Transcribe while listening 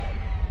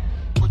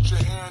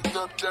your hand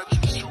up that you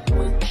shoot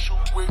with,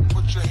 shoot with,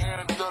 put your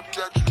hand up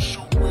that you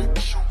shoot with,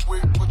 shoot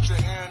with, put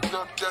your hand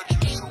up that you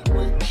shoot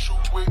with,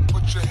 shoot with,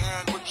 put your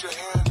hand, put your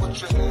hand,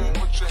 put your hand,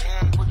 put your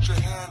hand, put your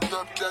hand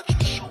up that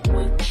you shoot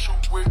with,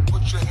 shoot with,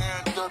 put your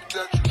hand up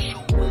that you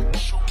shoot with,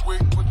 shoot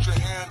with, put your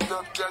hand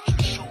up that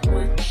you shoot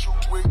with,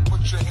 shoot with,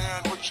 put your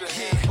hand, put your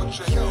hand, put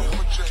your hand,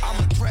 put your hand. I'm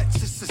a threat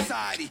to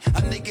society,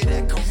 a nigga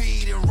that can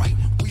read and write.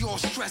 We all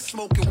stressed,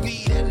 smoking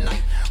weed at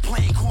night.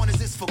 Playing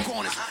corners is for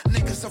corners.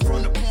 Niggas are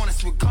run upon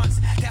us with guns.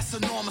 That's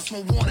enormous,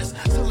 won't warn us.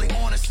 Till they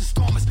on us and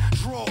storm us,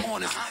 draw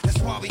on us. That's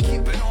why we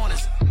keep it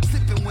honest.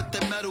 Slipping with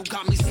the metal,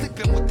 got me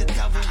slipping with the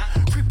devil.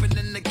 Creeping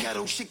in the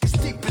ghetto, shit gets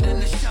deeper than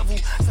the shovel.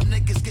 Some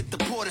niggas get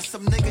deported,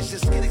 some niggas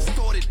just get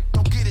extorted.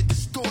 Don't get it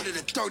distorted,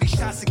 at 30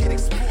 shots to get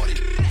exported.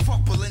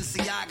 Fuck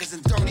Balenciagas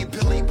and dirty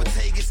Billy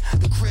Bottegas.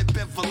 The crib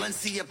in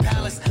Valencia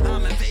Palace,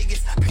 I'm in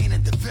Vegas,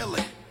 painted the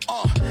villain.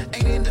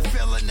 Ain't in the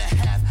feeling to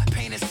have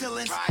painted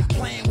ceilings.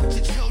 Playing with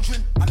your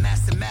children, I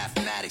master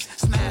mathematics.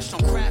 Smashed on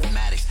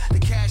craftmatics. The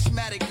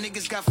cashmatic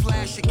niggas got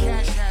flash and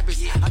cash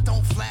habits. I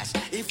don't flash,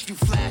 if you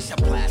flash, I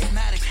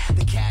plasmatics.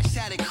 The cash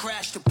addict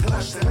crashed the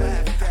Porsche.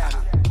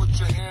 Put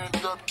your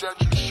hand up that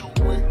you shoot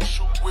with,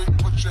 shoot with,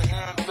 put your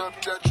hand up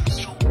that you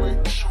shoot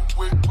with, shoot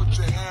with, put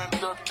your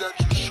hand up that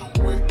you shoot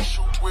with,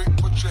 shoot with,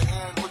 put your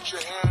hand, put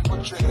your hand,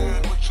 put your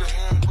hand, put your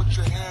hand, put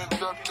your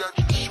hand up that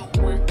you shoot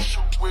with,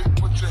 shoot with,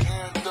 put your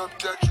hand up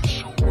that you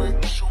shoot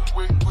with, shoot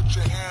with, put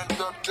your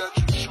hand up that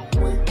you shoot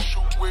with,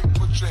 shoot with,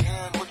 put your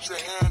hand, put your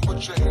hand,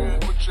 put your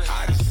hand, put your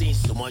hand. I've seen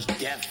so much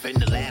death in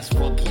the last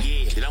fucking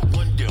year that I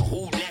wonder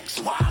who next,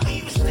 why I'm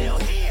even still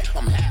here.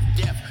 I'm half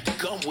deaf, the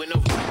gun went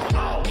over.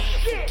 Oh,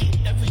 forget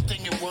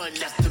everything you run,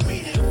 that's the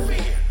meaning of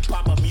fear.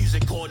 Pop my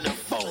music on the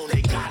phone,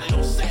 they got it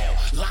on sale.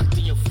 Locked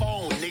in your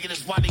phone, nigga,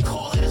 that's why they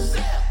call it a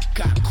cell.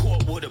 Got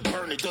caught with a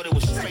burner, thought it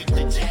was straight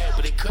to jail,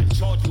 but they couldn't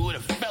charge you with a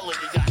felony.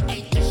 Got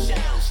 8 to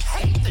shells,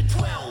 8 to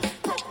 12.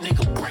 Broke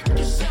nigga, break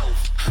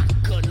yourself. Hot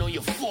gun on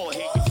your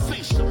forehead, your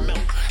face will melt.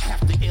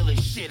 Half the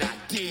illest shit I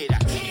did, I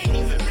can't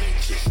even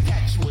mention.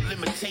 Statute of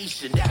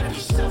limitation, that'll be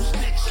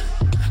self-snitching.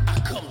 I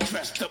come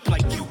dressed up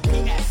like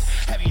UPS,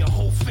 have your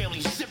whole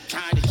family zip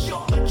tied at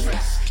your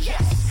address.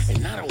 Yes,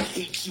 and I don't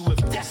hate you if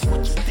that's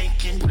what you're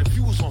thinking, but if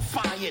you was on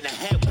fire and I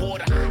had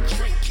water, I'd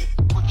drink it.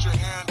 Put your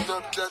hand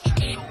up that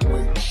you shoot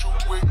with,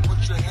 shoot with,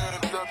 put your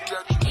hand up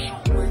that you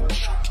shoot with,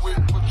 shoot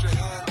with, put your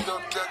hand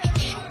up that you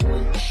shoot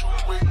with,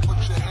 shoot with, put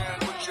your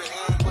hand, put your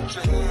hand, put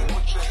your hand,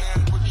 put your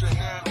hand, put your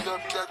hand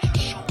up that you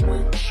shoot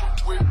with,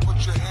 shoot with,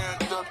 put your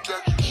hand up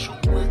that you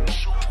shoot with,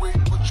 shoot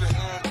with, put your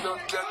hand up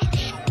that you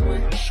shoot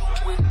with,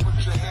 shoot with,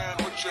 put your hand,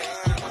 put your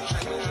hand, put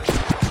your hand.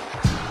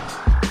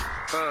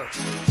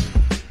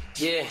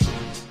 Yeah,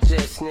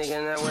 just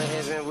nigga, now what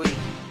haven't we?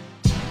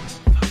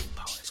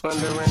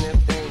 Wondering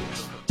if they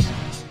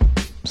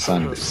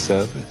Sunday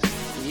service.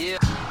 Yeah.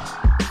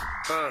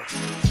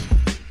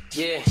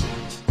 Yeah.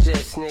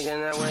 Just nigga,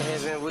 now what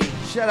haven't we?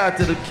 Shout out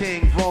to the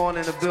King Vaughn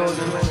in the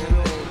building.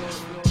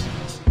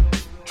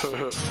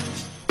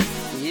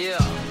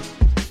 Yeah.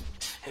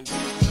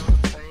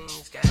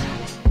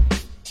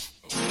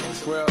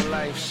 Real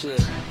life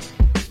shit.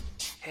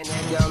 And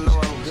y'all know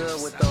I'm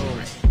good with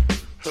those.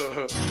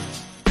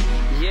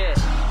 Yeah.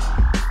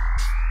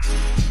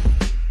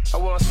 I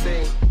wanna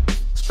say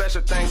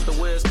special thanks to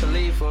Wiz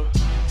Khalifa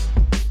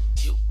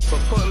for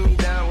putting me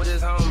down with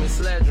his homie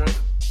Sledro.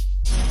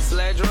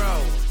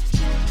 Sledro,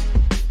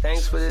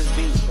 thanks for this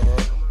beat, man.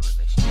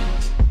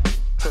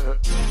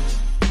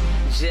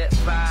 Jet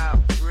file,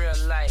 real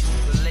life,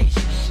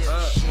 relationship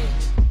shit.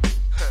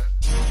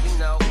 You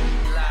know,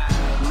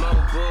 live,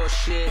 more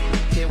bullshit.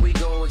 Here we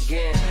go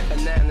again.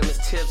 Anonymous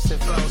tips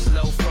and flows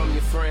low from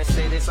your friends.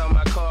 Say this on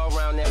my car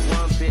around that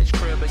one bitch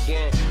crib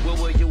again. What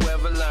will you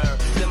ever learn?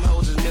 Them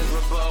hoes is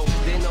miserable.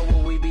 They know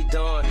what we be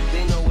doing.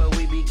 They know where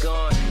we be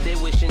going. They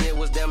wishing it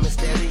was them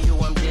instead of you.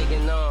 I'm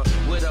digging on.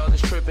 With all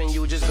this tripping,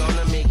 you just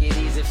gonna make it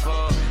easy for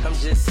 'em. I'm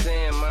just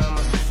saying,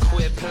 mama,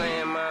 quit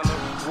playing, mama.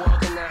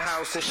 Walk in the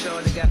house and show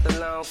they got the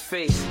long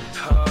face.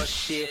 Oh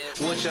shit,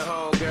 what your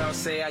homegirl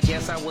say? I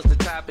guess I was the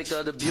topic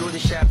of the beauty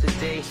shop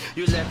today.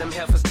 You let them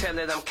heifers tell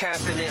it I'm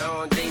constantly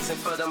on dates, and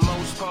for the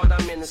most part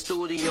I'm in the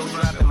studio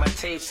dropping my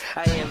tapes.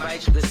 I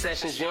invite you to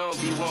sessions, you don't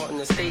be wanting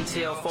to stay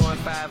till 4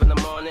 and 5 in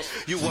the morning.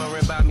 You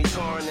worrying about me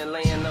touring and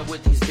laying up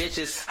with these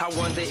bitches. I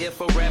wonder if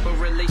a rapper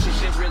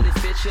relationship really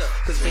fits you,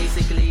 cause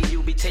basically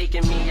you be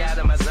taking me out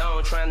of my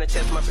zone, trying to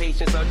test my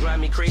patience or drive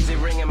me crazy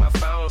ringing my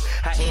phone.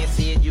 I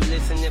answer it, you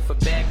listening for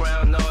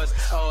background noise.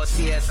 Oh,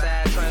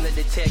 CSI trying to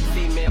detect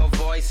female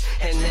voice,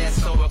 and that's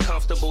so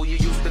uncomfortable. You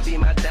used to be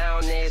my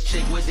down ass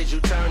chick, what did you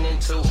turn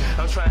into?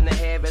 I'm trying to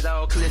have it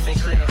all Cliff and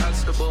Claire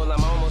Huxtable.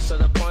 I'm almost to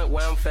the point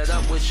where I'm fed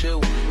up with you.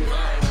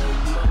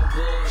 More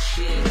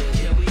bullshit,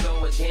 here we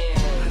go again.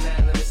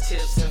 Anonymous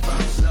tips and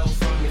phones slow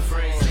from your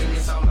friends. Say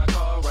this on my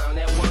car around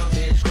that one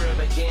bitch crib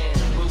again.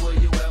 What will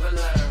you ever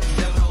learn?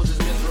 Them hoes is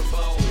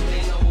miserable.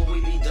 They know what we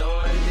be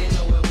doing. They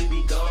know where we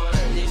be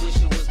going. They wish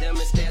it was them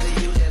instead of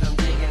you that I'm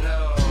digging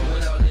on.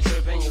 With all the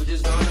tripping, you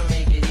just gonna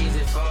make it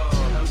easy for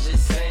 'em. I'm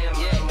just saying,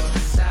 mama,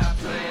 stop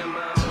playing,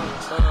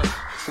 mama.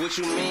 What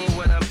you mean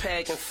what I'm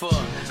packing for?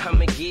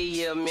 I'ma give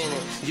you a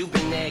minute, you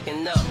been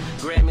acting up.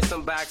 Grab me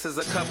some boxes,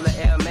 a couple of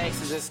Air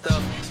Maxes and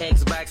stuff.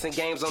 Xbox and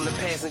games on the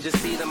passenger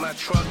seat of my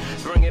truck.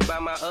 Bring it by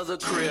my other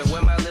crib,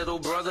 where my little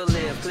brother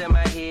live. Clear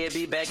my head,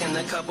 be back in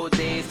a couple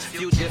days.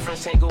 Few different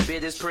tangle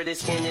bitters, pretty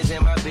skinnies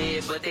in my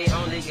bed. But they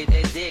only get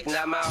that dick,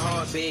 not my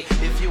heartbeat.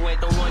 If you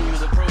ain't the one, you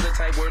the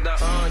prototype, word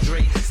to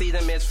Andre. See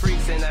them as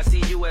freaks and I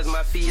see you as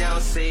my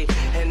fiance.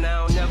 And I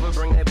don't never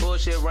bring that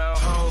bullshit around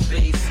home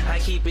base. I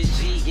keep it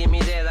G, give me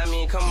that, I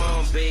mean come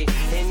on babe.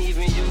 And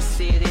even you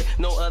said it,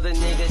 no other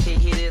nigga can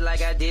hit it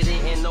like I did it.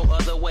 And no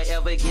other will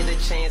ever get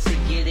a chance to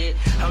get it.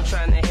 I'm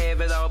trying to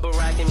have it all,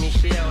 Barack and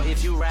Michelle.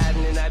 If you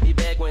riding and I be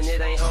back when it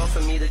ain't hard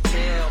for me to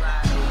tell.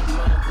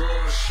 No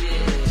bullshit,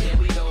 here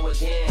we go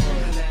again.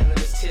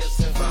 Anonymous tips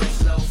and phone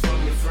slow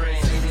from your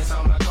friends. Say this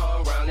on my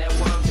car around that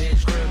one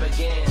bitch crib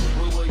again.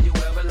 When will you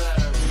ever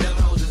learn? Them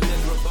hoes is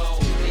miserable.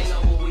 They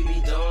know what we be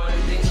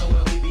doing, they know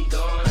where we be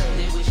going.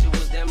 They wish it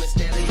was them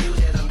instead of you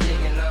that I'm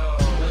digging on.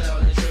 With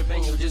all the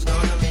tripping, you just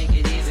gonna make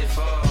it easy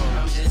for 'em.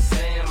 I'm just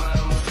saying,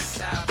 mama,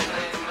 stop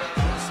playing,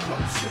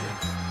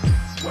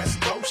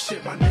 West Coast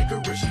shit, my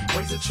niggerish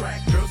ways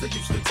attract girls that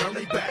used to turn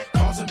they back,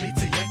 causing me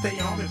to yank they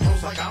arm and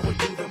pose like I would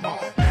do them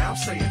all. Now I'm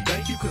saying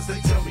thank you cause they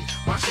tell me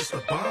my shit's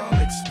the bomb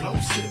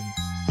explosive.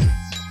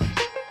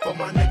 For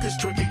my niggas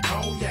drinking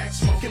cognac,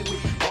 smoking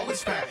weed,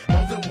 always pack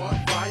more than one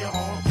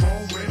firearm,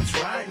 chrome rims,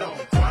 rhino.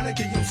 Chronic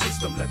in your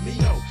system, let me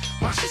know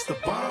my shit's the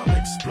bomb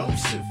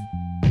explosive.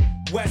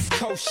 West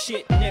Coast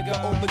shit, nigga.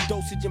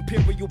 Overdosage,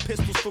 imperial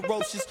pistols,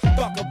 ferocious.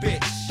 Fuck a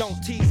bitch.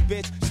 Don't tease,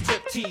 bitch.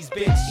 Strip tease,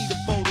 bitch. Eat a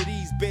bowl of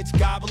these, bitch.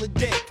 Gobble a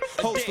dick.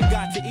 Host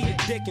forgot to eat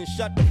a dick and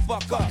shut the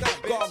fuck up.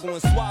 Gargle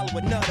and swallow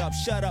a nut up.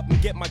 Shut up and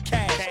get my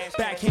cash.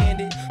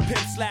 Backhanded.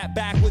 Pimp slap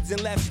backwards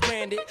and left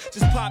stranded.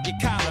 Just pop your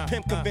collar.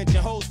 Pimp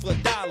convention hoes for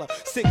 $1.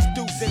 6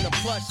 deuce in the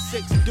plush.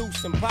 6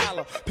 deuce in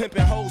Pala.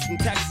 Pimping hoes from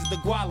Texas to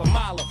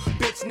Guatemala.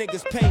 Bitch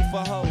niggas pay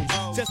for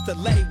hoes. Just to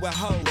lay with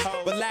hoes.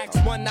 Relax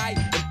one night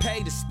and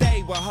pay to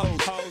stay with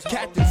hoes.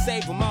 Captain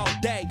save them all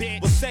day.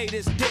 Well say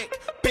this dick,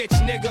 bitch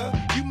nigga.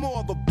 You more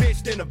of a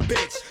bitch than a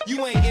bitch.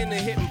 You ain't into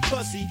hitting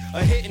pussy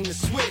or hitting the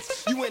switch.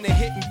 You into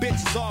hitting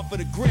bitches off of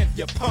the grip,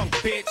 you punk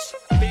bitch.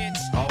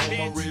 All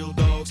my real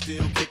dogs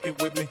still kicking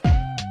with me.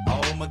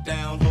 All my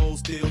down hoes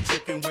still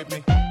tricking with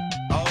me.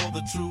 All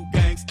the true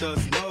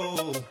gangsters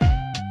know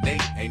they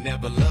ain't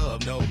never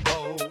loved no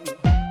hoe.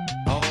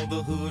 All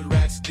the hood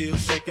rats still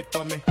shaking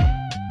for me.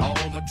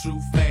 All my true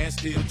fans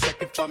still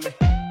checking for me.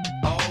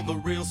 All the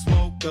real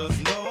smokers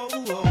know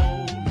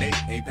they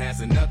ain't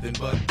passing nothing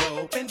but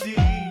dope and D.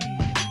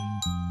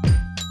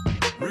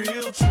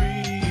 Real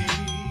trees,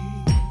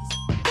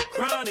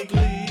 chronic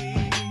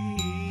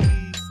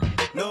leaves,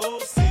 no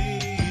seeds.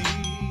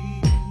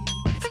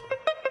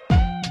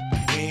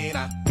 When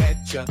I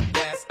met you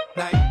last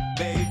night,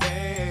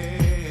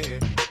 baby,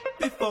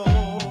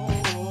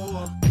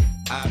 before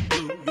I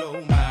blew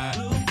your mind,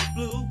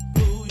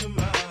 blew your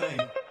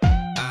mind.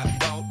 I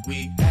thought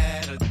we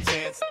had a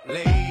chance,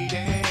 lady.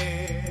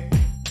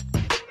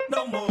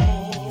 No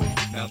more.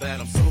 Now that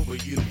I'm sober,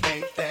 you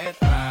ain't that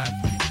fine.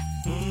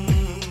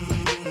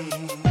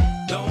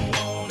 Don't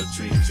wanna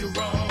treat you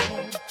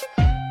wrong.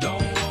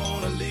 Don't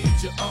wanna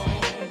lead you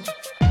on.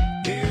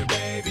 Here,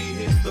 baby,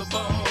 hit the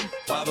bomb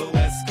while the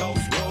West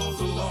Coast rolls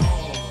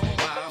along.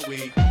 While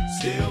we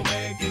still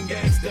making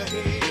gangsta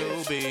hits,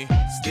 you'll be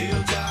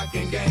still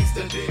talking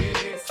gangsta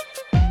dicks.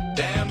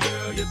 Damn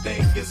girl, you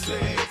think you're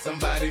slick?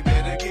 Somebody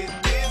better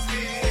get this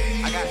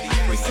hit. I got these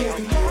freaks. This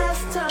is the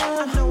last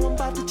time. I know I'm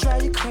about to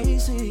drive you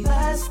crazy.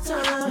 Last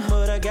time,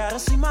 but I gotta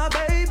see my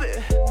baby.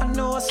 I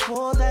know I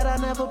swore that I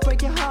never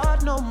break your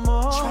heart no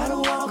more. Try to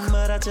walk,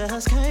 but I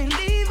just can't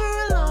leave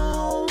her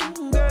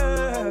alone,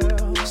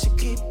 girl. She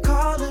keep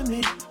calling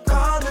me,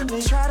 calling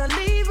me. Try to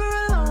leave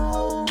her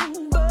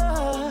alone,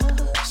 but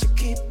she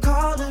keep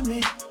calling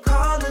me,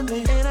 calling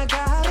me, and I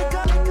gotta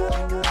go.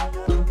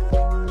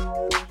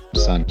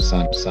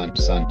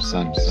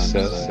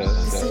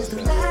 This is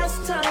the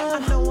last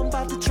time. I know I'm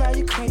about to drive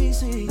you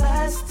crazy.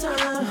 Last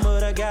time,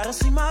 but I gotta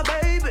see my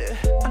baby.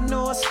 I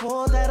know I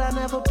swore that I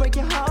never break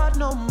your heart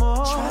no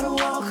more. Try to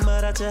walk,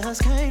 but I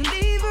just can't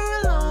leave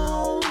her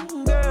alone,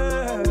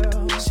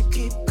 girl. She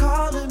keep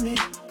calling me,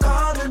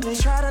 calling me.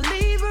 Try to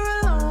leave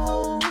her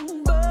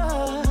alone,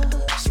 but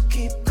she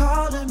keep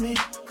calling me,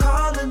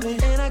 calling me,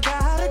 and I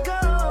gotta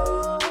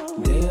go.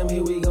 Damn,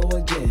 here we go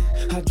again.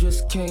 I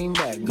just came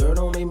back, girl,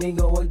 don't make me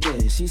go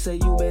again. She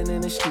said you been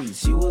in the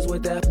streets, you was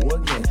with that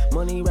again.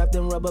 Money wrapped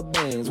in rubber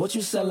bands, what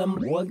you sellin'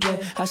 again?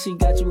 How she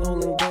got you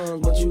holding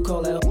guns, what you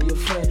call that your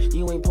friend?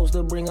 You ain't supposed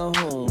to bring her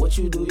home, what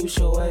you do, you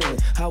show her in.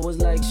 I was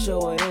like,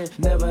 show her in,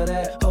 never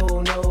that,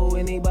 oh no.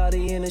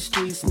 Anybody in the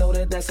streets know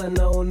that that's a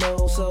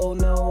no-no. So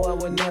no, I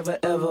would never,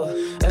 ever,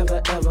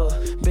 ever, ever.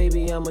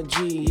 Baby, I'm a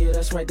G, yeah,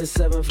 that's right, the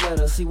 7th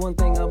letter. See, one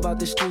thing about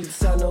the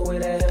streets, I know where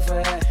that heifer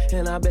at.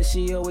 And I bet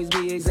she always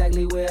be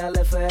exactly where I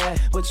left her at.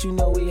 But you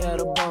know we had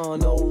a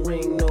bond, no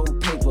ring, no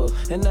paper.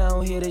 And I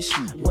don't hear this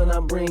shit when I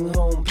bring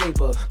home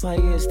paper. My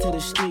ears to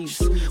the streets,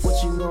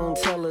 what you gon'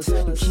 tell us?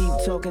 You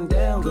keep talking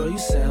down, girl, you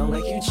sound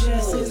like you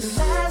This is the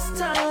last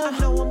time. I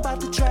know I'm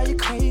about to drive you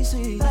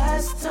crazy.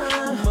 Last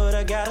time, but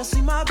I gotta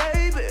see my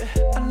baby.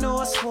 I know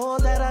I swore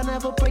that I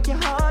never break your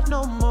heart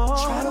no more.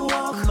 Try to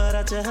walk, but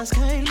I just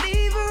can't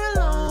leave her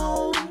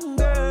alone,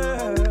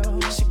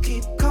 girl. She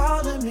keep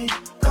calling me,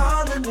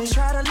 calling me.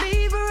 Try to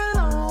leave her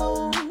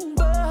alone,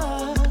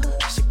 but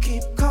she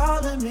keep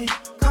calling me,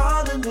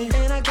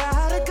 and I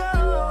gotta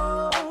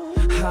go.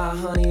 Hi,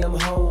 honey, I'm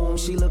home.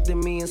 She looked at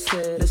me and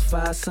said, it's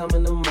 5-some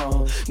in the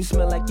morning. You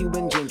smell like you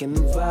been drinking,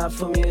 the vibe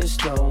from you is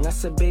strong. I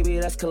said, baby,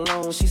 that's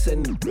cologne. She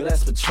said,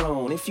 that's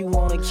Patron. If you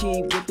wanna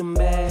keep with the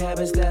bad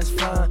habits, that's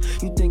fine.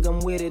 You think I'm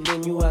with it,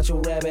 then you out your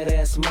rabbit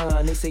ass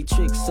mind. They say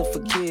tricks are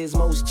for kids,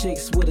 most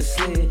chicks with a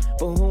slid.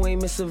 But who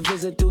ain't miss a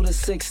visit through the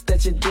 6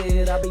 that you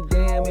did? I'll be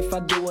damned if I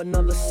do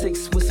another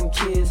 6 with some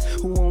kids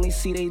who only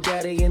see they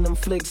daddy in them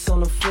flicks on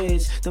the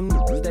fridge. Them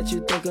that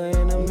you think are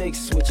in a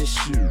mix with your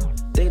shit.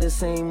 They the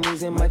same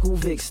reason Michael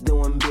Vick's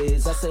doing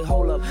biz. I say,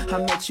 hold up, I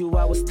met you,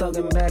 I was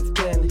thugging back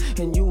then.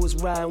 And you was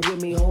riding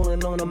with me,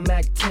 holding on a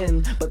Mac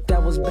 10. But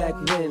that was back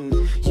when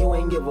you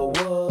ain't give a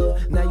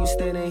word. Now you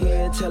standing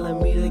here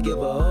telling me to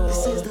give a hug.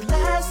 This is the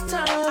last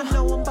time. I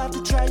know I'm about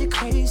to drive you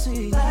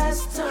crazy.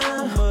 Last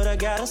time, but I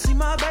gotta see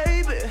my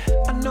baby.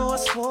 I know I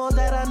swore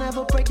that I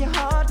never break your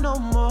heart no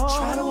more.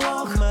 Try to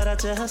walk, but I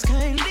just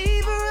can't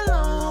leave her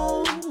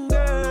alone,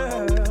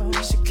 girl.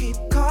 She keep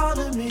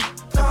calling me,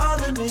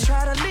 calling me.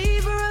 Try to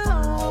leave her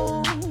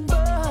alone,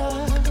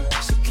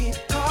 but she keep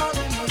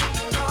calling me,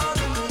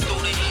 calling me. Throw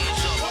the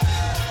hands up.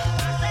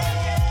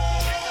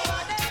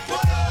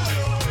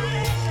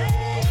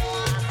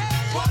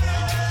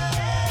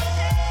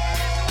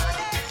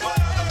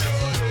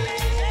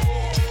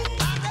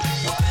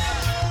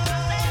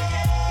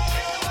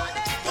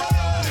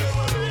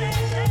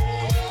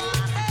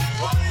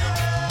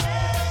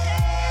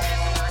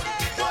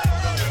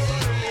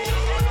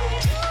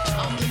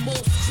 I'm the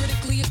most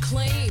critically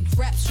acclaimed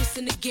rapstress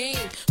in the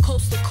game.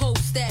 Coast to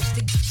coast, stash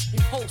the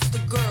and host the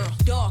girl.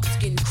 Dark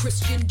skin,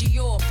 Christian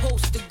Dior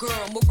poster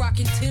girl.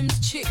 Moroccan Tim's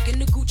chick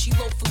and the Gucci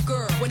loafer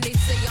girl. When they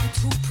say I'm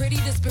too pretty,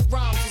 this bit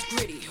rhymes is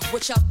gritty.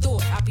 What y'all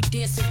thought? I be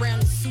dancing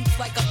around in suits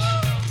like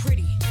I'm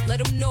pretty.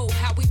 Let them know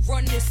how we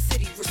run this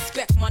city.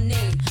 Respect my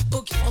name.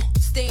 Boogie,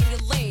 stay in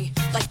your lane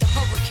like the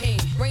hurricane.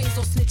 Rains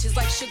on snitches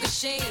like Sugar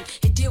Shane.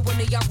 And deal when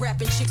they y'all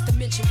rapping chicks to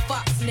mention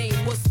Fox name.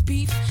 What's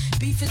beef?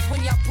 Beef is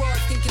when y'all broad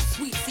think it's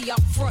sweet. See,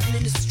 I'm frontin'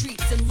 in the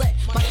streets and let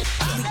my leak.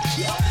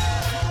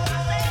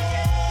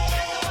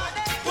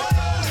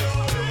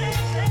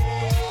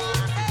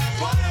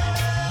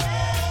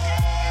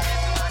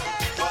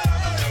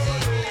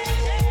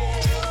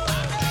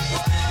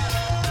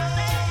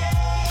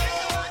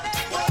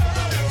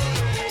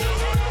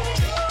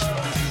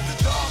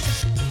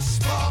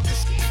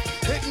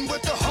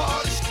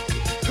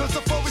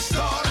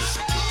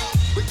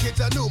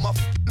 I knew my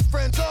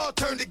friends all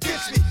turned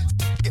against me.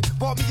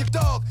 Bought me a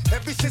dog.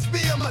 Ever since me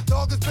and my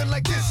dog has been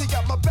like this. He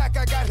got my back,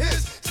 I got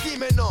his.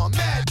 Scheming on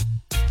mad.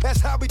 That's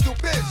how we do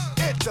biz.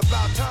 It's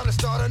about time to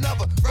start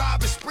another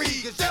robbery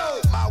spree. Cause yo,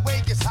 my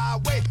way gets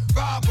highway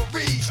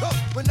robberies.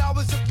 When I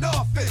was up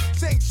north,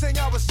 sing,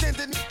 I was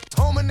sending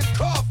home in the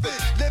coffin.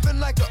 Living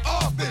like an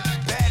orphan.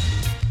 Bad.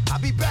 I'll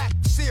be back,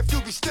 see if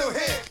you be still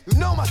here. You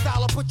know my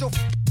style, I'll put your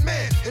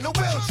man in a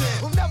wheelchair.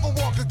 Who'll never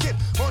walk again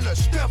on the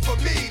strength of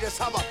me. That's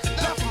how I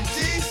left from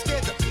G,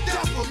 scared to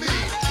death of me.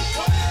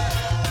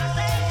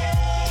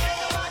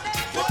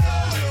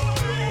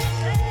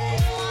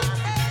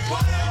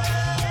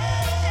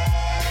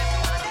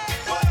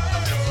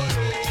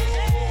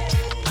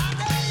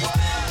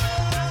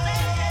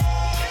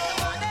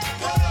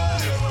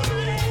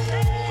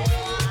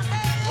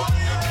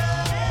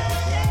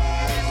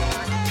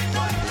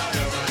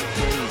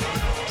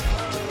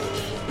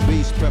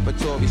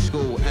 Preparatory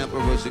school,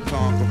 emperors and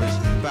conquerors,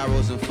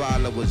 pharaohs and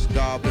followers,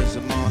 goblins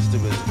and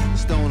monsters,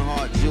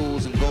 stoneheart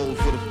jewels and gold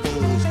for the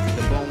fools,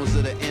 the bones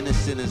of the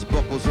innocent as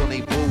buckles on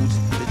their boots,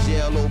 the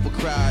jail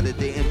overcrowded,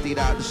 they emptied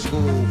out the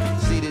school,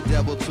 see the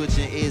devil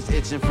twitching, ears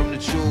itching from the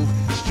truth,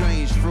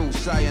 strange fruit,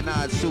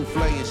 cyanide,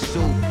 souffle and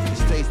soup,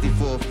 it's tasty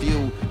for a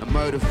few, a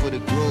murder for the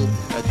group,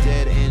 a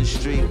dead end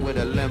street with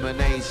a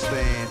lemonade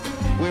stand,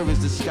 where is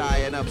the sky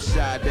and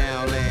upside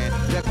down land,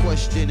 that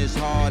question is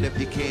hard if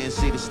you can't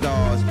see the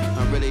stars,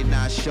 I'm really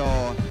not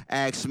sure,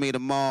 ask me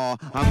tomorrow,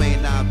 I may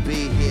not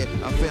be here,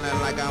 I'm feeling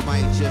like I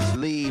might just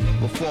leave,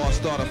 before I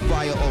start a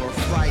fire or a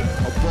fight,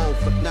 or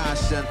both, but nah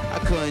son, I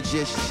couldn't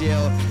just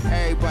chill,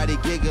 everybody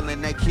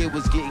giggling, that kid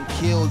was getting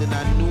killed, and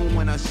I knew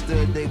when I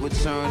stood they would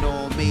turn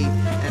on me,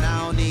 and I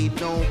don't need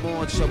no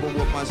more trouble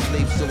with my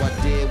sleep, so I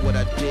did what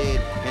I did,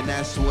 and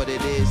that's what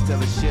it is, tell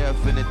the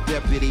sheriff and the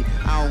deputy,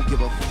 I don't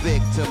give a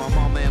fick, tell my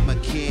mama and my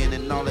kin,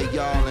 and all of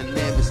y'all and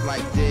them, it's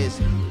like this,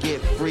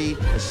 get free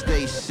or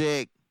stay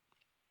sick.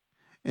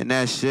 And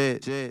that's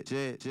it.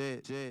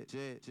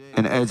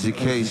 And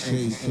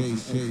education.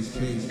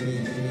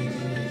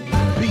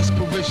 Beast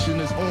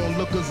parishioners,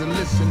 onlookers and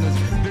listeners,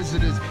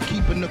 visitors,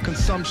 keeping the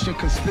consumption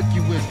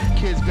conspicuous.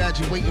 Kids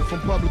graduating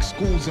from public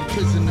schools and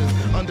prisoners,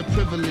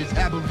 underprivileged,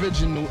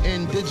 aboriginal,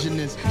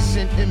 indigenous,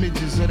 sent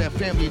images of that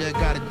family that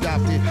got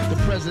adopted. The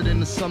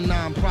president of some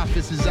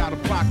non-profits is out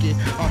of pocket.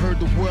 I heard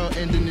the world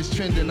ending is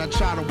trending, I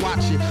try to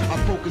watch it. I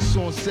focus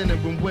on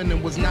sinning when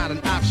winning was not an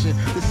option.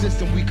 The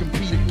system we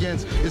compete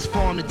against is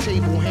farm to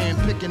table, hand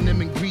picking them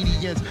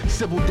ingredients.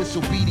 Civil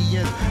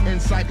disobedience,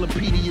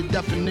 encyclopedia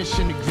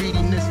definition of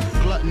greediness,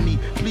 gluttony.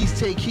 Please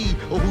take heed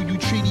of who you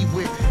treaty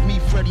with. Me,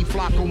 Freddie,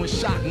 Flacco, and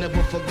Shock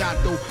never forgot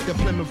though that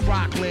Plymouth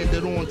Rock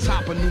landed on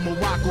top of New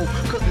Morocco.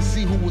 Couldn't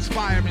see who was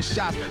firing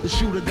shots. The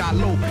shooter got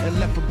low and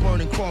left a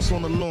burning cross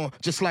on the lawn,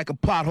 just like a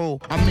pothole.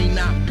 I may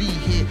not be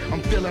here,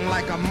 I'm feeling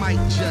like I might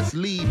just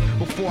leave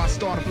before I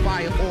start a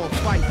fire or a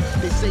fight.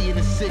 They say in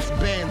the 6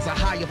 bands I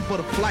hire for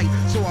the flight,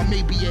 so I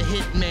may be a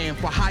hitman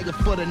for hire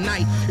for the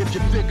night. If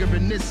you're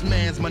figuring this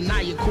man's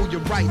maniacal,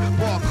 you're right.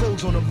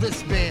 Barcodes on a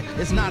wristband,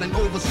 it's not an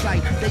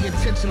oversight. They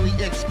intentionally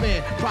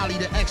expand, probably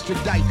to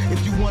extradite.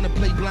 If you wanna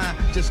play blind,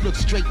 just look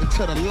straight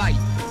into the light.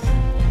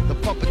 The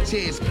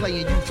puppeteer's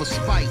playing you for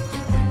spite.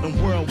 And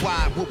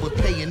worldwide, what we're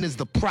paying is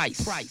the price.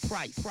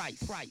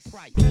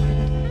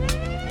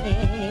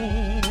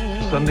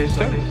 Sunday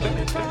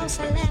service.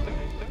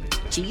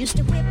 She used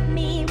to whip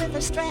me with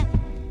a strap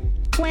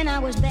when I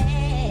was bad.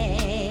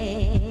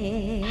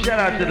 Shout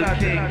out to the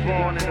king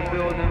born in the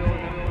building.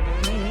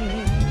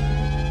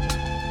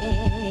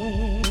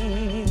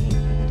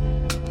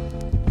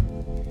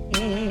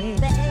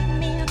 Beg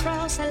me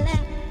across her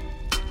lap.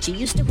 She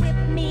used to whip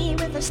me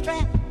with a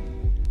strap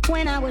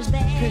when I was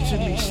bad. Picture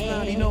me,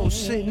 snotty nose,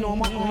 sitting on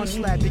my arm,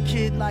 slap the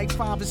kid like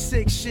 5 or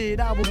 6. Shit,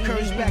 I would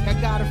curse back. I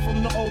got it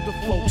from the older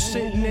folks,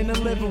 sitting in the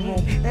living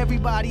room.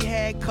 Everybody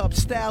had cups,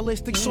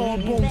 stylistic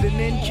song boomed, and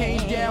then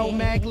came down,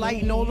 mag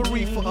lighting all the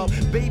reefer up.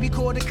 Baby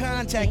caught the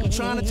contact, I'm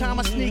trying to tie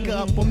my sneaker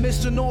up. I'm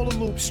missing all the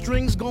loops,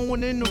 strings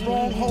going in the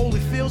wrong hole.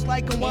 It feels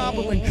like I'm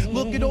wobbling.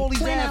 Look at all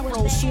these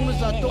afros. Soon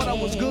as I thought I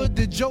was good,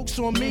 the joke's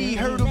on me.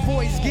 Heard a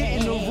voice, get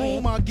in the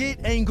room, I'll get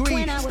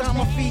angry. Stomp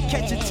my feet,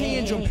 catch a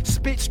tantrum,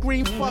 spit,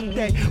 scream, fuck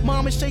that.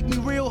 Mama shake me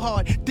real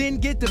hard, then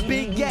get the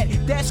big gat.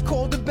 That's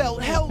called the belt.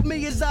 Help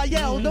me as I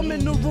yelled. I'm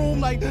in the room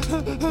like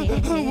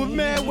with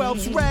mad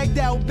whelps, ragged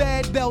out,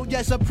 bad belt.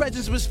 Yes, her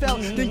presence was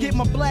felt. Then get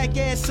my black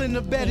ass in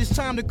the bed. It's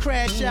time to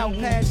crash out,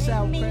 pass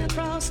out. Me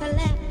across her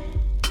lap.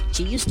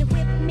 She used to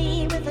whip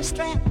me with a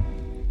strap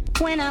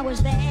when I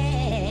was bad.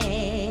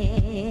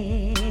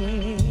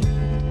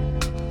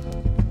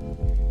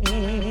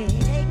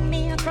 Take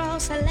me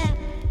across her lap.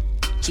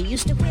 She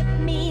used to whip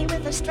me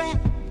with a strap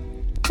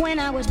when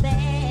I was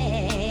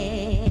bad.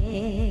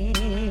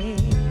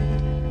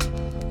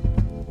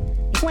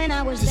 When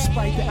I was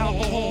Despite the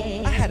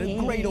alcohol, I had a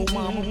great old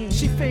mama.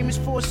 She famous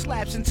for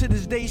slaps, and to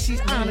this day she's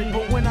honored.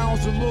 But when I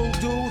was a little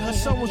dude, her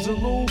son was a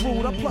little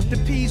rude. I plucked the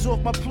peas off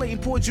my plate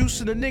and poured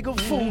juice in the nigga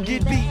food.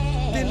 Get beat,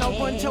 then I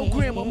run tell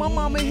grandma. My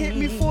mama hit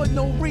me for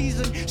no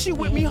reason. She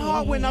whipped me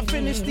hard when I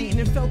finished eating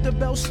and felt the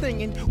bell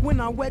stinging.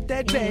 When I wet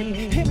that bed,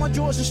 hit my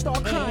drawers and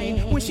start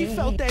crying. When she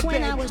felt that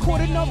bed,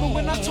 caught another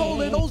when I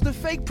told her those the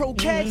fake pro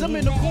cads. I'm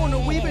in the corner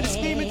weaving and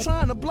scheming,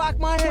 trying to block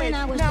my head.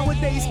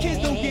 Nowadays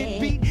kids don't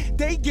get beat,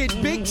 they get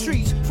big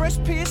treats. Fresh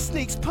pair of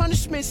sneaks,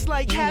 punishments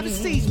like having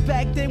seats.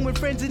 Back then when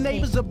friends and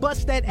neighbors would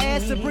bust that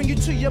ass and bring you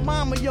to your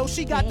mama, yo,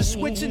 she got the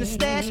switch in the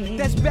stash.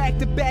 That's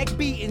back-to-back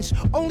beatings.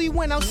 Only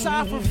went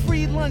outside for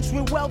free lunch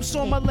with whelps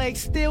on my legs,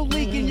 still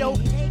leaking, yo.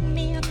 Take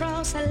me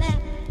across her lap.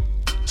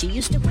 She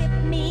used to whip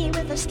me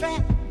with a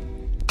strap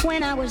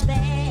when I was bad.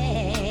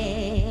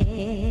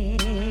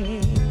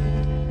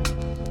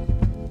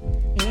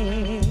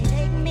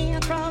 Take me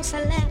across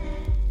her lap.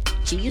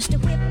 She used to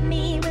whip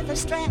me with a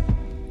strap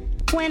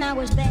when I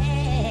was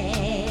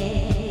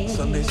bad.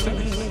 Sunday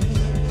service.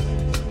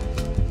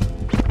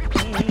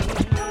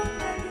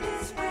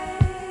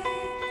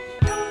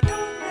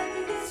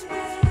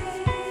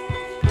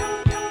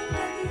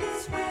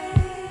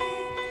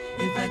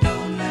 If I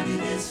don't love you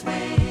this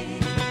way,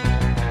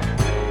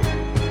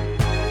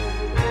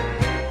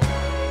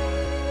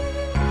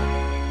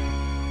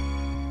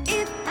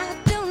 if I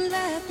don't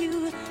love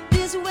you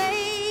this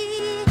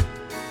way,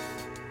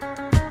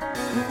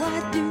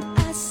 what do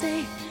I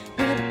say?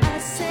 What I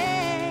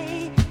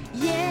say?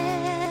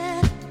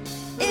 Yeah.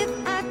 If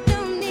I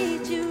don't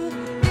need you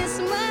this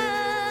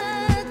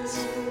much,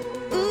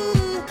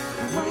 ooh,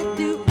 what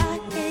do I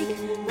ache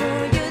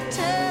for your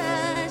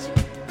touch?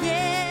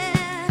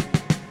 Yeah.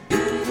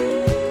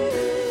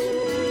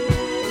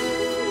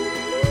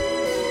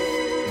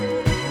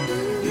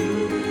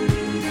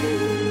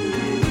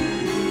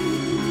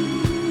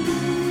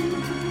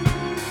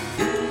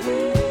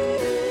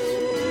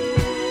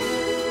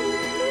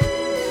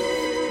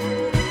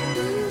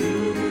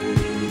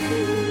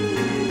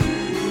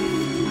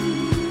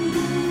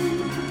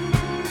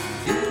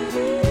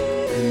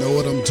 You know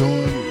what I'm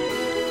doing?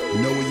 You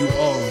know where you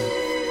are.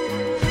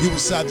 You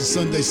inside the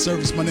Sunday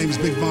service. My name is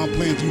Big Von,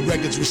 playing through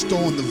records,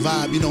 restoring the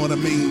vibe. You know what I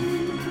mean?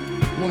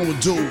 What I'm gonna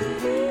do?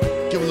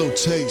 Give a little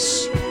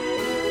taste.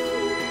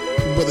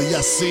 Brother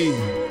Yassine,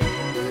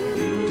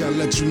 gotta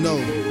let you know,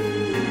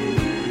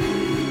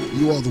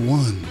 you are the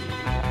one.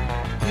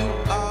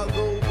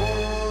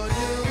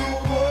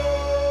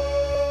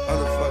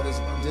 Motherfuckers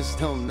just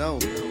don't know.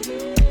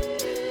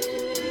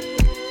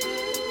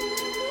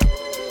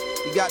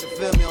 You got to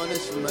feel me on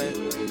this one, man.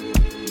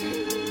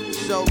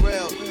 So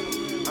real.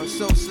 I'm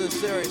so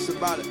serious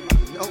about it.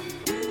 Nope.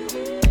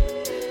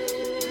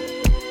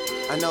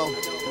 I know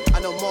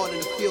more than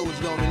a few is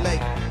gonna relate.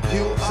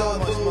 You so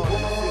much more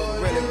than a few,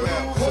 really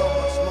real. So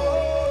much more.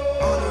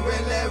 On the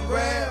really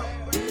real.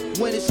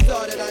 When it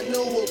started, I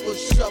knew it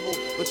was trouble.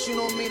 But you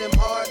know me, them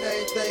hard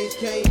day things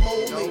can't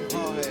move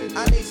me.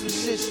 I need some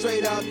shit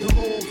straight out the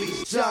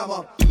movies.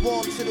 Drama,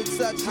 warm to the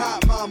touch,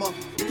 hot mama.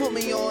 Put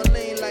me on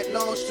lean like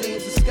long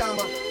streams of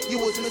scammer. You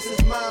was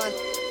Mrs. Mine,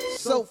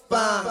 so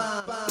fine.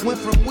 Went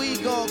from we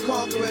gon'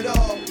 conquer it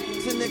all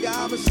to nigga,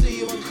 I'ma see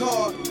you in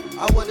court.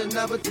 I would've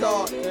never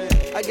thought.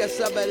 I guess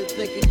I better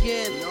think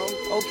again.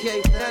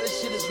 Okay, now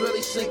this shit is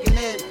really sinking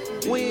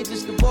in. We ain't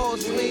just the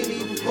boss, we ain't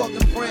even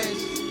fucking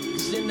friends.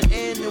 Cause in the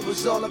end, it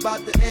was all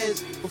about the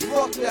ends. But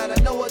fuck that,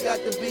 I know I got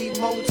to be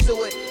more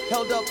to it.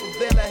 Held up a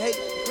veil of hate,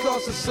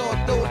 cause I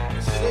saw through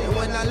it. And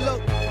when I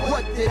look,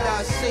 what did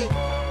I see?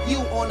 You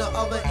on the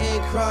other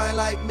end crying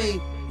like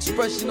me.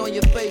 Expression on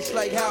your face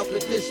like how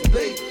could this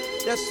be?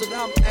 That's what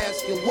I'm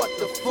asking, what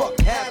the fuck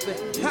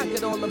happened? How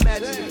could all the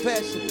magic and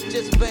passion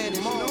just vanish?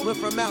 Went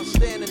from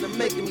outstanding to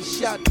making me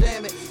shout,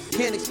 damn it.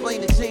 Can't explain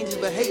the changes,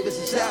 behaviors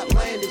is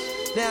outlandish.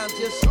 Now I'm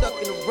just stuck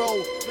in the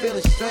road,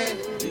 feeling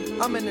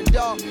stranded. I'm in the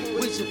dark,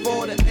 wishing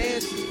for the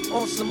answers.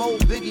 On some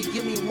old Biggie,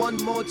 give me one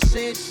more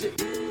chance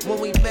shit. When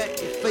we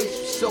met, your face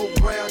was so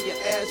brown, your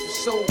ass was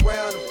so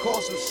round, of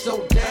course I'm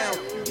so down.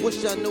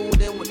 Wish I knew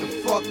then what the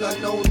fuck I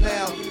know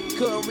now.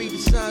 Couldn't read the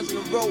signs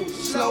in the road,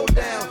 slow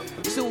down.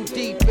 I'm too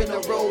deep in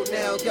the road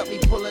now. Got me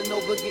pulling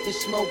over, getting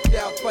smoked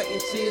out, fighting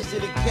tears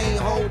that it can't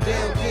hold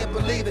down. Can't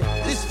believe it,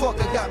 this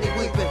fucker got me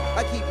weeping.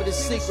 I keep it a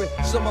secret,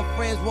 so my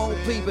friends won't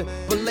peep it.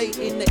 But late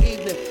in the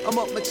evening, I'm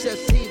up my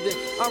chest heaving.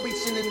 I'm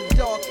reaching in the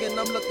dark and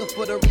I'm looking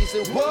for the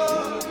reason.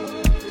 What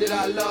did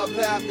I love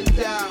have to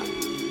die?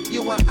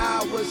 You and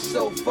I was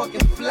so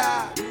fucking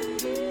fly.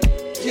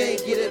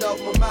 Can't get it off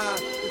my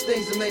mind. The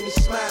things that made me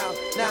smile,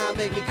 now I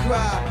make me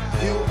cry.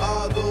 You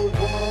are the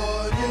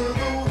one, you're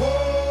the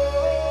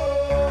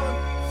one.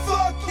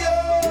 Fuck you.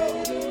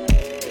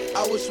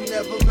 I wish we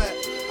never met.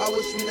 I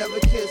wish we never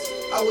kissed.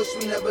 I wish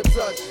we never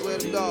touched. Swear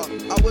to God.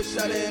 I wish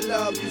I didn't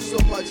love you so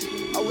much.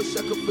 I wish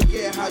I could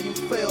forget how you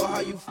feel, how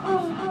you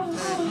feel.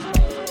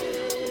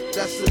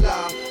 That's a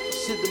lie.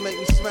 Shit to make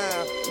me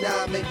smile,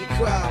 now I make me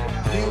cry.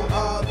 You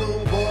are the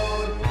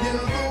one,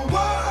 you're the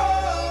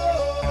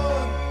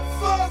one.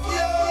 Fuck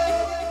you.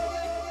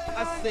 I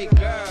say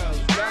girls,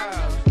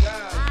 girls,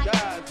 girls,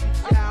 girls,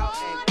 reach out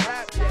and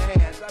clap your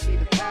hands. I be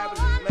the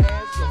fabulous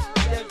man, so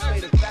just play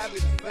the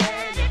fabulous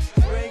man and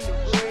bring the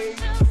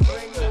breeze,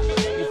 bring the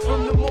breeze.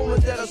 From the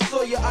moment that I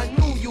saw you, I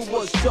knew you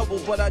was trouble,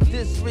 but I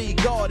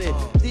disregarded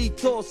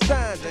detour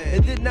signs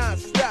and did not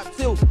stop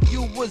till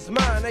you was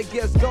mine. I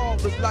guess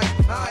God was like,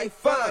 alright,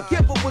 fine.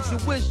 Careful what you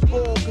wish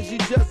for, cause you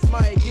just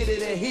might get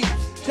it in heat.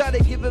 Try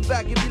to give it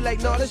back and be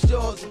like, no, that's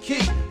yours to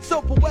keep.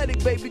 So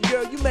poetic, baby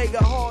girl, you make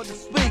it hard to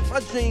speak. My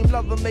dream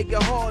lover make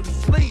it hard to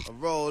sleep. I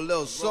roll a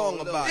little song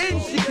about it.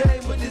 And she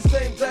came with the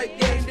same type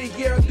game. The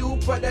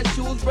hairdo, Prada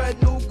shoes,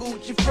 brand new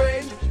Gucci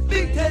frames.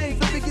 Big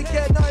things, I think you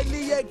can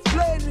hardly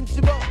explain. And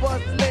she bought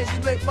porcelain, she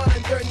make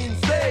mine turn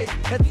insane.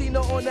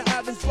 Latino on the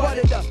island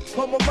spotted her,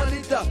 on my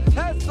monitor.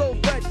 Hair so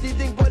fat, she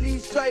think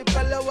police stripe,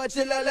 fella watch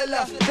it, la la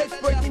la.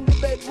 Expert in the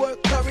bed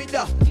work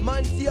corridor.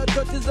 Man, see your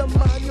touches a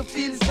man you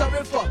feel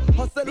sorry for.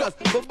 Hustlers,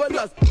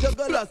 bubblers,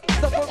 jugglers,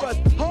 sufferers.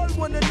 All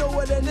wanna know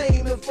what their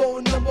name and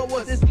phone number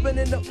was. They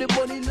spending up the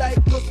money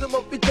like custom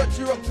up, we touch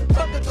her up.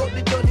 Back it up,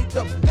 they done it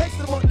up. Hex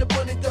them up, they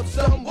burn it up.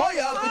 Some boy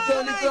up, we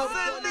turn it up.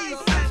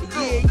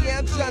 Yeah,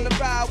 I'm trying to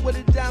ride with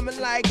a diamond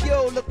like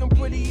yo. Looking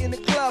pretty in the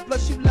club,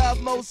 plus you love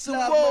Mosul.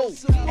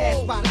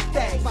 Ass by the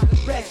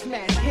stacks, breast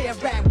match, hair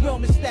wrap,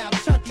 Roman style,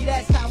 chunky,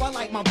 that's how I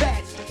like my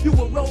batch. You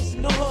were roast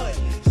in the hood,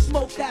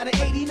 smoked out of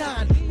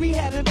 89. We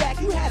having back,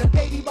 you had a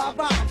baby by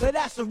rhyme, but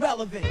that's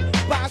irrelevant.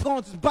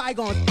 Bygones is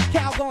bygones,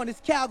 Calgon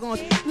is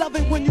Calgons. Love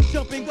it when you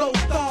jump in ghost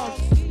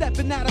stars,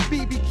 stepping out of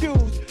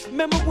BBQs.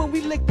 Remember when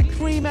we licked the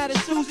cream out of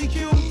Susie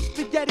Q's?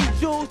 Spaghetti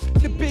Jules,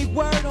 the big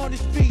word on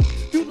his feet.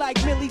 You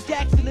like Millie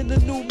Jackson in the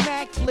new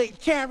Mac flick,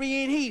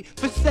 carrying heat.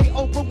 But say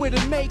Oprah with a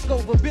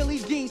makeover, Billie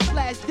Jean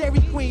 /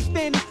 Dairy Queen.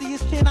 Fantasy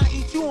is can I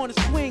eat you on a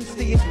swing?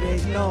 See it's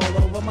written all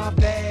over my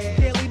bag.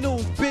 Daily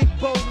News, big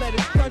bold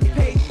letters, front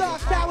page, star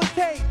sour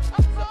tape.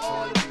 To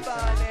all the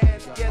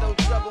finance, ghetto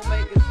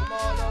troublemakers from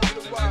all over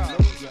the world.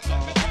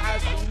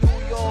 As from New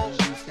York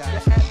to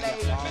LA,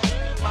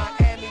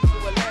 Miami to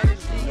Atlanta,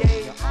 GA,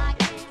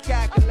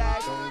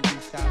 Cadillac,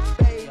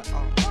 Bay,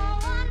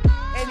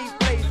 any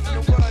place in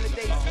the world that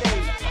they stay.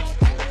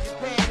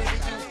 Japan and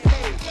the UK,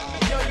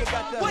 you know you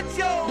got the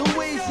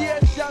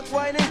Louisiana shock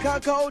wine and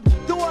cockout.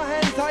 Do a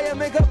hand tie and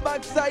make a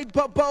backside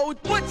pop out.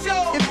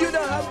 If you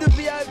don't have the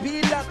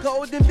VIP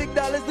lockout, the big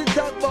dollars to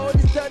talk about,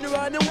 just turn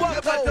around and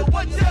walk out.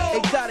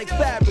 Exotic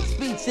fabrics,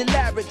 speech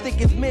elaborate,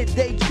 think it's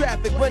midday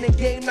traffic, running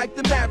game like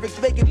the Mavericks,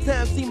 making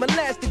time seem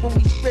elastic when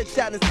we stretch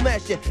out and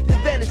smash it.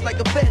 Then vanish like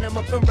a phantom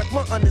up and wreck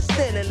my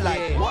understanding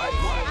like what?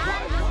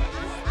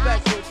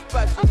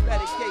 Special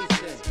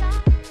dedication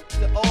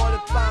to all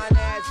the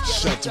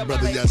out to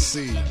brother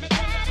Yassine.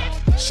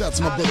 Shout out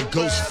to my brother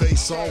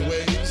Ghostface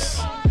always.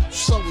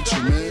 What's up with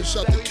you, man?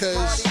 Shout out to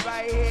Kez.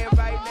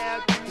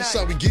 That's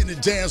how we getting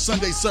it down.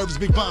 Sunday service,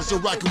 Big Von still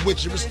rocking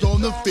with you,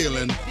 restoring the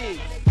feeling.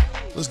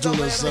 Let's do a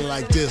little something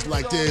like this.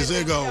 Here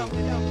you go.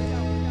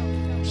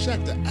 Shout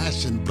out to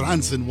Ashton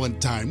Bronson one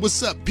time.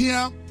 What's up,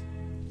 Pimp?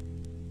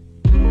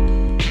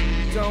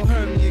 Don't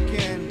hurt me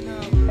again.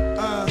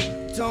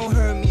 Don't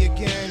hurt me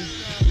again.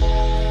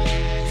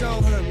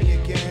 Don't hurt me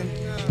again.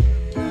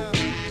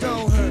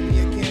 Don't hurt me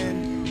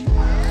again.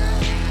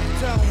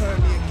 Don't hurt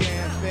me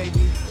again,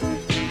 baby.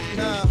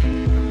 Nah.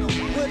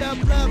 What up,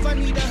 love? I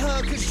need a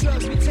hug, cause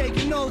drugs be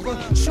taking over.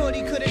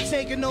 Shorty couldn't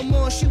take it no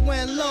more, she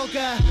went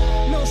loca.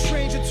 No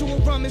stranger to a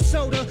rum and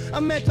soda. I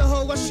met the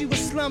hoe while she was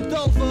slumped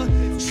over.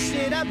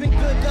 Shit, I've been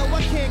good though,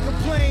 I can't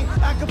complain.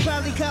 I could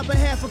probably cop a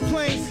half a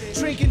plane.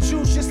 Drinking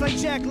juice just like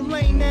Jack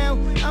LaLanne now.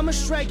 I'ma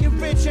strike it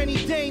rich any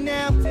day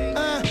now.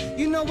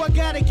 You know I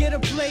gotta get a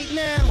plate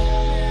now.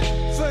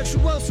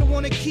 Virtuoso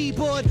on a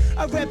keyboard.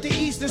 I rep the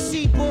Eastern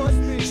Seaboard.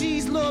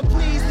 Jeez, Lord,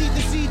 please leave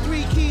the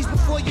Z3 keys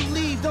before you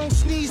leave. Don't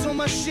sneeze on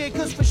my shit,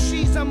 cause for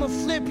she's I'ma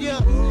flip ya.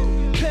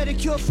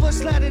 Pedicure, foot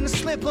slide in a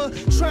slipper.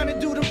 Trying to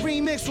do the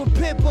remix with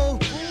Pitbull.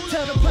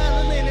 Tell the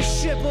pilot land to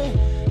shipple.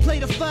 Play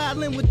the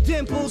violin with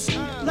dimples.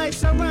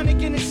 Life's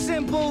ironic and it's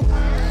simple.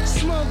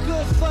 Smoke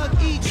good, fuck,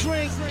 eat,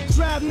 drink.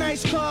 Drive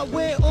nice car,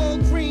 wear all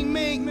green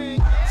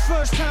mink.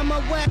 First time I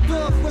whacked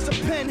off was a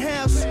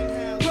penthouse.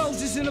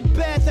 Roses in a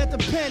bath at the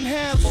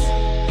penthouse.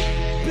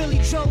 Billy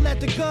Joel at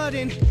the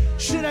garden.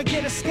 Should I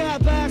get a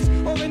skybox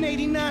or an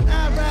 89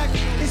 IROC?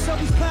 It's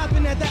always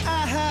popping at the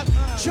IHOP.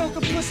 Choke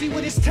a pussy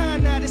with his tie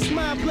knot, it's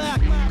my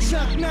block.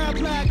 Chuck 9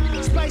 block,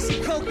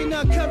 spicy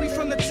coconut curry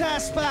from the Thai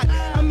spot.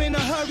 I'm in a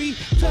hurry,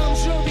 dumb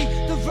jury.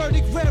 The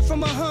verdict read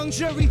from a hung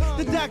jury.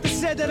 The doctor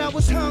said that I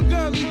was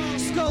hungry.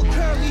 Skull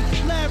curly,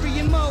 Larry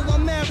and Moe, I'll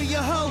marry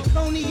a hoe.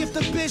 Only if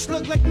the bitch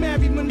look like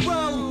Mary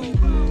Monroe.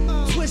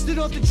 Twisted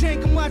off the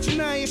jank, I'm watching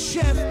Iron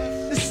Chef.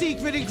 The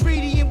secret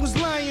ingredient was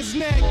lion's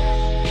neck.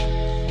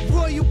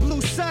 Royal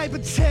blue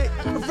Cybertech.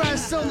 I ride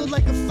solo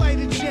like a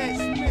fighter jet.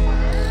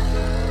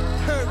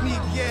 Hurt me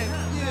again.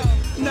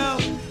 No,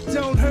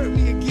 don't hurt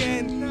me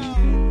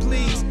again.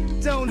 Please,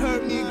 don't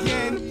hurt me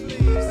again.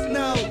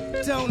 No,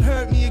 don't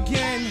hurt me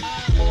again.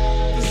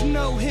 There's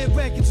no hit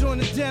records on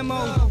the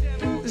demo.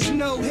 There's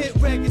no hit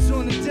records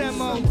on the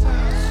demo.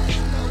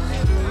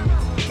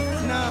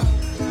 No,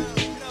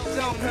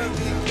 don't hurt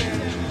me again.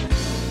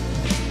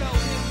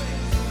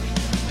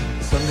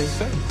 Sunday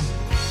service.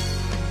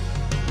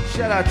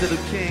 Shout out to the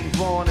King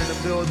Vaughn in the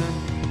building.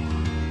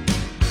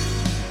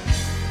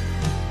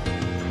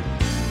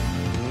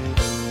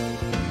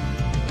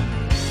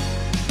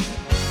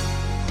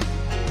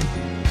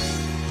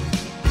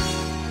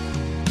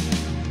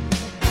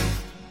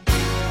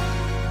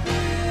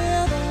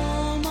 With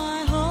all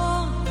my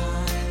heart, I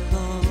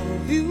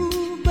love you,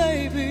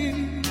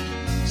 baby.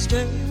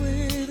 Stay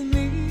with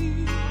me,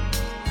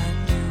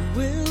 and you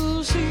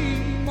will see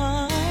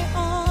my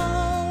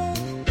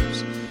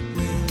arms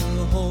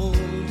will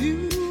hold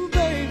you,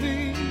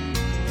 baby.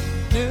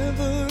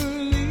 Never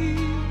leave,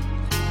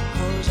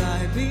 'cause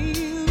I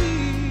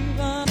believe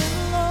I'm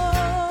in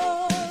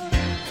love.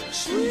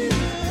 Sweet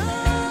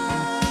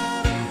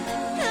love,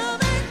 you'll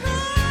be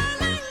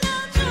calling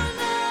out your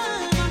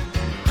name.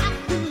 I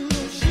feel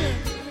no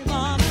shame,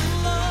 I'm in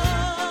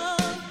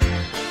love.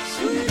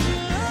 Sweet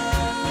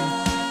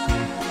love,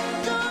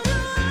 don't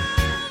you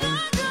ever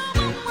go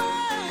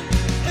away.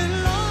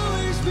 It'll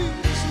always be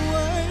this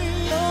way.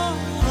 Your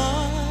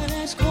heart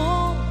has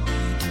called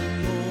me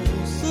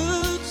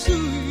closer to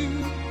you.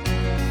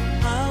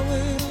 I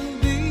will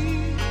be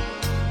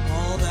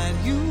all that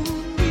you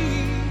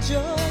need.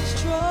 Just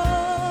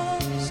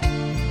trust in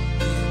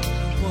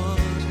what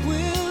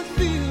we're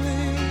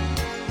feeling.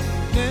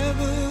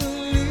 Never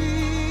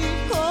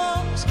leave,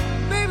 'cause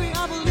baby I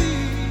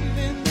believe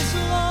in this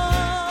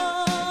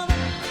love.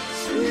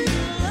 Sweet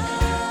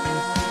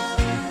love,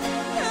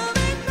 you'll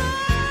be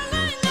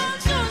calling out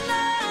your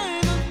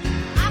name.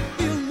 I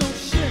feel no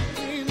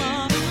shame,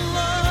 I'm in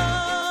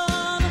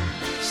love.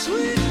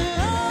 Sweet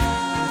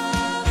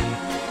love,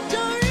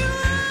 don't you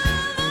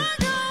ever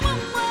go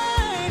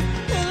away.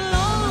 It'll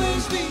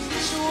always be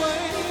this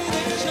way.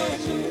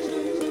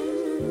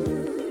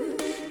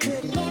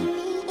 Could let me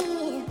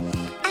in.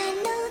 I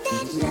know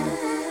that love,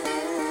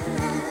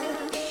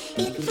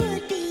 it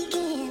would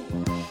begin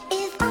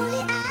if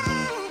only I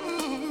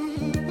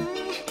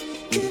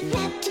could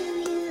rap to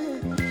you.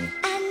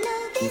 I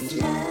know this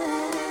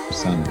love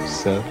Sunday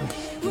service.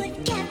 would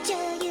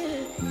capture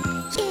you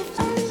if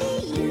only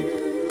you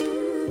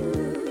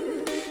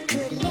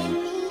could let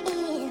me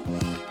in.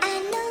 I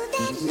know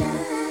that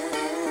love,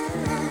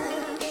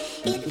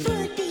 it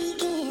would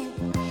begin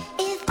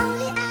if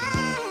only I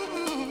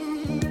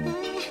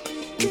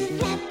could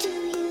rap to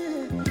you.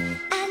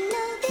 I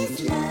know this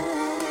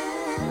love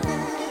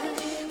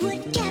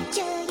would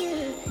capture you.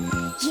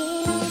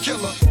 Yeah.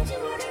 Killer.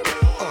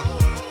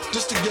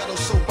 Just the ghetto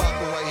soap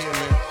opera right here,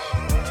 man.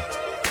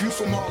 You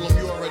from Harlem,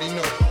 you already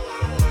know.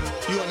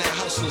 You on that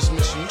hustler's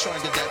mission, you trying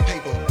to get that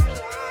paper.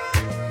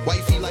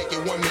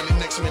 her 1 minute,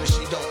 next minute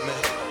she don't,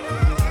 man.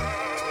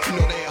 You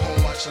know they at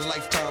home watching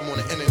Lifetime on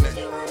the internet.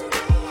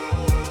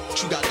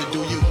 What you got to do,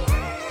 you.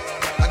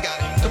 I got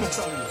it. Come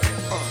on.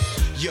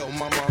 Yo,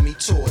 my mommy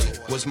toy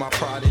was my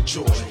pride and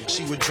joy.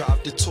 She would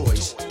drive the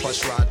toys,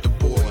 plus ride the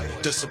boy,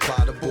 to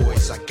supply the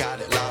boys. I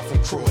got it live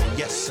from Croy.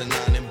 Yes, a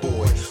 9 and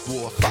boy,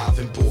 wore 5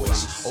 and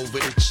boys. Over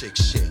the chick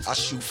shit, I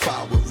shoot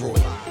 5 with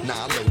Roy.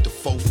 Now I load the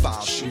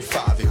 4-5, shoot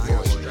 5 at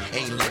Roy.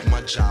 Ain't like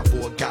my job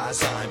or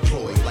guys I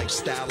employ.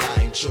 Lifestyle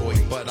I enjoy,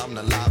 but I'm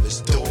the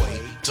livest doy.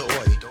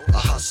 A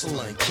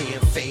hustler and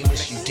can't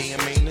famous. You damn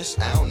anus?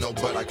 I don't know,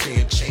 but I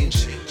can't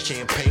change it.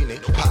 Campaign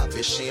it, pop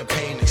it,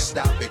 champagne it,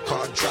 stop it,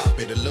 car drop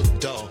it. It look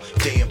dull,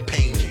 damn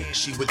painted.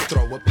 She would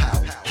throw a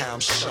pout, how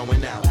I'm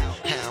showing out,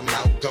 how I'm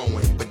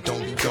outgoing, but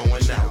don't be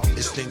going out.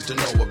 It's things to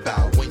know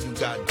about when you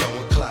got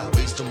going cloud.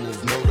 Ways to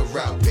move, know the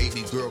route.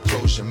 Baby girl,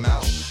 close your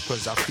mouth,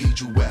 cause I feed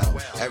you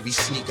well. Every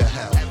sneaker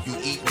hell, you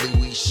eat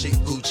Louis, shit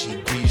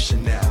Gucci, breathe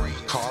Chanel.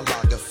 Karl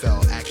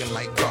Lagerfeld, acting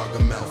like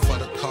Gargamel. For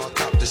the car,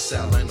 cop the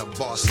cell, and the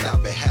boss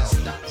stop at hell.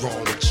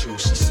 Wrong with you,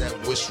 she said,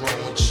 what's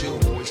wrong with you?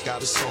 Always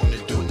got a song to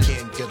do,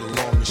 can't get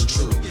along, it's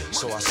true.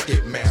 So I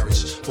skip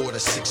marriage, for the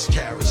 6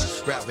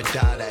 carats. Rather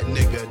die that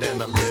nigga than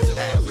to live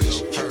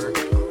average.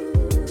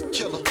 Heard?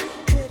 Killer.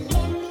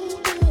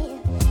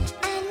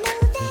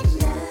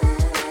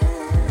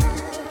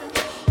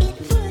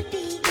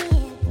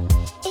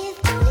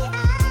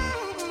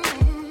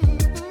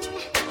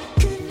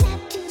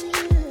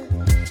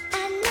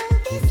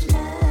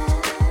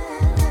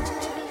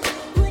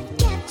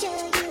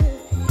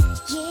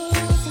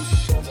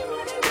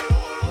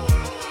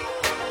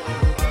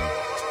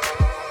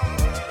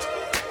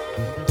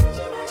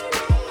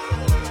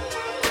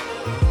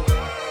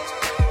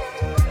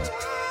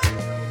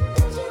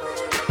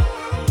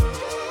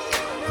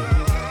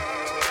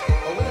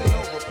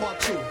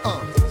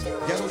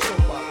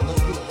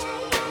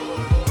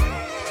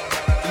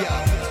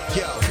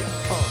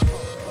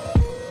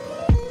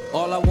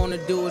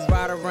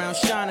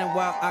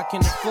 I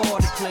can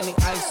afford it, plenty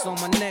ice on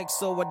my neck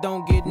so I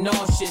don't get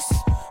nauseous.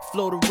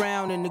 Float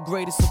around in the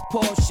greatest of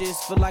Porsches.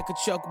 Feel like a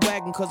Chuck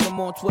wagon cause I'm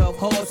on 12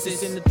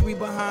 horses. And the 3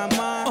 behind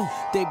mine,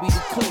 they be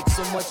the click.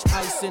 So much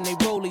ice in they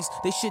rollies,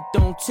 they shit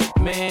don't tick,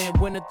 man.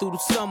 Winter through the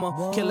summer,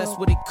 care less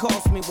what it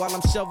cost me. While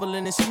I'm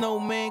shoveling in snow,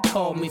 man,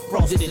 call me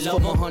Frosty. This is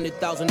over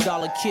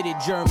 $100,000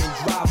 kitted German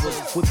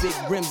drivers with big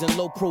rims and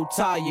low pro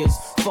tires.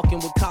 Fucking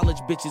with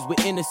college bitches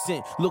with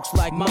innocent looks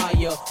like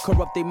Maya.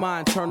 Corrupt they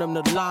mind, turn them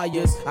to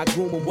liars. I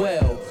groom them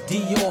well,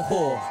 Dior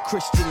whore,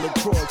 Christian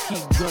LaCroix.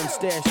 Keep guns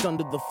stashed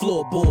under the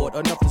floorboard.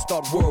 Enough to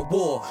start World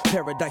War.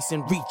 Paradise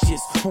and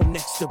reaches, home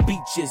next to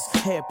beaches.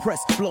 Hair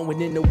press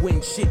blowing in the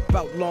wind, shit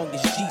bout long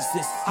as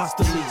Jesus.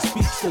 Hostilely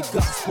speech the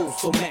gospel,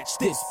 so match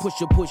this. Push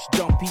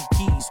dump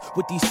keys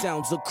with these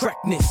sounds of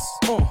crackness.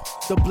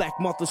 The Black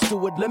Martha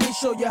Stewart, let me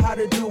show you how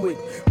to do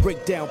it.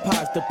 Break down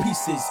pies to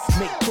pieces,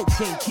 make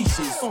cocaine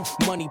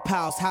quiches. Money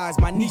piles high as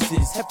my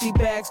nieces. Hefty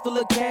bags full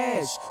of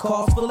cash,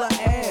 cars full of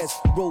ass.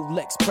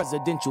 Rolex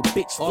presidential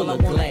bitch full of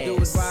glass. All I wanna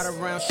do is ride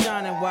around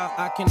shining while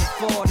I can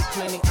afford it.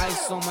 Plenty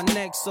ice on my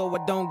neck so I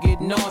don't get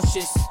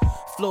nauseous.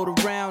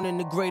 Float around in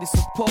the greatest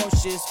of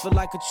Porsches. Feel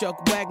like a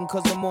Chuck wagon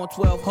cause I'm on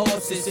 12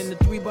 horses. And the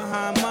 3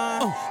 behind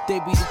mine, they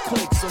be the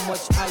click. So much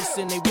ice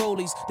in they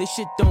rollies, they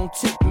shit don't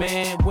tick,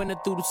 man. Winter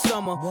through the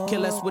summer, care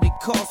less what it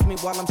cost me.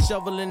 While I'm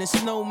shoveling in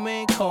snow,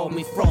 man, call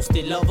me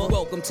Frosty Lover.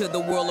 Welcome to the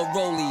world of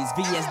rollies.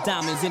 VS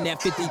Diamonds in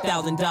that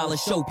 $50,000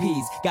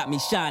 showpiece. Got me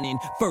shining,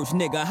 first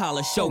nigga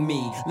holla show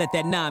me. Let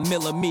that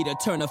 9mm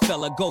turn a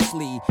fella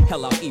ghostly.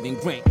 Hell, I'll even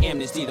grant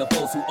amnesty to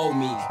folks who owe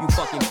me. You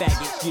fucking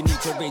faggots, you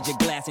need to raise your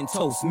glass and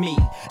toast me.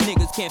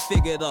 Niggas can't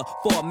figure the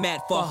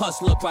format for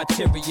hustler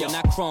criteria.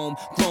 Not chrome,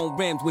 grown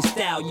rims with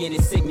stallion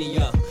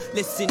insignia.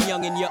 Listen,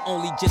 youngin', you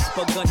only just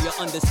begun. You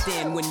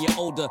understand when you're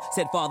older.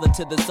 Said father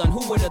to the son.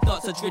 Who would've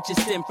thought such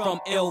riches stem from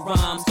ill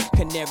rhymes?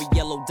 Canary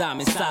yellow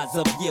diamond, size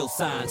of yield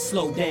signs.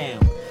 Slow down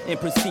and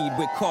proceed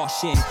with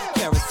caution.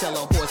 Carousel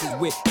of horses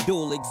with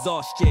dual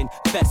exhaustion.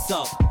 Fess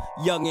up,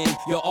 youngin',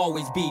 you'll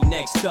always be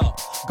next up.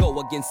 Go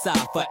against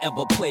side,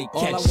 forever play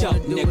catch up, All I wanna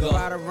do nigga. is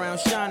ride around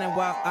shining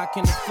while I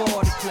can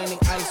afford it. Plenty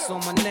ice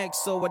on my neck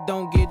so I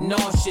don't get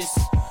nauseous.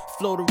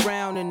 Float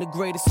around in the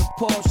greatest of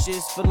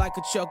Porsches. Feel like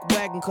a Chuck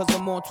wagon cause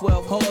I'm on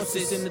 12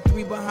 horses. And the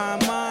 3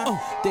 behind mine,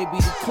 they be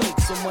the click.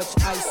 So much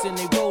ice in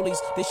they rollies,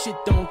 they shit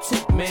don't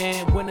tick,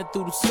 man. Winter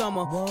through the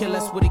summer, care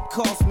less what it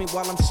cost me.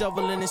 While I'm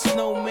shoveling in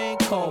snow, man,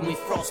 call me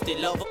Frosty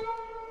Lover.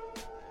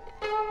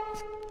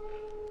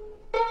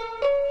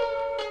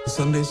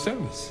 Sunday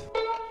service.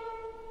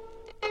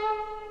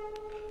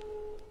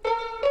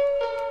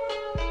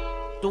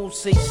 Don't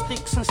say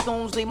sticks and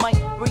stones, they might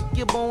break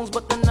your bones,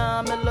 but the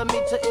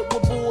 9mm, it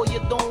will bore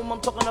your dome. I'm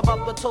talking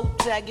about the toe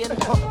tagging,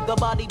 the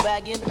body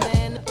bagging,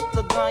 then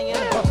the dying,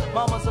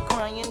 mamas are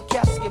crying,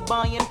 casket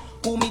buying,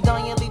 who me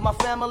dying, leave my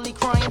family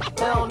crying.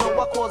 Hell no,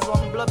 I cause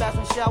them bloodbaths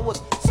and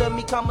showers, send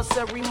me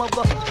commissary,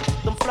 mother,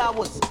 them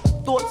flowers.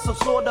 Thoughts of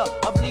slaughter,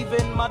 of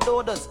leaving my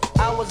daughters.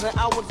 Hours and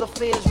hours of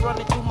fears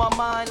running through my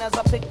mind as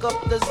I pick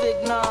up the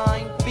Zig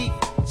 9. Beef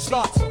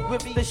Starts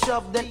with the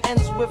shove, then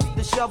ends with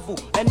the shovel.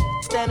 And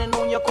standing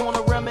on your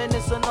corner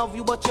reminiscing of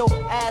you, but your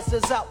ass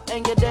is out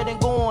and you're dead and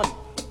gone.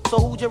 So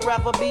who'd you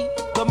rather be,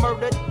 the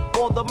murdered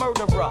or the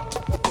murderer?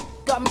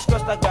 Got me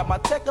stressed, I got my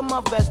tech in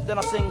my vest, then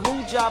I sing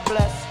who job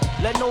bless,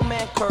 let no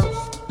man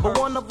curse. But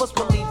one of us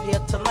will leave here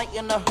tonight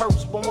in a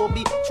hearse when we'll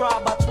be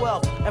tried by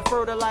 12 and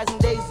fertilizing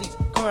daisies,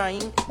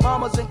 crying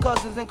mamas and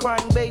cousins and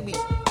crying babies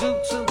due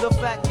to the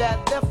fact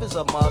that death is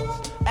a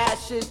must.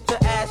 Ashes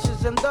to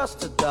ashes and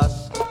dust to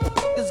dust.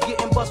 Is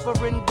getting bust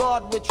for in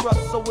God with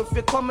trust. So if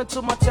you're coming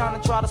to my town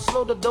and try to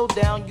slow the dough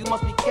down, you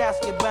must be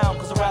casket bound,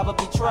 cause I'd rather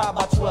be tried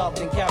by 12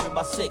 than carried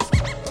by 6.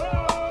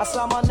 I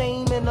saw my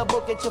name in the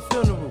book at your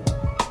funeral.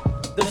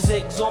 The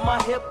zigs on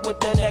my hip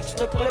with an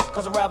extra clip,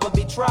 cause I'd rather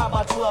be tried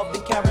by 12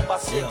 than carried by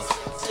 6.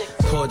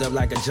 Pulled up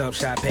like a jump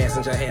shot,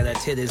 passenger had her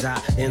titties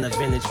out in a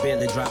vintage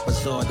Bentley, drop a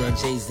sword, that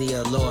Jay-Z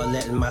or Lord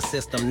letting my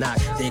system knock.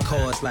 They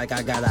chorus like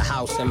I got a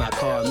house in my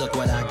car, look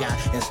what I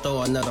got. And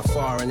store another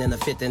foreign in a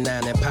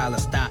 59 Impala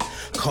stock.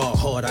 Call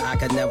hoarder, I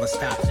could never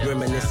stop.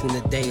 Reminiscing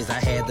the days I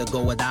had to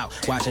go without.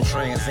 Watching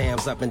Trans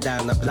Ams up and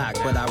down the block,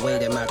 but I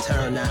waited my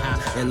turn, now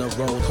I in the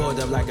road. Pulled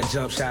up like a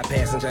jump shot,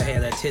 passenger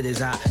had her titties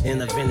out in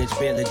a vintage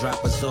Bentley,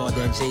 drop a sword,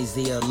 that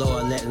Jay-Z or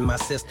Lord letting my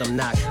system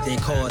knock. They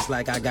chorus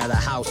like I got a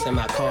house in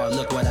my car,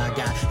 look what I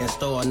got. And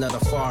store another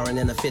foreign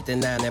in a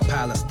 59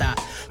 Impala stock.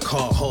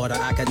 Call hoarder,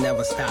 I could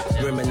never stop.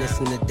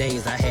 Reminiscing the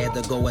days I had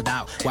to go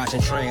without.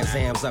 Watching Trans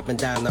Ams up and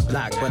down the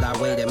block, but I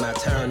waited my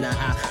turn, now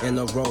I in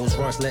the Rolls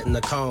Royce letting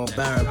the cone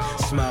burn.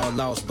 Small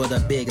loss, but a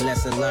big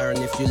lesson learned.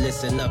 If you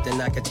listen up,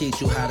 then I can teach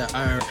you how to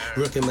earn.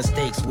 Rookie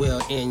mistakes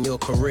will end your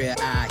career.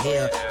 I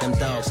hear them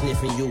dogs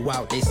sniffing you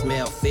out, they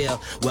smell fear.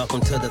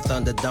 Welcome to the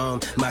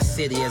Thunderdome. My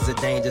city is a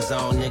danger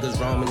zone.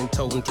 Niggas roaming and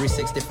toting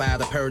 365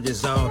 to purge the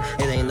zone.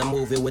 It ain't a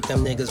movie with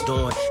them niggas doing.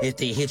 If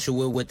they hit you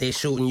with what they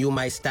shooting, you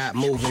might stop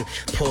moving.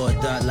 Pulled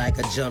up like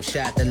a jump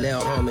shot. The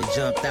little homie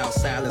jumped out.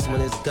 Silence when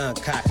his gun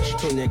cocked.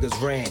 2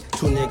 niggas ran,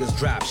 2 niggas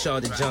dropped.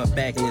 Shorty jumped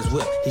back in his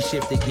whip. He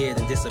shifted gears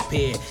and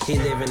disappeared. He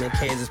living in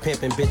Kansas,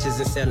 pimping bitches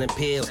and selling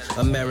pills.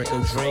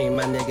 American dream,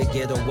 my nigga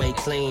get away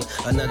clean.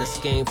 Another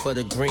scheme for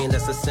the green,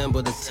 let's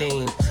assemble the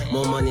team.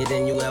 More money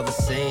than you ever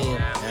seen.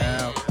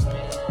 Yeah.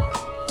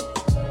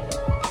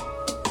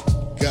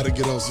 Gotta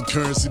get on some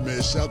currency,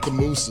 man. Shout to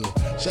Musa.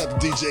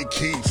 Shout to DJ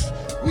Keith.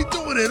 We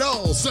doing it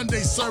all. Sunday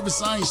service,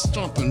 I ain't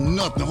stomping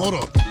nothing. Hold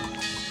up.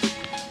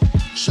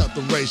 Shout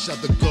to Ray, shout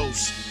to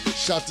Ghost.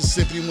 Shout to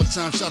Symphony one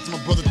time. Shout to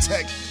my brother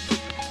Tech.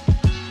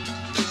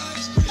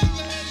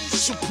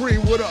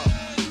 Supreme, what up?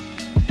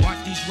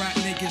 Watch these rap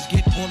niggas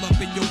get all up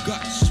in your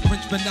guts.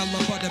 French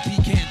vanilla, butter,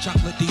 pecan,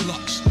 chocolate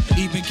deluxe.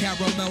 Even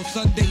caramel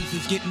sundaes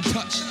is getting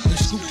touched and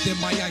scooped in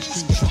my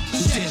ice cream truck. Who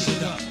tears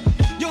it up?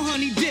 Yo,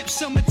 honey dip,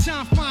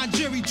 summertime, fine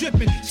jury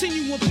dripping. Seen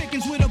you on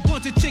pickings with a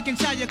bunch of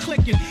chickens, how you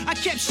clicking? I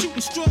kept shooting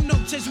strong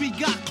notes as we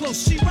got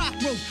close. She rock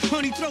rope,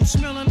 honey throat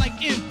smelling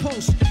like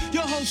impulse.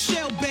 Your whole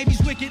shell,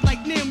 baby's wicked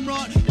like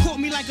Nimrod. Caught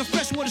me like a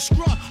freshwater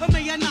straw, or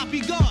may I not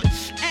be God?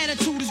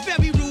 Attitude is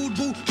very rude,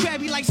 boo.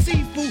 Crabby like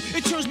seafood,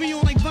 it turns me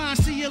on like Vine,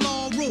 see it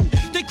all rude.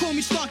 They call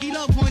me Starkey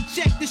Love Hunt,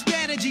 check the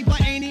strategy by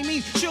any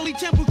means. Shirley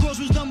Temple Cross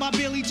was done by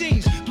Billy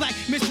Jeans. Black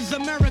Mrs.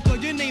 America,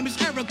 your name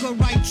is Erica,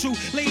 right? True.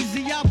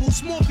 Lazy apple,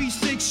 Smorphy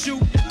 6 shoe.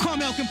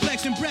 Caramel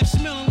complexion, breath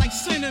smelling like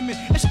cinnamon.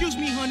 Excuse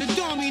me, honey,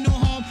 don't mean no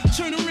harm.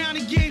 Turn around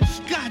again.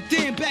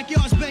 Goddamn,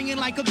 backyard's banging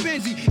like a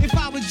Benzie. If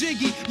I was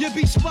Jiggy, you'd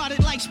be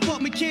spotted like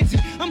Spot McKenzie.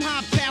 I'm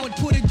high powered,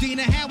 put a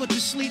Dina Howard to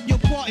sleep. You're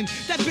parting.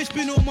 That bitch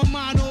been on my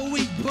mind all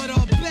week. But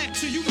back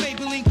to you,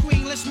 Maybelline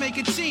Queen. Let's make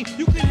a team.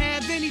 You can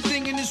have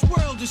anything in this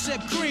world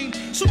except cream.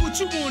 So what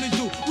you wanna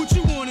do? What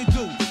you wanna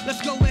do?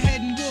 Let's go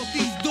ahead and walk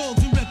these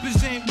dogs and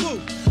represent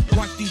Woo.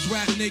 Watch these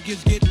rap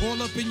niggas get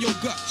all up in your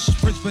guts.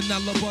 French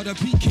vanilla, butter,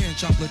 pecan,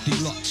 chocolate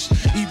deluxe.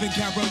 Even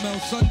caramel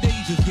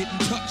sundaes is getting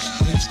touched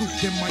and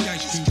scooped in my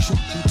ice cream truck.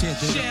 Who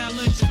tears it up?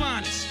 Challenge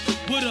finest.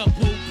 What up,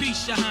 boo?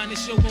 Peace, your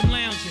highness, yo, I'm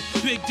lounging.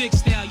 Big dick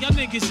style, y'all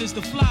niggas is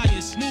the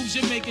flyers. Moves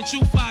you're making,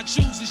 true fire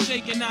chooses,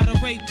 shaking out a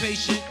rape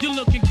patient. You're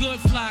looking good,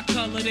 fly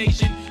colored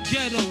Asian.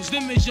 Ghettos,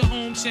 them is your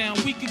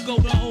hometown. We could go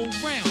the whole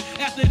round.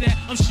 After that,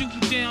 I'm shooting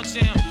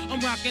downtown. I'm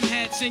rocking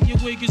hats and your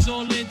wig is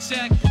all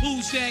intact.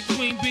 Who's that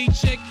queen bee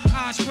chick?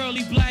 Eyes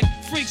pearly black.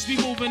 Freaks be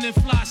moving in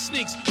fly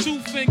sneaks.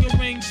 2-finger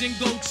rings and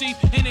gold teeth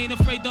and ain't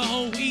afraid to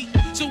hold heat.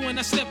 So when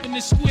I step in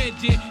the square,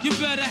 dear, you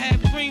better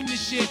have cream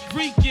this shit.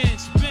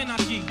 Weekends, Ben, I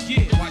keep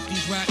gear. Watch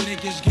these rap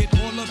niggas get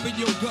all up in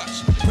your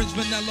guts. Prince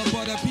vanilla,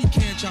 butter,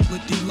 pecan,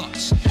 chocolate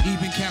deluxe.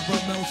 Even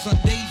caramel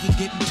sundaes is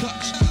getting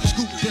touched.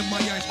 Scooped in my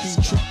ice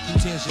cream truck. Who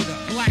tears it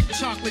up? Black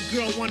chocolate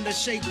girl wonder,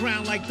 shake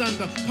brown like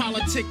thunder.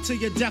 Politic to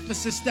your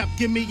deficit step,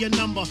 give me your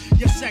number.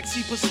 Your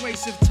sexy,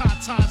 persuasive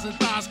tatas and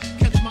thighs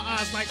catch my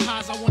eyes like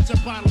highs. I want your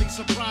bodily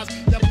surprise.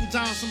 Double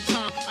down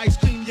sometime. Ice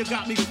cream, you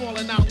got me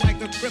falling out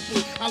like a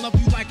cripple. I love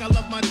you like I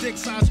love my dick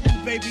size.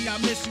 Ooh, baby, I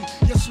miss you.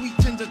 Your sweet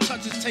tender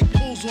touches take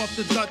pulls off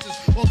the Duchess.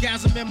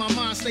 Orgasm in my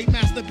mind, stay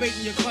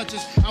masturbating your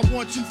clutches. I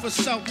want you for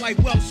self like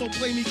wealth, so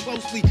play me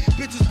closely.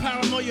 Bitches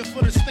paranoia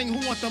for this thing,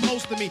 who want the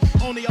most of me?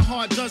 Only a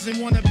hard dozen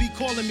wanna be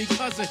calling me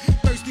cousin.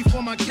 Thirsty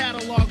for my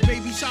catalog,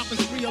 baby, shopping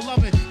spree of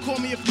loving. Call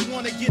me if you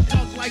wanna get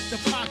dug like the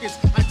pockets.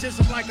 I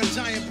jizzle like a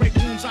giant, break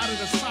rooms out of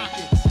the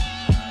sockets.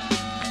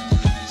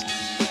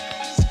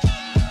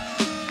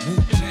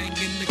 Wu-Tang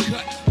in the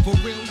cut, for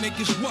real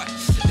niggas what?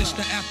 It's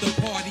the after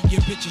party,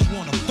 your bitches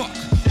wanna fuck.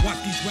 Watch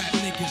these rap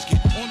niggas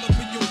get all up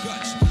in your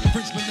guts.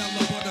 Prince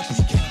Vanilla Butter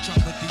Pecan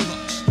Chocolate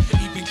Deluxe.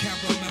 Even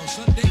caramel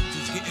sundaes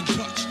is getting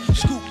touched.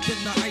 Scooped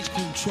in the ice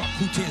cream truck,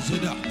 who tears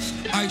it up?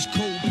 Ice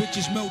cold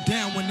bitches melt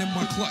down when in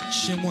my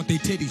clutch and want they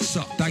titties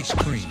sucked. Ice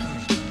cream.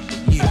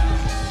 Yeah.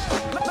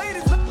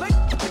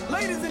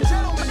 Ladies and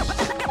gentlemen,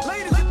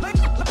 ladies and gentlemen.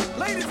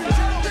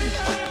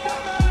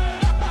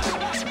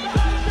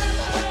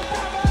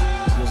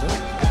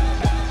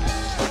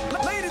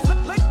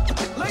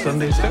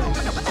 Sunday service.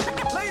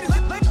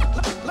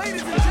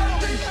 Ladies and gentlemen.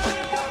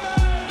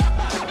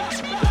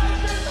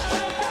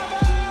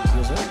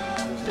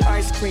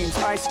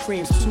 Ice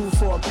creams, 2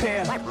 for a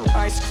pair.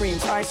 Ice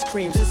creams,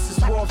 this is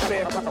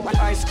warfare.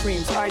 Ice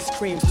creams,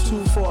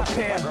 2 for a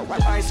pair.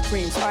 Ice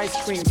creams,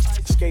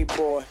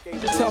 skateboard.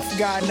 Tough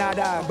guy, not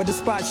I, but the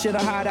spot shit a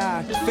hot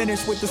eye.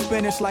 Finish with the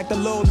spinach like the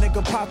little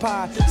nigga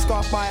Popeye.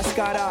 Scarf by a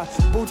Scotta,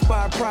 boots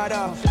by a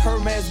Prada.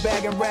 Hermes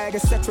bag and rag,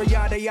 etc.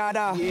 yada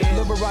yada.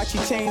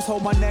 Liberace chains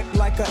hold my neck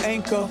like an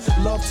anchor.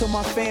 Love to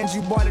my fans,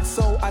 you bought it,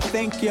 so I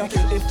thank ya.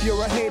 If you're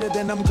a hater,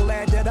 then I'm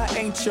glad that I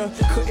ain't ya.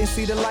 Couldn't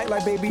see the light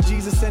like baby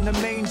Jesus in the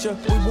manger.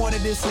 We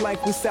wanted this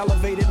like we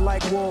salivated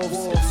like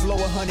wolves. Flow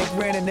 100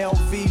 grand in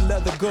LV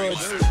leather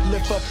goods.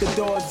 Lift up the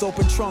doors,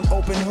 open trunk,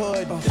 open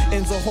hood.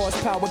 Enzo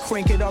horsepower,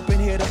 crank it up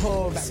and hear the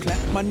hooves.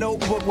 My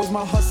notebook was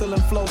my hustle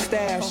and flow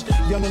stash.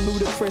 Young and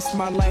ludicrous,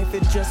 my life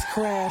it just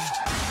crashed.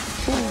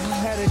 Ooh,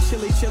 had a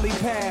chilly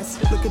pass.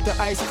 Look at the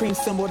ice cream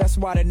symbol, that's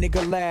why the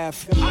nigga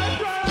laugh.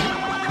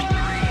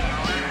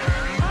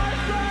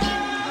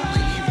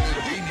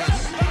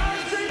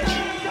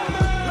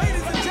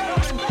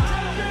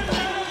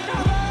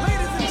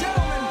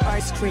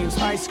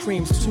 Ice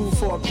creams, 2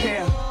 for a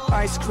pair.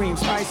 Ice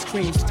creams,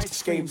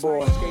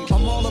 skateboard.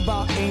 I'm all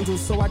about angels,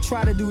 so I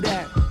try to do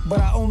that. But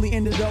I only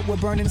ended up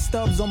with burning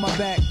stubs on my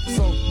back.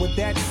 So with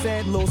that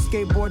said, little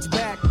skateboard's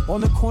back.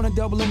 On the corner,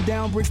 doubling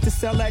down bricks to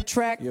sell that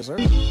track. Yes, sir.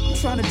 I'm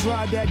trying to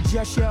drive that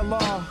Just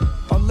Law.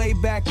 Or lay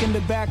back in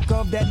the back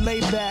of that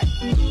layback.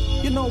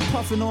 You know,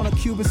 puffing on a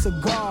Cuban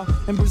cigar.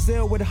 In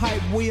Brazil with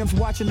Hype Williams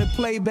watching the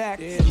playback.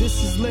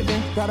 This is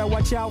living, gotta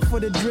watch out for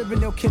the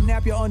driven. They'll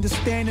kidnap your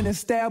understanding and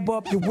stab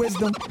up your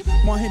wisdom.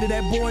 One hit of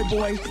that boy,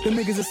 the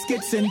niggas are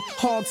skitzing.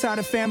 Hog tie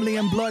the family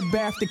and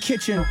bloodbath the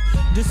kitchen.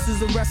 This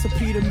is a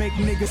recipe to make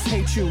niggas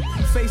hate you.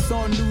 Face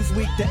on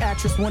Newsweek, the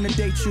actress wanna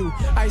date you.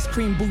 Ice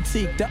cream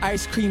boutique, the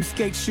ice cream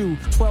skate shoe.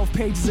 12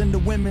 pages in the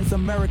women's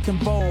American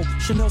Vogue.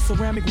 Chanel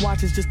ceramic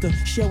watches just to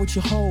share with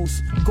your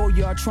hoes. Go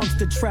yard trunks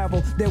to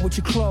travel, there with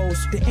your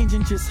clothes. The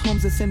engine just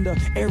hums, it's in the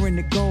air and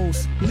it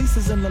goes.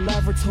 Lisa's in the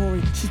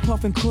laboratory, she's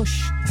puffing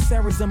kush.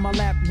 Sarah's in my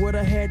lap with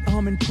her head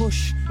humming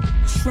push.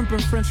 Shrimp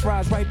and french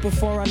fries right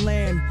before I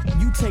land.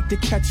 You take the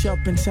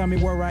ketchup and tell me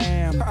where I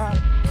am.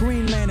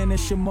 Green Lantern,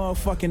 it's your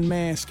motherfucking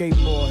man,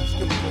 skateboard.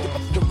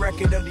 The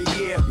record of the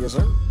year. Yes,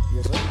 sir.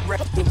 Yes, sir.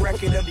 The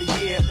record of the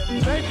year.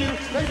 Thank you,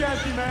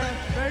 Ashley, man.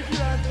 Thank you,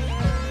 Ashley.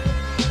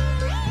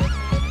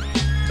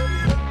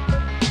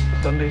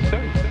 Sunday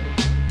service.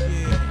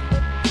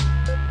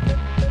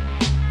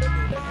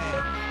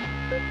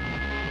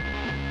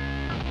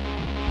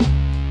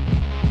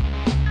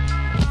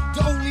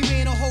 The only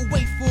man a whole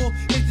wait for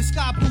is the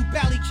Sky Blue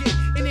Valley Kid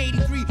in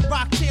 83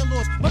 Rock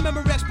Taylors. My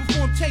Memorex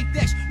perform tape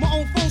decks, my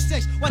own phone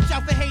sex. Watch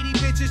out for Haiti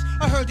bitches,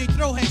 I heard they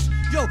throw heads.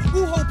 Yo,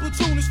 who whole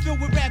platoon is filled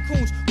with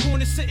raccoons?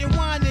 Corner sitting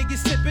wine niggas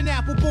sipping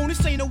apple boom.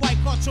 This ain't a white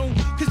cartoon,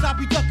 cause I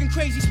be ducking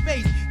crazy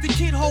space. The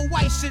kid hold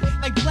white shit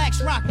like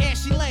Black's rock,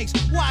 ashy legs.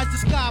 Why is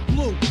the sky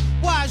blue?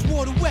 Why is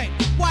water wet?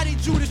 Why did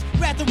Judas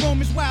rat the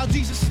Romans while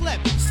Jesus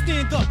slept?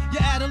 Stand up, you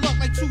out of luck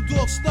like 2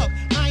 dogs stuck.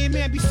 Iron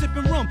Man be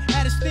sipping rum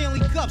out of Stanley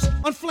cups.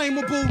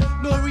 Unflammable,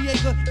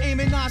 Noriega,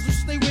 aiming nozzles.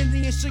 Stay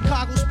windy in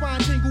Chicago,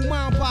 spine tingle,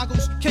 mind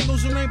boggles.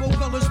 Kangos and rainbow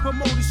colors,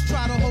 promoters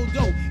try to hold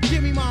dough.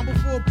 Give me mine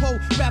before a pole,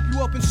 wrap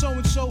you up in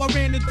so-and-so. I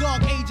ran the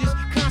dark ages,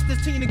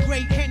 Constantine the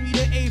Great, Henry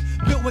the VIII.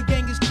 Built with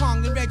Genghis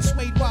Khan, the red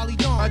suede Wally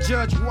Dawn. I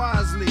judge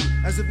wisely,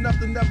 as if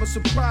nothing ever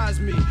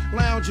surprised me.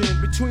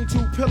 Lounging between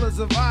 2 pillars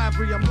of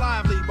ivory, I'm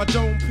lively. My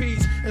dome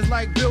piece is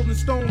like building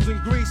stones in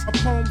Greece. My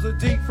poems are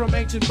deep, from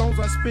ancient bones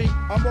I speak.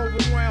 I'm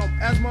overwhelmed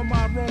as my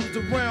mind roams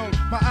around.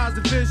 My eyes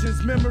are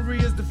visions, memory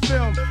is the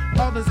film.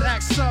 Others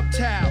act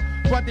subtle,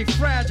 but they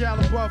fragile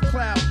above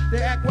cloud.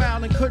 They act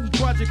wild and couldn't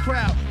budge a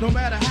crowd. No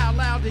matter how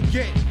loud they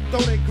get,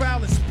 though they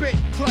growl and spit,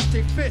 clutch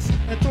their fists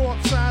and throw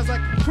up signs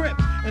like a crip.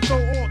 and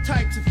throw all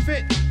types of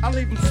fit. I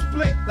leave them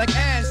split like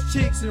ass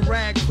cheeks and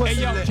rag pussy.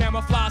 Hey yo, lip.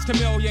 camouflage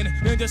chameleon,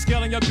 ninja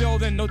skill in your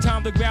building. No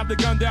time to grab the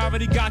gun, they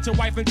already got your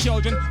wife and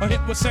children. A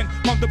hit was sent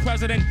from the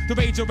president to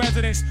raid your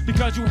residence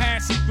because you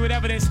had secret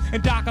evidence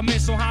and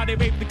documents on how they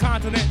raped the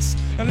continents.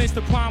 And list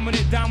the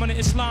prominent, dominant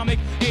Islamic,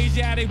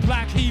 Asiatic,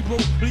 black Hebrew.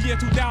 The year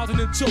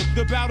 2002,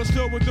 the battle's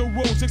still with the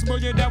rules. 6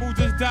 million devils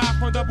just died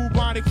from the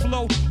bubonic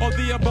flow of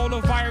the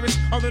Ebola virus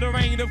under the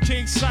reign of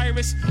King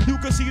Cyrus. You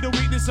can see the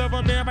weakness of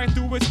a man right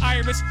through his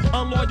iris.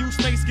 Unloyal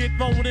snakes get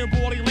thrown in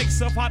boiling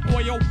lakes of hot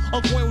oil.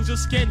 Uncoils your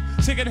skin,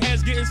 chicken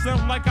heads getting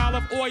slim like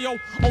olive oil.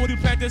 Only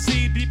plant the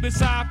seed deep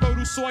inside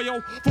fertile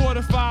soil.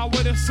 Fortified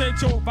with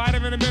essential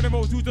vitamin and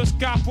minerals. You just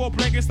got 4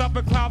 blankets stuff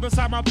and cloud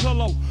inside my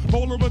pillow.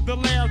 Rolling with the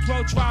lamb,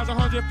 12 tribes,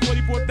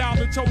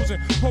 144,000 chosen.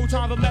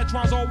 Protons,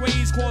 electrons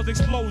always cause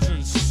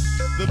explosions.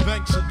 The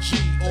banks of G,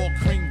 all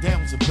cream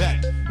down's a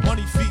bet.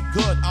 Money feet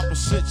good,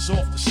 opposites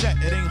off the set.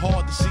 It ain't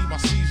hard to see my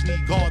C's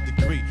need guard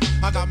degree.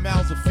 I got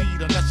mouths to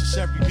feed,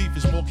 unnecessary beef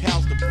is more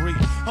cows to breed.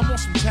 I'm on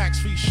some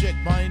tax-free shit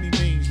by any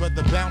means,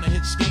 whether bound to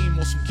hit scheme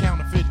or some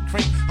counterfeit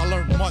cream. I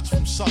learned much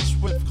from such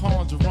swift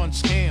cons to run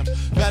scams.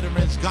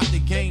 Veterans got the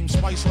game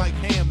spiced like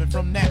ham, and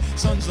from that,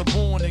 sons are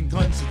born and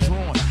guns are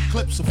drawn.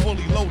 Clips are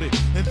fully loaded,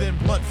 and then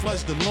blood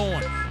floods the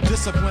lawn.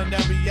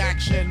 Disciplinary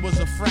action was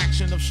a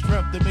fraction of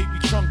strength that made me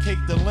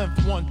truncate the length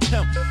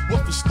 1/10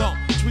 with the stump.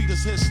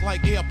 Tweeters hiss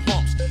like air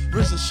pumps.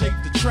 RZA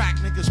shaped the track,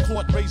 niggas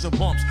caught razor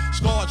bumps.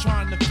 Scar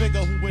trying to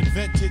figure who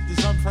invented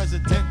this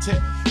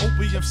unprecedented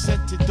opium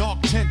scented, dark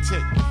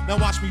tinted. Now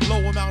watch me blow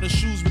him out of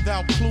shoes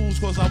without clues,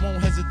 cause I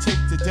won't hesitate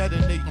to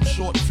detonate. I'm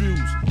short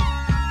fused.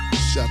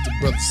 Shout to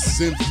Brother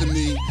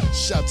Symphony.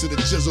 Shout to the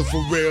Jizzle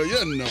for real,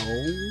 you know.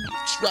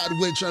 Try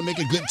to make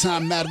a good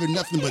time matter of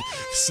nothing but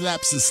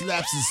slaps and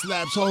slaps and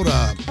slaps. Hold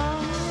up.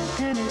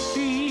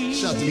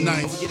 Shout to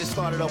Ninth. Get it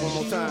started up one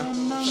more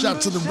time.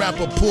 Shout to the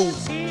rapper Pooh.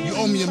 You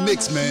owe me a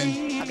mix,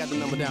 man. I got the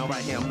number down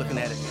right here. I'm looking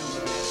at it.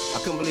 I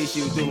couldn't believe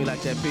she would do me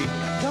like that, P.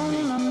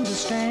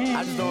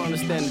 I just don't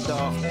understand it,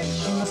 dog.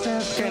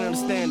 Can't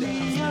understand it.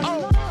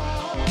 Oh,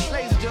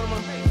 ladies and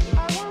gentlemen,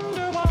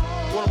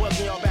 I want to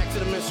welcome y'all back to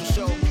the Minstrel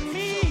Show.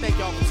 Thank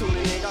y'all for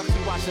tuning in. Y'all can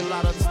be watching a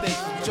lot of other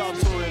stations, but y'all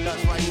tuning in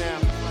us right now,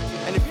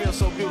 and it feels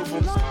so beautiful.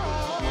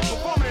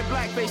 Performing in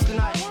blackface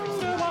tonight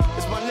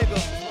is my nigga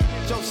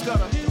Joe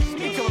Scudder.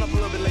 He coming up a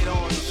little bit later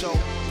on in the show.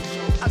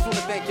 I just want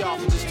to thank y'all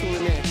for just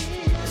tuning in.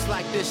 It's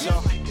like this,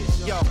 y'all.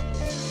 Yo,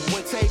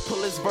 when Tay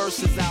pull his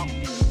verses out,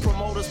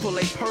 promoters pull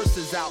their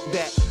purses out,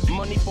 that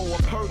money for a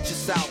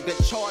purchase out,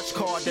 that charge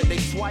card that they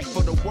swipe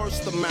for the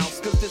worst amounts,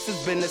 cause this is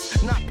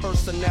business, not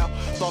personnel.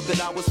 Thought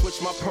that I would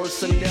switch my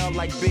personnel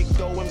like Big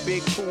Doe and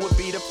Big Pooh would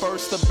be the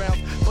first to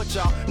bounce, but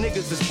y'all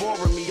niggas is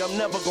boring me. I'm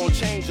never gonna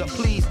change up.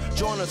 Please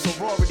join a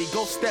sorority,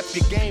 go step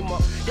your game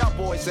up. Y'all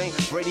boys ain't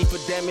ready for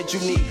damage. You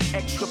need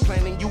extra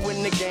planning. You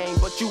in the game,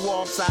 but you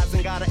offsides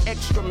and got an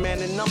extra man,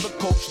 and I'm the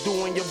coach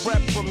doing your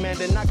reprimand,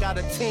 and I got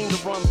a team to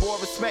run. Boy,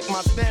 respect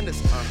my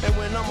standards, and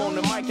when I'm on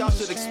the mic, y'all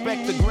should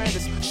expect the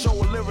grandest show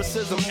of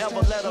lyricism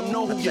ever. Let them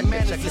know who your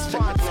man is. It's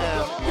fine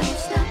now.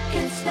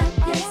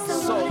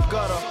 So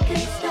gutter,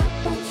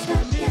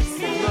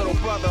 little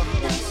brother,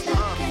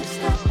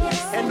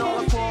 and all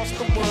across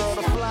the world,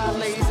 the fly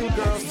ladies and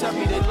girls tell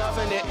me they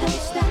loving it.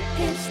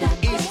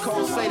 East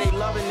Coast say they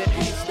loving it.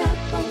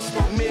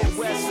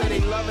 Midwest say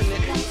they loving it.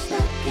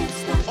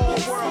 All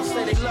world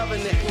say they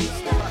loving it.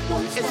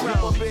 It's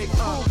Rapper Big.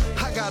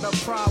 I got a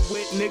pride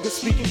with niggas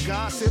speaking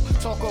gossip.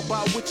 Talk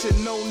about what you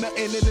know,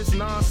 nothing in this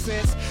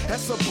nonsense.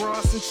 That's a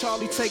Bronson,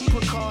 Charlie, take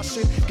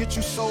precaution. Get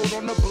you sold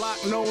on the block,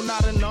 no,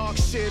 not an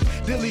auction.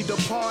 Dilly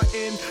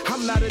departing,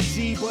 I'm not a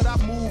G, but I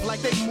move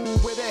like they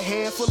move with a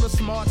head full of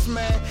smarts,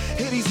 man.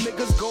 Here these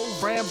niggas go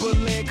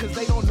rambling, cause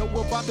they don't know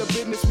about the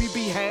business we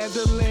be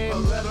handling.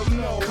 Let them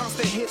know.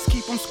 Constant hits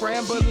keep them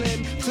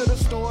scrambling. To the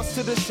stores,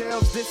 to the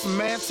shelves,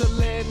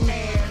 dismantling.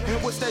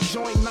 And what's that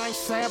joint nice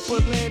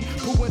sampling?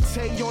 Pooh and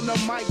Tay on the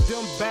mic,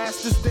 them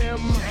bastards, them.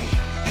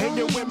 And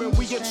your women,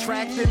 we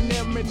attracting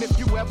them. And if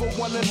you ever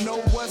wanna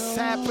know what's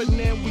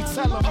happening, we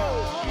tell them.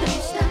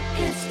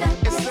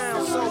 It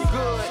sounds so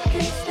good.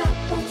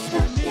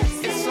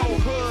 It's so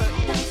hood.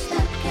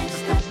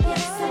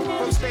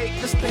 From state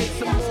to state,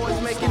 some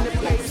boys making the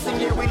pace,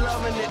 and yeah, we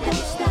loving it.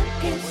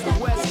 The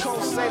West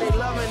Coast say they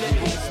loving it.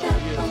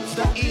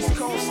 The East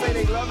Coast say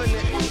they loving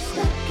it.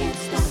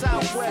 The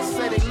Southwest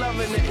say they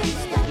loving it.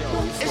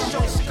 It's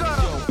Joe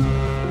Scudder.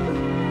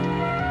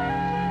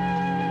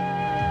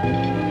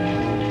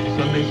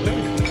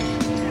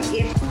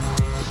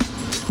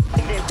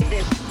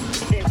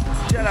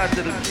 Shout out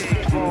to the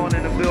King born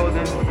in the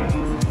building.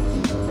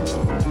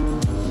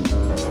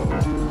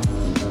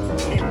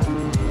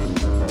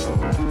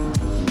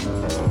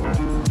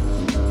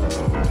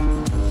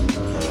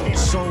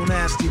 So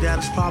nasty that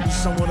it's probably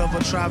somewhat of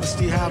a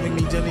travesty having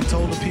me. Then he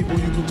told the people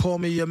you can call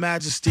me your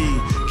majesty.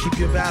 Keep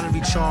your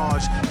battery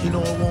charged, you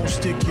know it won't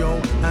stick,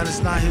 yo. And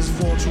it's not his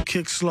fault you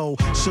kick slow.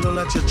 Should've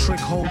let your chick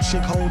hold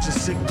your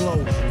sick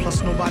glow.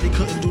 Plus nobody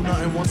couldn't do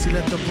nothing once he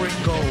let the brick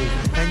go.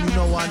 And you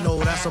know I know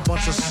that's a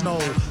bunch of snow.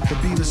 The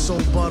beat is so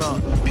butter.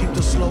 Peep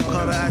the slow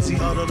cutter as he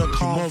utter the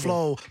calm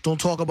flow. Don't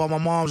talk about my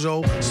mom,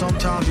 yo.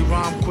 Sometimes he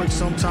rhyme quick,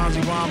 sometimes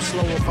he rhyme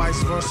slow, or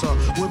vice versa.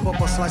 Whip up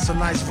a slice of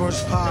nice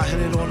verse pie,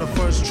 hit it on the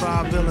first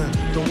try, villain.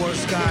 The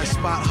worst guy,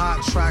 spot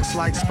hot tracks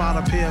like spot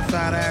a pair of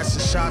fat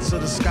asses. Shots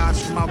of the scotch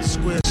from out the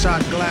square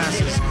shot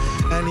glasses.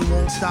 And he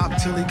won't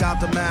stop till he got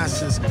the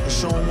masses. And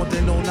show him what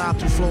they know not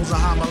through flows of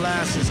hot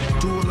molasses.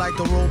 Do it like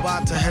the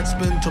robot to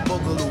headspin to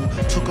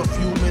boogaloo. Took a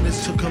few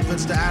minutes to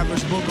convince the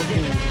average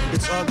boogaboo.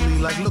 It's ugly,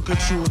 like look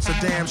at you, it's a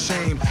damn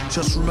shame.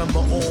 Just remember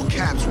all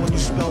caps when you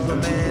spell the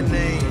man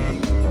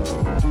name.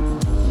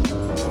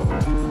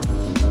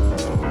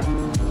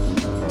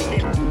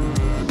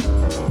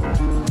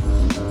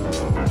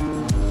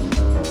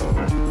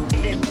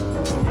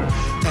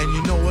 And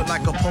you know it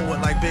like a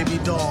poet, like Baby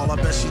Doll. I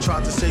bet she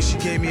tried to say she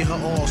gave me her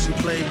all. She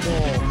played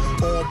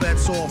ball. All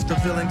bets off, the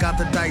villain got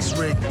the dice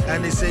rig.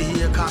 And they say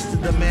he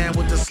accosted the man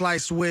with the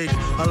sliced wig.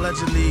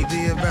 Allegedly,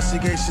 the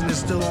investigation is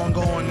still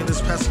ongoing. In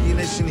this pesky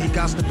nation, he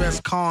got the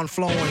best con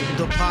flowing.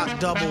 The pot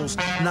doubles,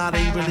 now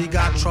they really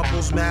got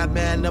troubles.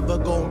 Madman never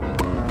go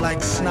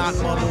like snot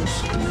bubbles.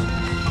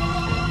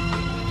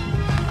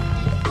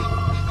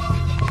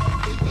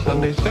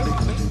 Sunday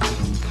service.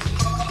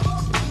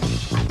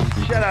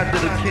 Shout out to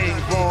the King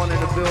Vaughn in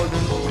the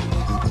building.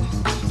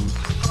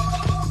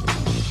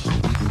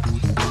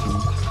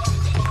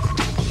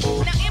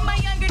 Now in my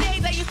younger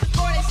days I used to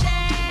score a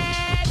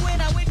shag.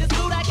 When I went to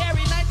school I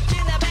carried lunch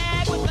in a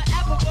bag with the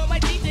apple for my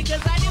teacher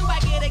cause I knew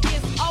I'd get a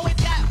kiss. Always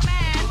got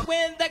mad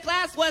when the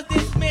class was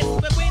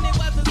dismissed. But when it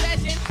was a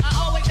session I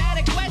always had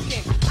a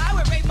question. I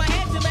would raise my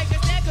hand to make a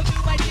snack come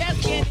through my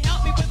desk and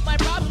help me with my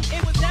problem.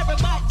 It was never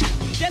much.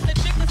 Just a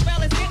trick to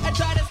spell and sit and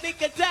try to sneak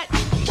a touch.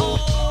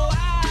 Oh,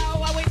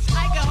 how I wish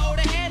I could hold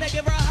her hand and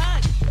give her a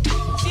hug.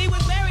 She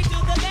was married to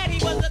the man,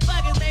 he was a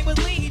thug, his name was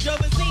Lee. He drove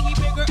a Z, he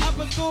picked her up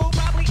from school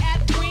probably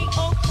at 3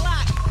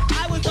 o'clock.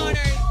 I was on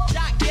her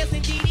jock, yes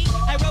indeedy.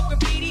 I wrote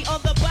graffiti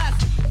on the bus.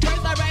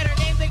 First I write her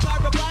name, then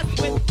carve a bus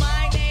with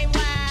my name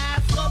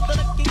last. On the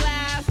looking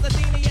glass, I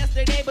seen her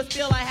yesterday, but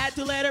still I had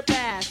to let her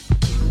pass.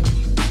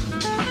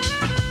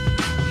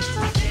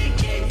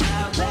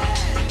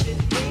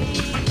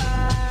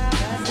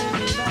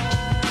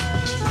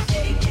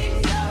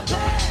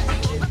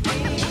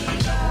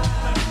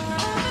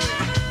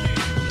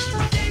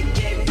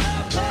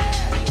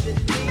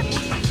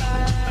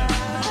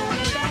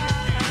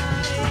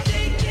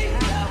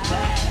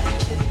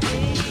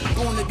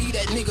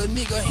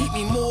 Nigga hate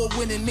me more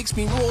when it makes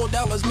me roll.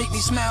 Dollars make me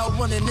smile,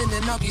 running in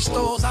and out these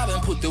stores. I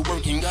done put the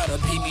work in, gotta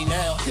pay me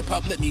now. Hip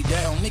hop let me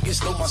down, niggas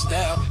stole my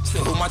style.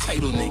 Still hold my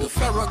title, nigga.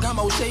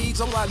 Ferragamo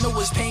shades, all I know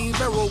is pain.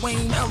 Barrel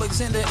Wayne,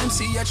 Alexander,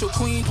 MC at your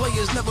queen.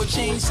 Players never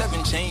change,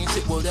 7 chains,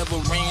 hit whatever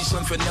range.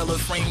 Sun vanilla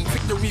frame,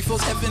 victory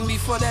feels heavenly.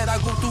 For that I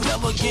go through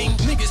hella game.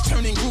 Niggas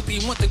turning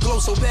groupie, want the glow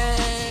so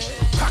bad.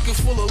 Pocket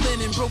full of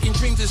linen, broken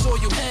dreams is all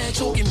you had.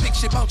 Talking big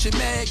shit about your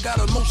mag. Got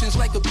emotions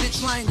like a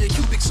bitch, lying your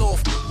cubics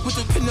off. With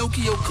a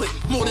Pinocchio clip,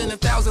 more than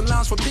 1,000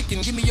 lines for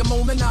picking. Give me a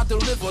moment, I'll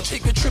deliver.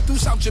 Take a trip through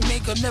South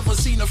Jamaica, never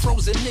seen a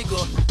frozen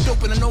nigga.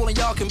 Dope and all and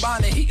y'all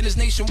combine, the heat is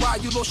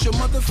nationwide. You lost your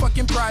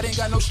motherfucking pride, ain't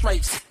got no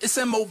stripes. It's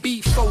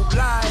MOB, folk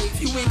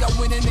live. You ain't got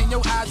winning in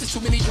your eyes, there's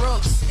too many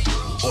drugs.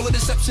 All the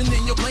deception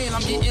in your plan,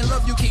 I'm getting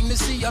love you came to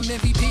see. I'm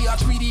MVP, I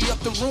 3D up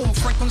the room.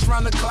 Franklin's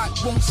round the clock,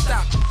 won't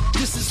stop.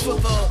 This is for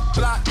the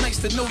block, nice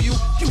to know you.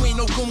 You ain't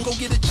no goon, go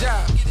get a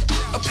job.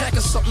 A pack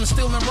of something,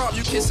 still and rob.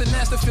 You kissing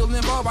ass to feel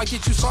involved. I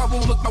get you so I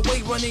won't look my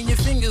way, running your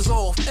fingers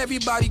off.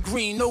 Everybody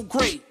green, no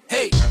gray.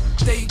 Hey,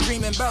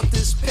 daydreaming about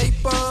this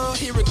paper.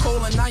 Hear it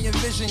calling, I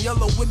envision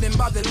yellow women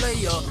by the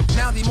layer.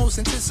 Now the most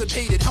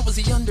anticipated, how is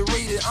he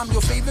underrated? I'm your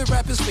favorite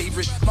rapper's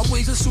favorite. My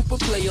way's a super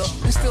player.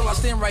 And still I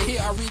stand right here,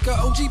 Arika,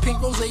 OG, Pink,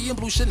 Rose, and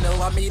Blue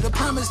Chanel. I made a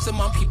promise to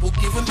my people,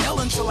 give them hell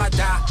until I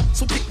die.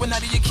 So pick one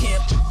out of your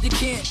camp. You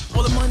can't.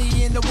 All the money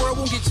in the world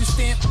won't get you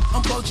stamped.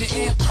 Unplug your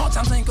amp. Hard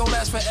times ain't gon'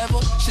 last forever.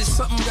 Shit,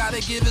 something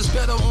gotta give is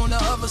better on the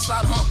other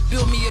side, huh?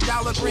 Build me a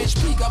dollar bridge,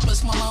 peak up,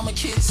 bless my mama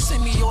kids.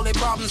 Send me all their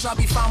problems, I'll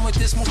be fine with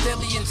this. Most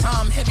deadly in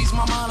time, heavy's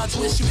my mind, I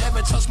twist. You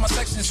ever touch my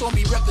section, saw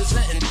me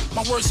representing.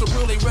 My words will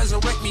really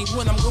resurrect me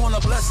when I'm going a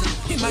blessing.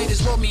 You might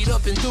as well meet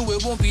up and do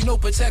it, won't be no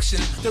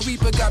protection. The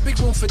Reaper got big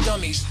room for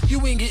dummies.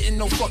 You ain't getting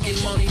no fucking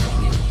money.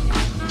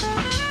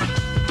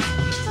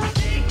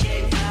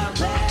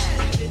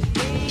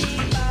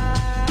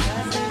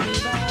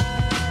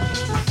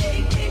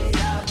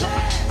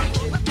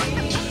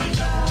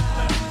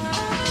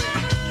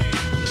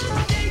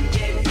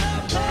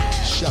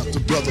 Shout to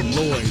brother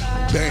Lloyd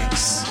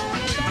Banks.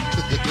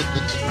 We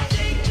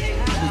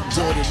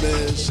doing it,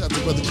 man. Shout to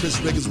brother Chris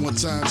Riggins one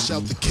time.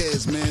 Shout to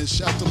Kez, man.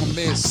 Shout to my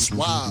man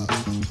Suave.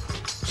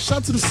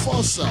 Shout to the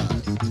Far Side.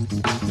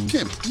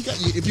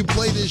 If you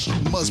play this, you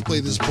must play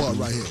this part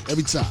right here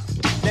every time.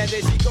 Now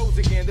there she goes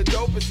again, the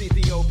dopest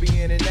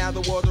Ethiopian. And now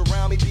the world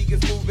around me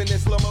begins moving in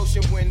slow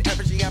motion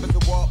whenever she happens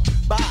to walk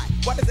by.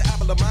 Why does the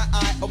apple of my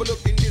eye overlook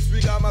and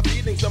disregard my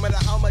feelings no matter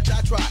how much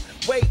I try?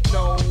 Wait,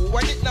 no,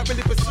 I did not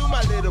really pursue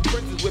my little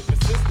princess with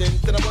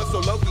persistence. And I was so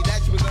low-key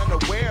that she was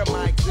unaware of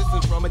my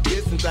existence from a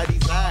distance. I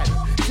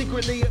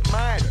secretly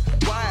admired her,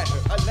 wired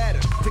her a letter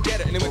to get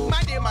her. And it went,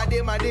 my dear, my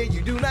dear, my dear, you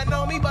do not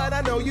know me, but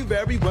I know you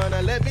very well. Now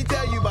let me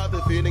tell you about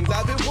the feelings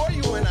I've been for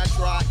you when I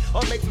try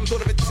or make some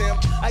sort of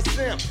attempt. I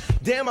simp.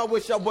 Damn, I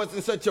wish I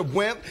wasn't such a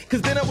wimp,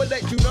 cause then I would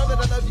let you know that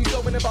I love you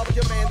so, and if I was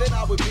your man, then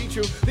I would be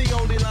true. The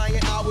only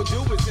lying I would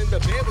do is in the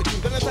bed with you.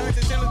 Then I turn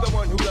sincerely the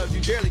one who loves you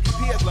dearly.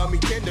 P.S. love me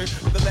tender,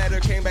 but the letter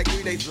came back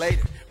 3 days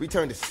later,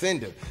 returned to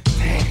sender.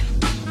 Damn.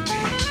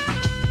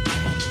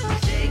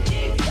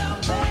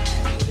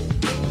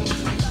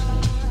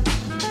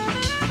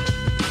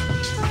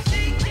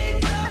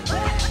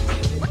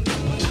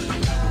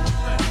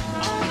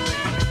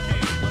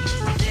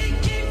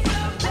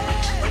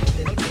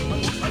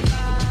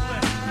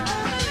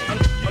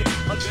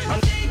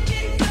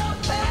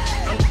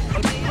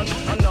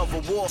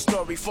 War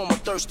story from a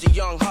thirsty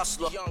young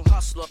hustler.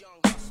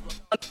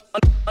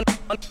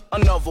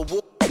 Another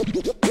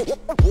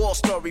war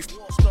story.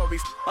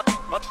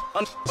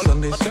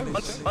 Sunday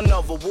service.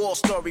 Another war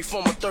story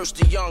from a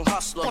thirsty young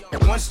hustler.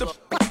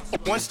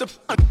 Once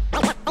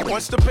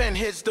the pen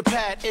hits the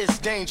pad, it's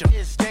danger.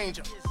 It's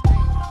danger.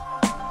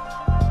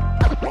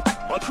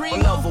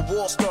 Another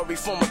war story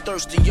from a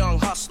thirsty young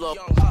hustler.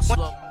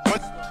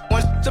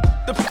 Once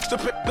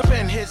the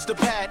pen hits the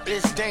pad,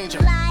 it's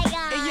danger.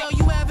 Hey yo,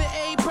 you ever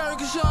ate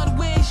burgers on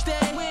Wednesday?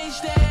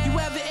 You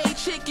ever ate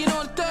chicken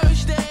on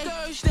Thursday?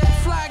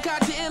 Fly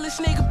got the illest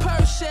nigga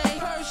per se.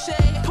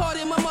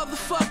 Pardon my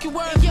motherfucking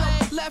word. Yo,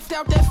 left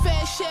out that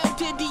fat shell,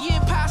 did the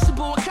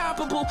impossible,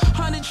 incomparable.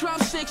 100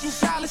 drumsticks and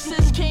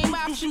silences came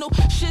optional.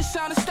 Shit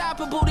sound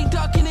unstoppable, they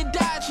ducking and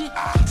dodging.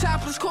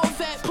 Topless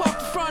Corvette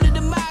parked in front of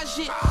the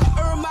Majid.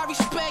 Earn my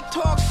respect,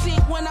 talk sick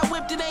when I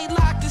whipped it, ain't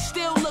locked. It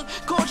still look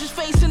gorgeous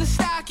face in the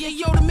stocking.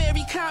 Yo, the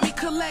Mary Comic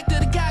collector,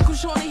 the guy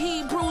who's on the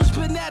Hebrews,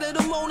 Panetta,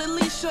 the Mona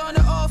Lisa on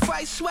the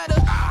off-white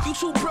sweater. You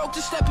too broke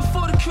to step in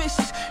for the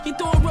Christmas. You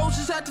throwing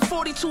roses at the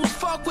 42s,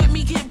 fuck with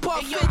me, get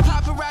buffed. Hey,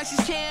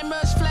 paparazzi's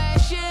cameras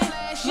flashing,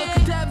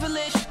 looking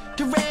devilish.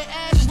 The red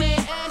Ashton,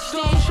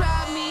 don't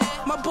try me,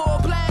 my ball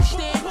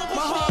blasting.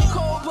 My heart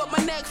cold, but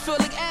my neck feel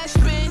like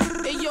Aspen.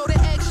 Hey yo, the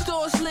X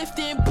stores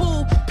lifting,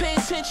 boo. Pay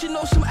attention,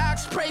 know some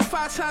ox pray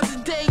 5 times a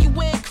day. You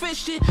ain't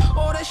Christian,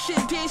 all that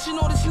shit dancing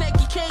on his neck,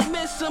 you can't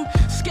miss him.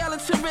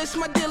 Skeleton wrist,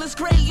 my dealer's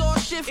gray, all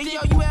shifted. Hey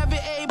yo, you ever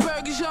ate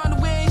burgers on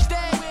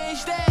Wednesday?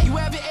 You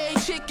ever ate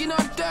chicken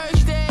on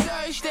Thursday?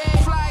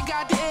 Fly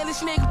got the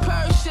illest nigga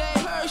per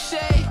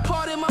se.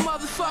 Pardon my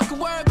motherfucking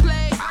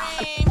wordplay.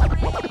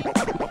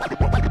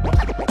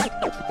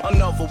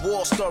 Another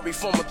war story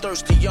from a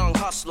thirsty young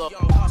hustler.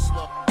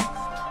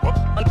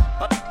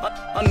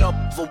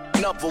 Another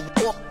war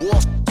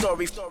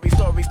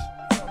story.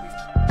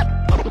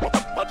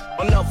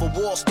 Another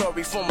war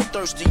story from a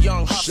thirsty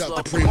young hustler.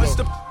 Shout to Primo.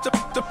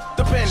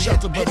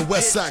 Shout to Brother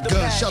Westside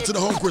Gun. Shout to the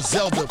home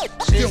Griselda.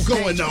 Still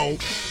going on.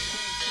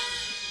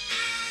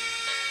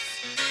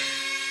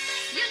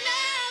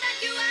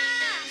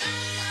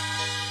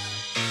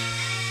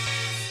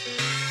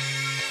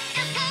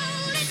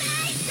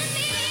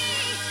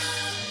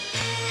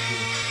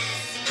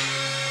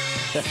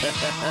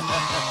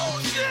 Oh,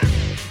 shit!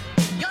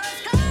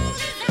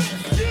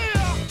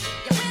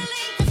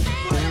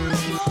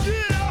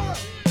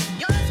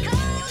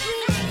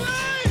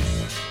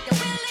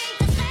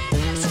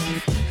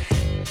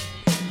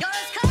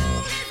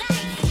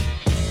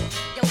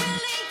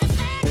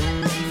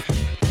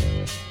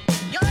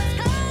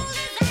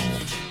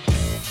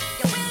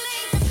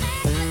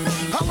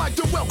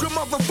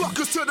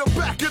 Motherfuckers to the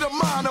back of the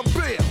minor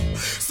bill.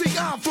 See,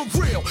 I'm for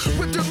real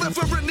with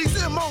delivering these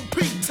MOP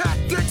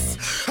tactics.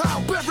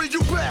 I'll bury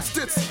you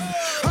bastards.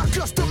 I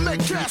custom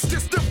make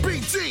caskets, the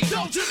BG,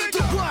 the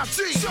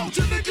YG,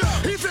 Soldier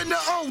nigga, even the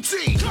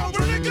OG,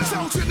 Cobra nigga,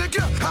 Soldier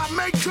nigga. I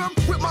make them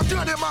with my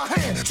gun in my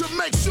hand to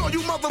make sure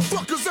you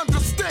motherfuckers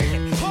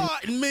understand.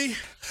 Pardon me.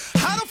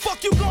 How the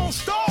fuck you gon'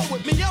 stall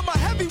with me? I'm a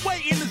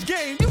heavyweight in this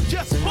game. You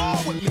just spar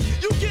with me.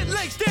 You get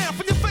legs down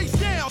from your face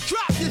down.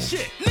 Drop your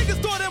shit.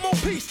 Niggas thought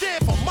MOP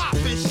stand for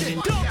mopping shit.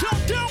 Don't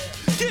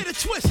get it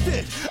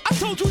twisted. I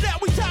told you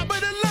that we top of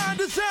the line,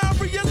 design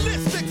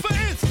realistic. For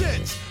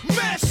instance,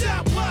 mash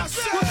out my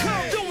side. We'll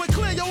come through and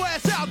clear your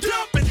ass out.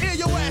 Dump and air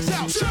your ass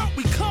out. Jump,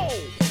 we cold.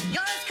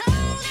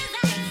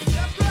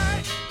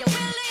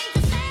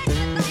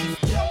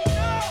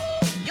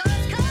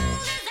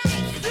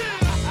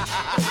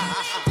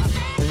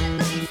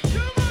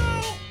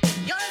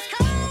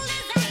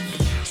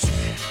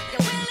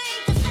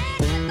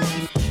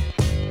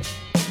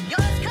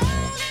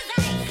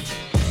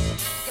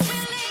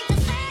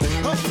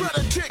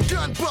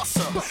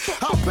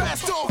 I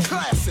passed all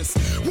classes,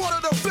 one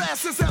of the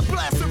fastest at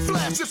blasting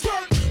flashes.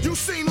 You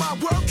seen my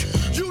work,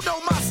 you know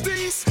my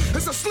steez.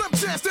 It's a slim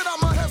chance that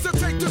I'ma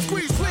hesitate to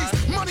squeeze, please.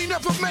 Money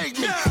never made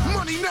me,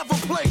 money never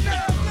played me,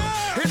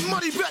 and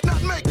money bet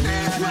not make me.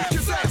 Whack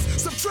his ass,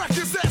 subtract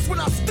his ass when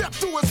I step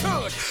through his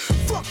hood.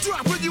 Fuck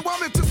dropping you,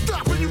 I'm into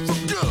stopping you for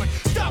good.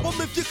 Stop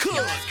him if you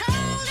could.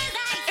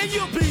 And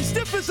you'll be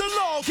stiff as a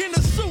log in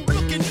a suit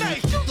looking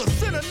nice. You the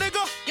sinner,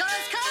 nigga.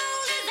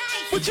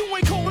 But you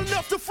ain't cold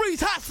enough to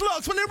freeze hot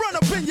slugs when they run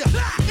up in ya.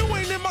 You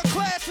ain't in my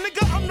class,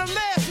 nigga. I'm the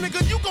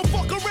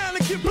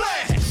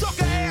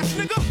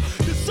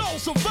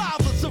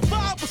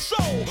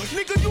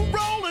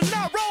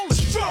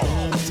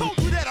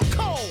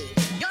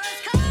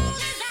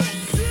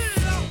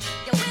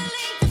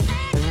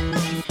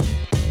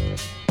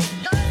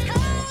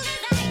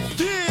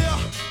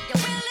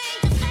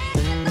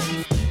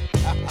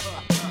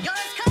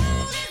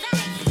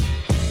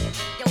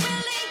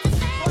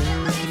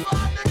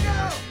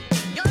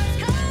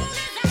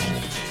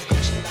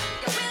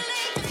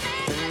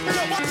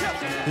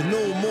The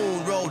new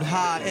moon rode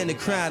high in the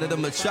crown of the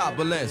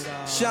metropolis,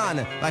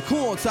 shining like who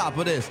on top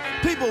of this?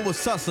 People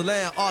was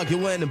tussling,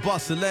 arguing and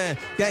bustling.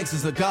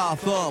 Gangsters of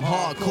Gotham,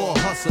 hardcore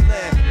hustling.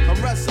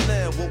 I'm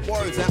wrestling with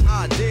words and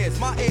ideas.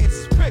 My ears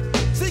is pricked,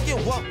 seeking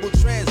what will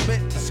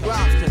transmit. The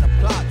scribes can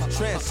apply to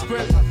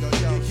transcript.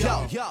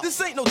 Yo,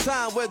 this ain't no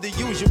time where the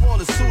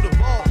usual is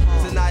suitable.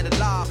 Tonight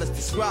alive, let's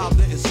describe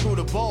the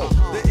inscrutable,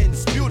 the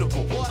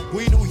indisputable.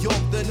 We New York,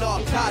 the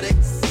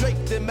narcotics,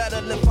 draped in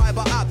metal and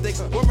fiber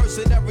optics. Where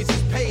mercenaries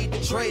is paid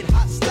to trade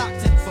hot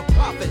Stockton for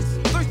profits.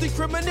 Thirsty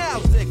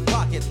criminals dig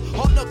pockets.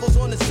 Hard knuckles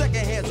on the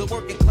second hands of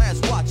working class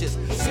watches.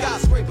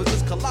 Skyscrapers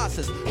is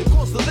colossus. The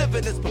cost of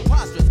living is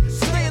preposterous.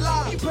 Stay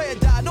alive, you pay or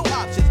die, no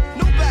options.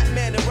 No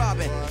Batman and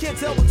Robin. Can't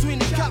tell between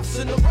the cops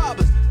and the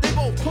robbers. They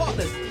both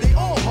partners, they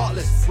all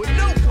heartless, with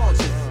no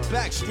conscience.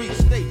 Back streets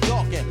stay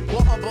darkened,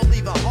 while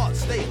unbelieving hearts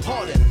stay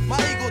hardened. My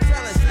ego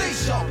talent stay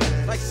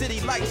sharpened, like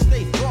city lights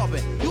stay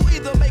throbbing. You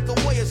either make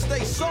a way or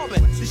stay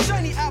sobbing. The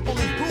shiny apple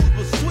is bruised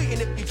but sweet,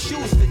 and if you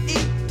choose to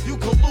eat, you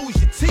can lose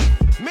your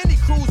teeth. Many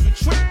crews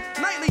retreat,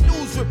 nightly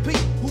news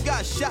repeat. Who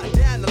got shot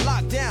down, the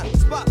lockdown,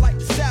 spotlight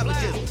the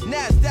savages,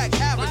 NASDAQ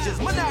averages.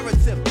 My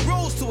narrative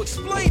grows to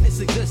explain its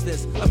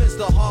existence amidst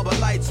the harbor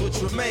lights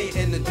which remain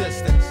in the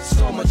distance.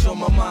 So much on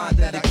my mind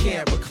that I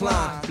can't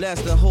recline.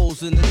 Blasting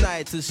holes in the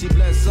night till she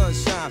bless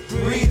sunshine.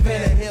 Breathe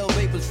in, inhale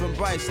vapors from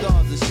bright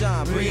stars to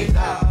shine. Breathe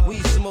out, we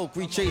smoke,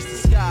 retrace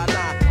the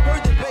skyline.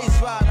 Heard the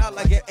bass ride out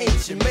like an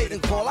ancient maiden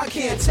call. I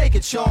can't take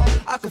it, y'all.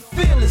 I can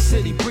feel the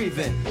city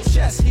breathing,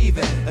 chest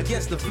heaving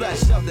against the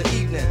flesh of the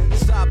evening.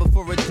 Sigh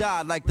before it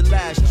died like the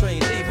last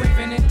train leaving.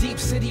 Breathing in deep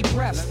city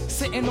breaths,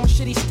 sitting on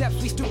shitty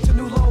steps, we stoop to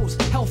new lows.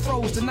 Hell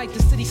froze the night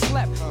the city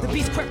slept. The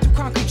beats crept through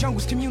concrete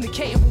jungles,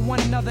 communicating with one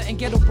another. And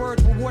ghetto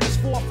birds where waters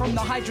fall from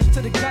the hydrants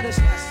to the gutters.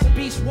 The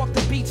beats walk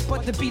the beats,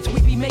 but the beats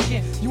we be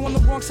making. You on the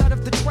wrong side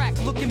of the track,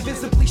 looking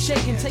visibly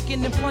shaken,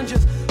 taking in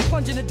plungers,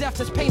 plunging to death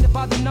that's painted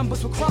by the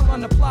numbers with crowd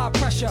on applied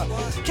pressure.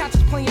 Cats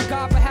is playing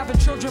God for having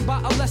children by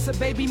a lesser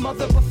baby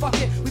mother, but fuck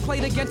it, we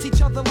played against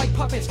each other like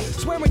puppets.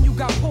 Swearing you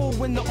got pulled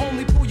when the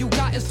only pull you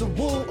got is the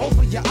wool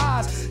over your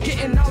eyes.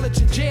 Getting knowledge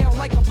in jail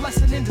like a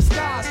blessing in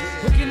disguise.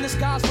 Look in the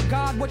skies for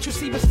God, what you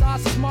see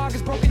besides the smog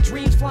is broken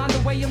dreams flying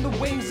away in the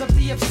wings of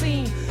the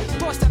obscene.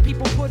 Thoughts that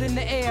people put in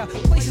the air,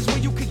 places where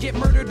you could get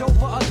murdered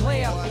over a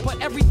glare.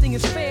 But everything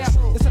is fair,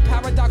 it's a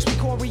paradox we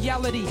call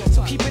reality.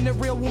 So keeping it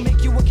real will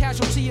make you a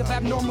casualty of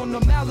abnormal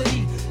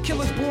normality.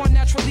 Killers born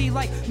naturally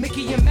like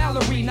Mickey and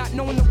Mallory. Not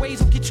knowing the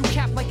ways will get you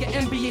capped like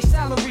an NBA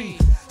salary.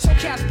 So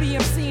cats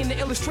BMCing to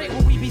illustrate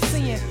what we be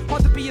seeing.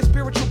 Hard to be a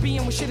spiritual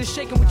being when shit is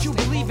shaking what you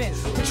believe in.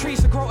 The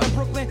trees to grow in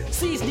Brooklyn,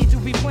 seeds need to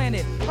be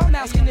planted. I'm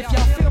asking if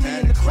y'all feel me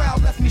and the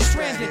crowd left me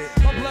stranded.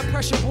 My blood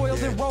pressure boiled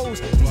and rose.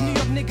 These New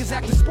York niggas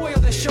act to spoil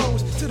their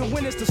shows. To the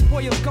winners, the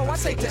spoils go. I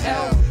take the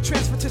L,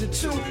 transfer to the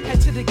 2, head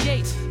to the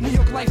gates. New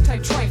York life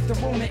type trife, the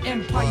Roman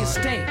Empire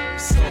state.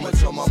 So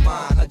much on my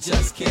mind, I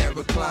just can't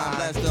recline.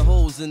 Blasting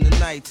holes in the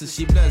night till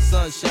she bless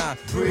sunshine.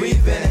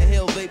 Breathe in,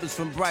 inhale vapors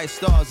from bright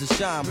stars to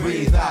shine.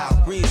 Breathe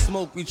out, green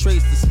smoke,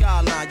 retrace the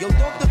skyline. Yo,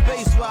 don't the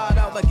bass ride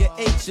out like an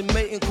ancient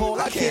mating call.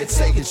 I can't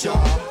take it, y'all.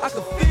 I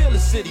can feel the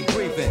city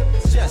breathing,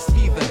 chest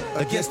heaving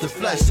against the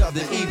flesh of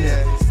the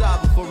evening. Sigh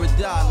before it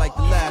died like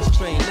the last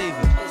train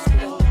leaving.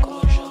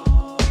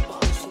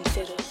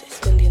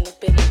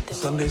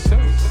 Sunday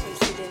service.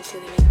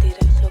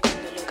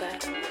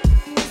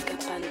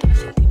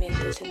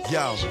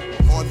 Yo,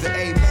 on the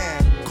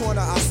A-man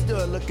corner, I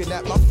stood looking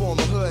at my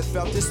former hood.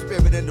 Felt the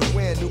spirit in the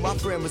wind, knew my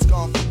friend was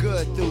gone for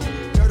good. Through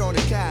dirt on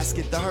the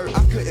casket, the hurt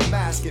I couldn't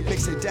mask it.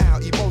 Mixing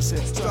down emotion,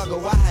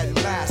 struggle I hadn't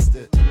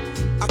mastered.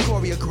 I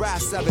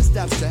choreographed 7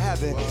 steps to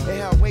heaven.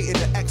 Inhale, waiting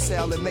to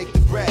exhale and make the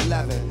bread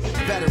leaven.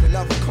 Veteran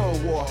of a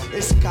Cold War,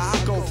 it's a guy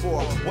I go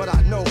for what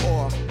I know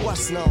or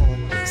what's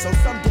known. So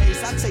some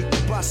days I take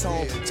the bus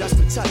home just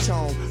to touch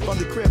home. From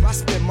the crib I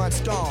spend months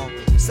gone.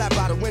 Sat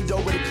by the window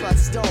with a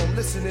clutch dome,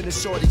 listening to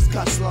shorties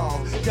cuss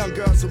long. Young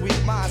girls with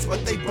weak minds,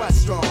 but they butt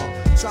strong.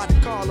 Tried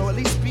to call or at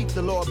least speak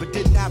the Lord, but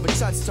didn't have a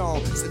touch tone.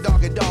 It's a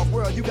dog and dog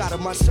world, you got a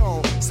must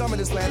own. Some of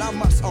this land I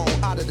must own.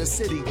 Out of the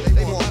city,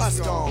 they want us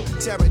gone.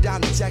 Tearing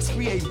down the jacks,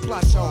 creating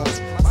plush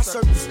homes. My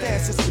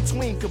circumstances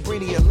between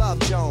Cabrini and Love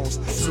Jones.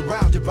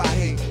 Surrounded by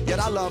hate, yet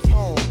I love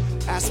home.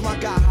 Asked my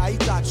guy how he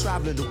thought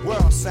traveling the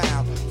world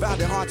sound.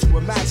 Found it hard to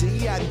imagine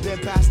he hadn't been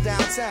past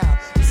downtown.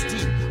 It's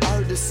deep, I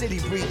heard the city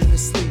breathing in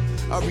sleep.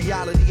 A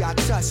reality I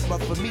touch,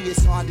 but for me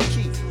it's hard to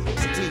keep.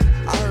 It's deep,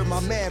 I heard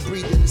my man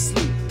breathing in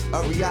sleep.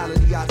 A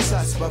reality I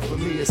touch, but for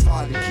me it's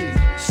hard to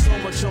keep. So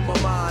much on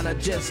my mind, I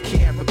just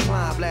can't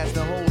recline.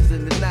 Blasting holes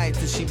in the night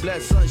till she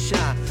bless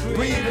sunshine.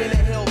 Breathe in,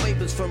 inhale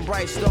vapors from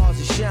bright stars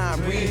to shine.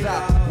 Breathe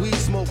out, weed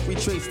smoke,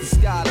 retrace the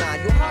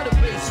skyline. Yo, how the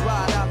bass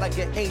ride out like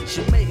an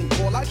ancient mating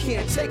call. I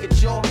can't take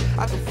it, y'all.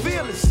 I can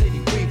feel the city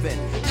breathing,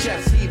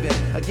 chest heaving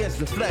against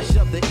the flesh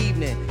of the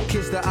evening.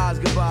 Kiss the eyes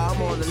goodbye,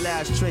 I'm on the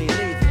last train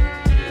leaving.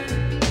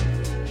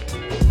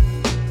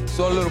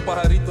 So a little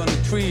pajarito on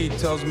the tree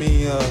tells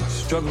me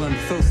struggling to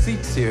fill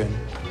seats here.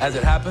 As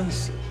it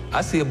happens,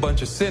 I see a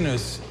bunch of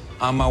sinners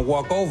on my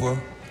walk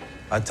over,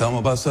 I tell them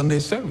about Sunday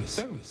service.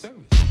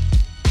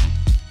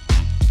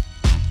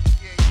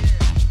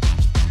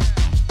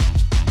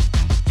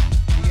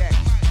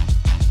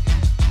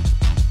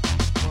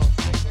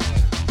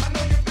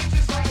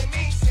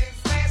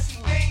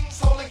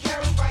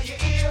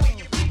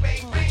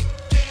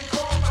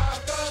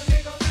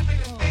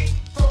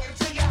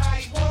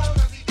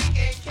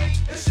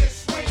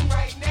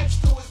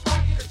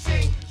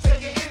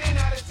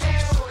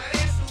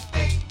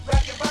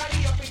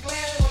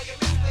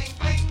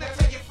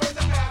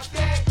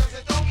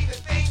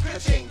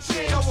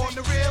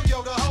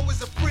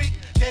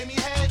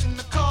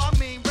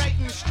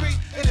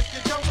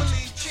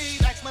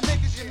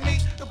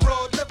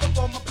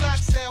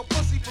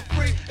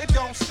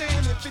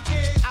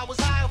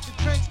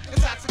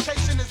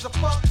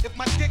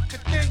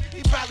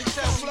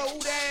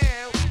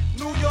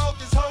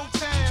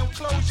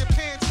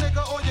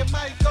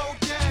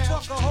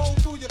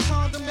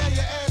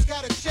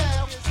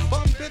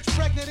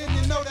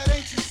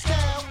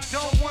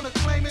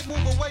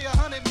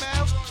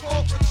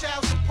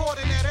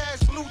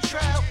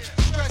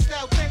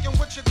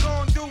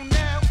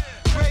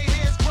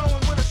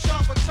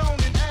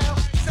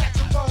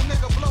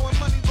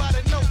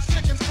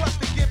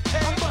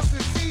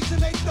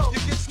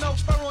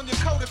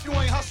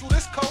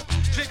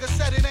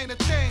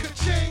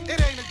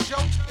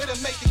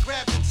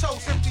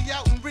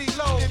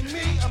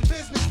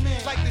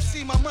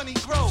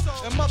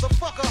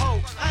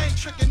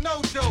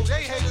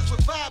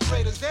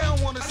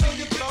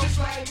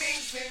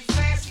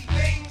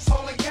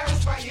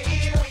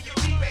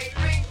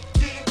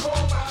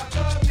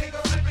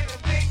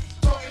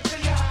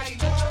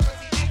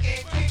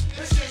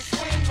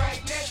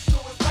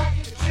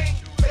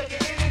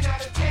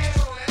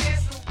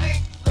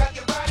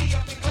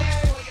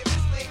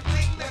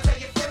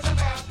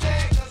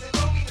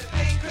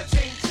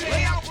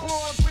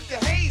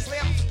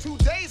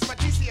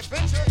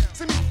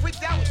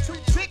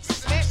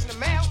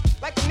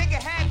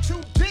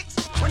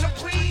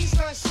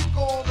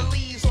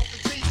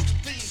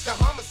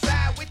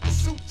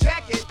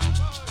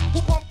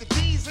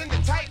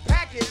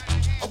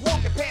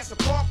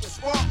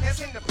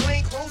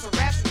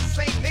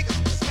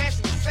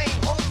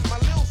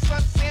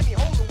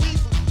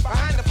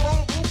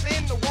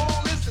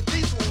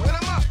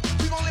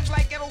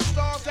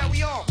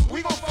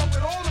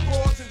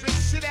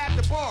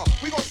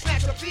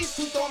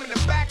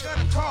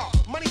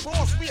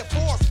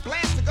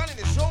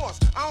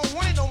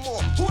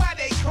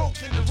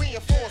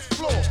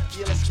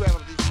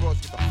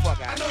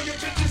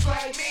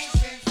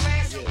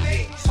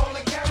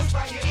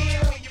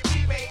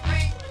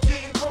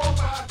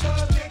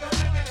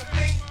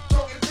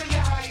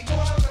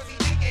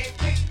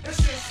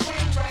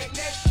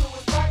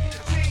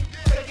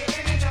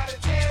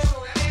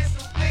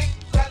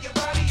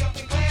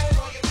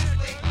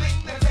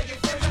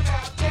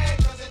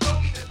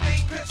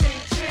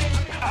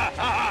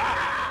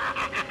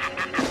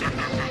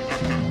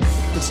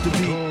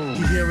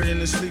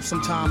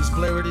 Sometimes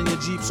blare it in your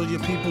Jeep so your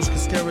peoples can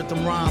stare at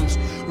them rhymes.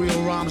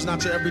 Real rhymes,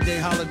 not your everyday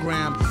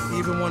hologram.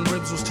 Even when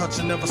ribs was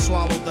touching, never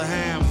swallowed the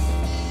ham.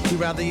 You'd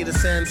rather eat a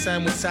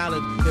sandwich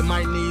salad. It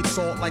might need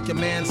salt like your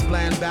man's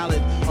bland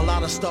ballad. A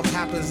lot of stuff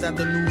happens that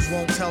the news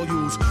won't tell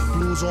yous.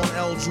 Blues on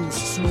L juice,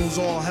 snooze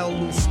all hell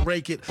loose.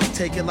 Break it,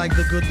 take it like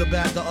the good, the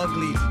bad, the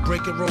ugly.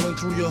 Break it rolling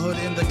through your hood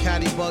in the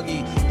caddy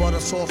buggy.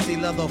 Butter softy,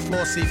 leather,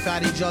 flossy,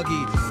 fatty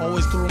juggy.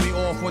 Always threw me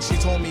off when she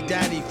told me,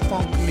 Daddy,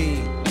 funk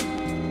me.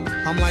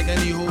 I'm like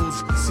any who's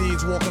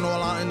seeds walking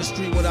all out in the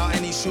street without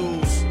any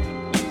shoes.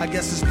 I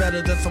guess it's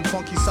better than some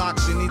funky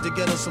socks. You need to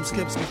get her some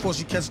skips before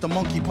she catch the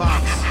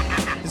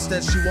monkeypox.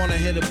 Instead she wanna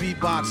hit a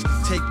beatbox,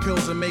 take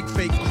pills and make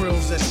fake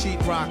krills that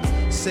sheetrock.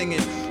 Sing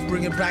it,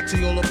 bring it back to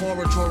your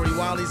laboratory.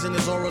 While he's in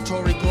his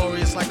oratory,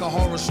 glorious like a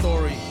horror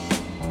story.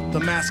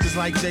 The mask is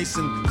like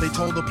Jason. They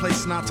told the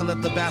place not to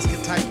let the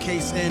basket type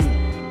case in.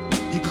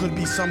 He could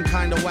be some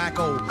kind of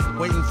wacko,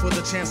 waiting for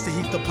the chance to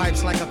heat the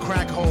pipes like a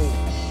crack hole.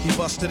 He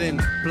busted in,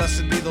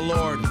 blessed be the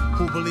Lord,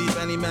 who believe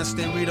any mess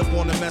they read up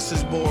on the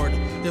message board.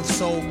 If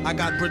so, I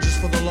got bridges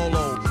for the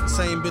Lolo,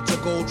 same bitch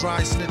of gold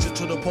dry snitcher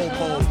to the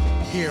popo.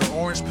 Here,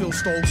 orange peel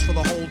stoves for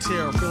the whole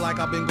tier. Feel like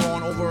I've been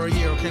gone over a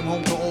year, came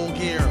home to old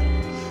gear.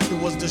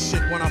 It was the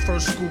shit when I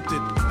first scooped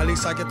it. At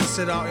least I get to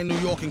sit out in New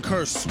York and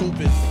curse,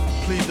 stupid.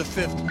 Plead the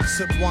fifth,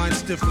 sip wine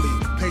stiffly.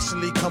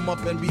 Patiently come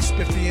up and be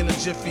spiffy in a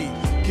jiffy.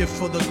 Gift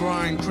for the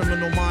grind,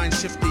 criminal mind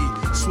shifty.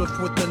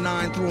 Swift with the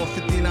 9 through a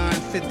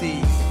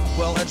 5950.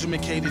 Well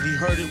educated, he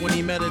heard it when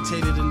he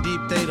meditated in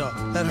deep data.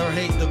 Let her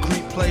hate the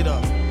creep plater.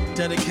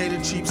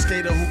 Dedicated cheap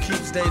skater who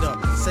keeps data.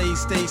 Say he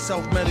stays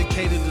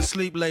self-medicated to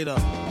sleep later.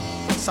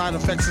 Side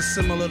effects are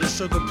similar to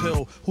sugar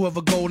pill.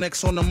 Whoever go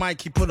next on the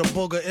mic, he put a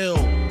booger ill.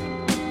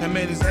 And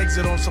made his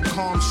exit on some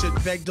calm shit.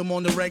 Begged him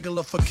on the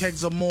regular for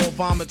kegs of more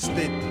vomit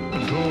spit.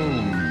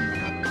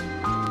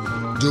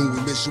 Doom,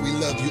 we miss you, we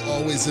love you,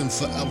 always and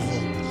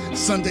forever.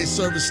 Sunday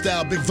service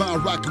style, Big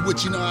Von rockin'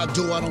 with you, know I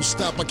do, I don't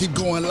stop, I keep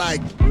going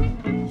like.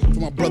 For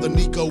my brother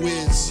Nico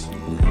is.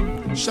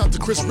 Shout to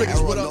Chris Ricketts,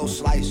 what up?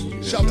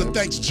 Shout to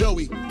Thanks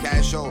Joey.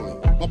 Cash only.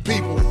 My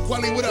people.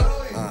 Quali, what up?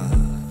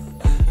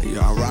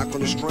 Yeah, I rock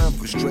on the strength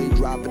for straight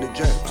dropping the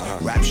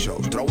gems. Rap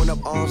shows, throwing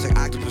up arms like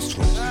octopus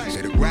twins.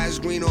 Say the grass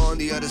greener on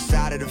the other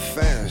side of the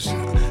fence.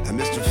 I'm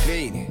Mr.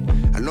 Feeney.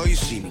 I know you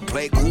see me.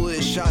 Play cooler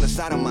and shot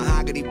inside of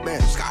mahogany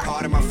bench. Got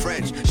hard in my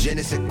French. Je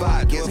ne sais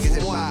pas. Guess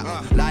it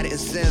vibe. Light it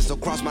incense.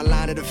 Don't cross my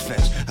line of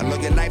defense. I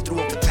look at life through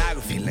a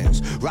photography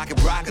lens. Rockin'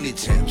 broccoli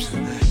tips.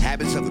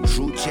 Habits of a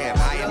true champ.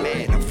 Higher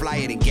man. I'm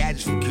flyer than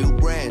gadgets from cute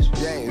brands.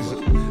 James.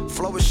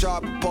 Flow is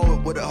sharp, a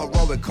poet with a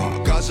heroic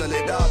heart. Guzzle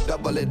it up,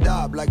 double it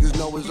up like it's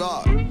Noah's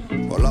Ark.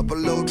 Roll up a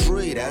little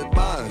tree, that's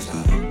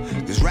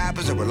bonsai. Cause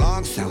rappers are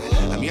alongside,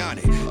 I'm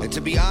yawning. And to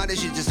be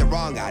honest, you're just the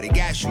wrong guy to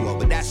gas you up,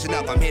 but that's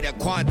enough, I'm here to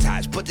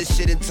quantize. Put this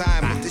shit in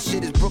time, this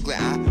shit is Brooklyn,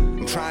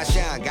 I'm trying to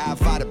shine,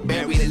 Godfather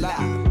buried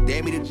alive.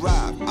 Dare me to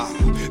drive,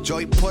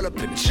 Joey pull up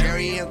in the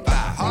cherry and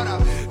vibe. Hold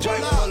up, Joey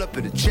pull up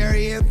in the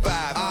cherry and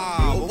vibe.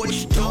 Well, what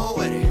you doing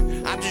with it?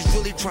 I'm just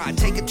really trying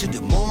to take it to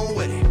the moon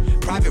with it.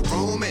 Private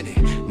room in it,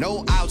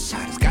 no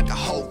outsiders, got the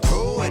whole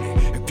crew in it.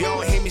 If you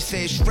don't hear me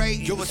say it straight,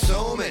 you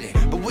assuming it.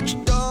 But what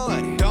you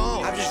doing?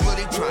 Don't. I'm just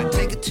really trying to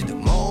take it to the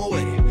moon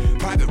with it.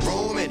 Private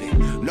room in it,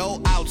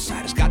 no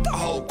outsiders, got the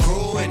whole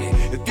crew in it.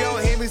 If you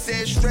don't hear me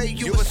say it straight,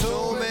 you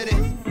assuming it.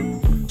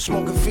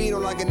 Smoking Fino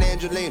like an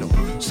Angelino.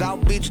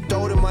 South Beach,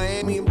 throw to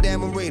Miami, I'm Dan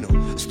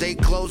Marino. Stay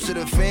close to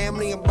the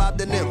family, I'm Bob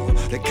De Niro.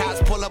 The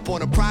cops pull up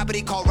on a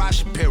property called Ross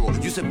Shapiro.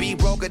 Used to be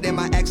broker than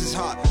my ex's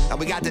heart. Now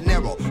we got De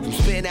Niro. From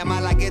spitting at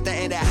my like at the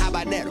end of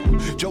habanero.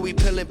 Joey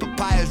peeling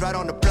papayas right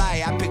on the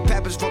playa. I pick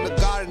peppers from the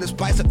garden to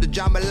spice up the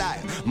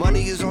jambalaya.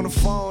 Money is on the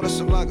phone, that's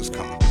a luggage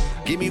call.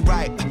 Give me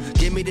right,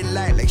 give me the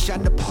light like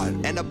shot the pot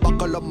and a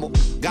buckle of more.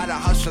 Gotta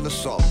hustle the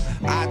soul.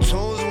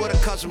 iTunes where the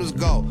customers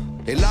go.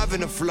 They loving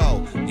the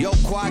flow. Yo,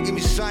 Quad, give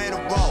me something to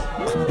roll.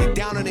 They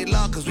down on their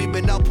luck cause we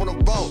been up on the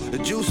road. The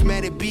Juice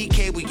Man and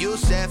BK with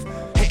Yusef.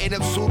 Hitting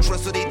up Sutra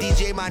so they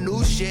DJ my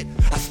new shit.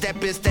 I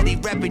step in steady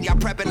reppin', y'all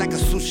preppin' like a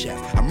sous chef.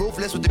 I'm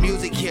ruthless with the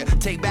music here.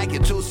 Take back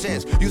your 2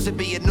 cents. Used to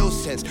be a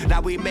nuisance. Now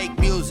we make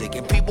music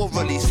and people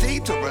really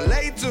seem to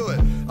relate to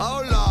it.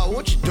 Oh Lord,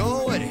 what you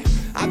doing with it?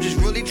 I'm just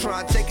really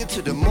trying to take it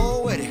to the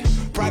moon with it.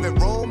 Private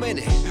room in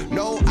it.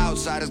 No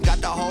outsiders, got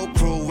the whole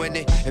crew in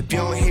it. If you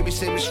don't hear me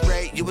say me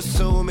straight, you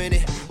assuming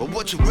it. But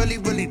what you really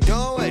doing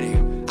with it?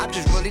 I'm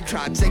just really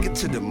trying to take it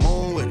to the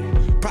moon with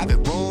it.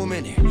 Private room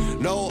in it.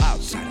 No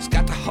outsiders,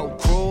 got the whole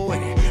crew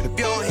in it. If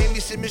you don't hear me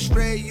say me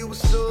straight, you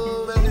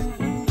assuming it.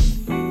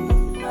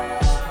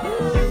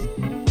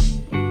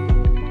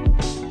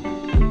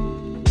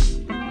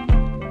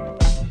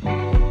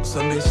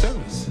 Sunday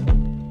service.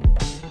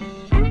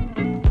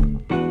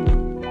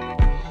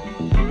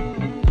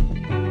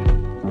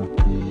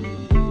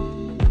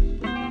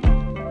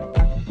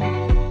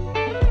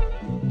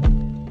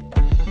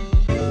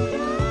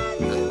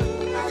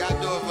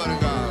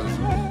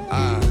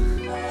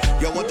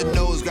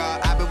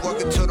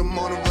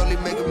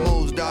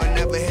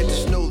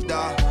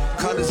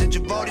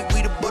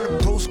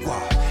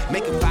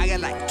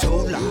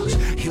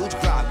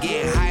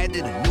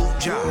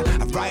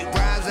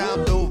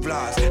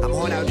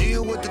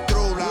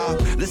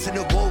 Listen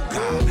to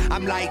Woka,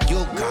 I'm like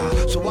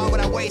Yuka. So why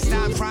would I waste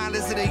time trying to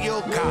listen to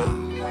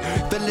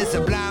Yuka? Feeling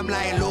sublime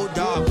like Lil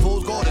Dog.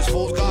 Fool's gold is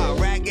fool's God.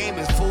 Rap game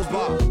is fool's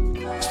ball.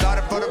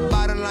 Started from the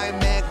bottom like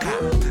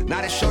mankind.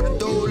 Now they show the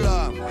dude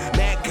love.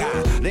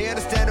 Mankind. They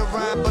understand the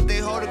rhyme, but they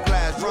hold the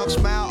glass. Drunk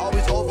smile,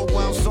 always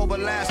overwhelmed, sober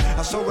last.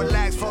 I'm so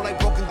relaxed, fall like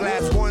broken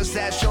glass. Worn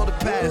sad shoulder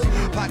pads.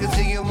 Pockets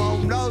in your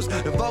own nose,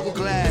 the vocal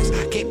glass.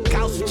 Keep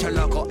counts with your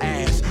local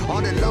ass.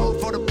 On the low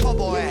for the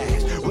popo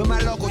ass. With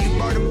my local, you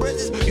murder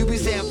bridges. You be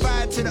saying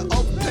fire to the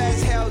open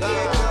pass. Hell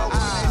yeah, girl,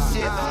 that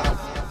shit.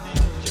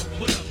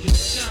 What up, your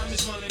time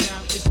is running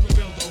out. It's for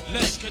real though.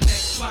 Let's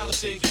connect,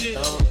 politics, get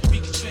we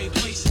can trade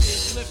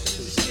places, lift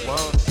in the stairs.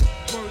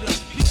 Word up,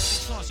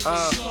 peace,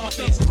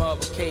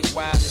 Mother cake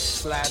wireless,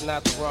 sliding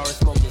out the Rory,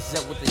 smoking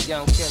zip with the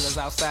young killers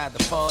outside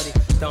the party.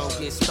 Don't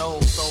get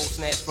stole, soul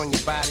snatched from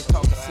your body.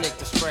 Talking slick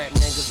to strap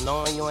niggas,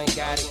 knowing you ain't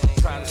got it.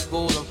 Try to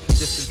school them,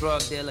 just a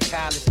drug dealer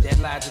college. That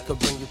logic could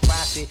bring you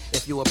profit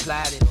if you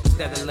applied it.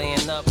 Instead of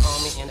laying up,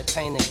 homie,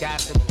 entertaining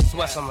gossip.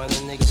 Swear some of the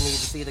niggas need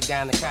to see the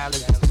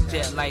gynecologist.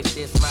 Jet life,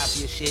 this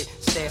mafia shit.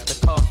 Stash the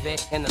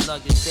Corvette and the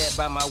luggage set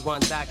by my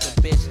one doctor,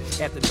 bitch.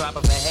 At the drop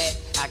of a hat,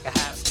 I can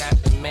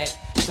hopscotch the mat.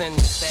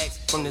 Sending stacks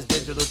from this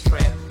digital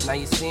trap. Now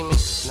you see me,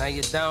 now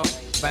you don't.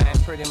 Buying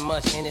pretty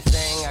much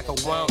anything I could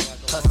want.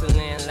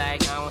 Hustling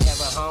like I don't have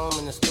a home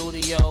in the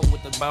studio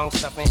with the bone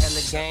stuffing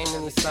hella game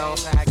in the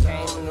songs. How I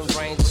came in the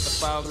range with the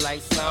fog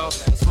light song.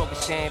 Smoking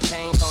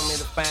champagne told me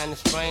to find the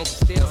strange.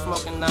 Still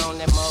smoking on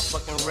that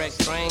motherfucking wreck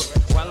train.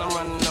 While I'm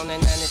running on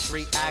that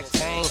 93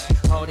 octane.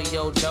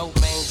 Audio dope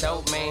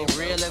man.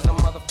 Real as a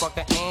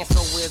motherfucker and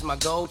so where's my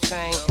gold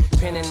chain?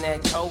 Pinning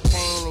that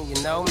cocaine and you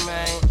know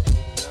man.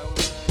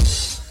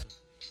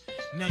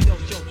 Now yo,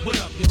 what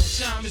up, yo?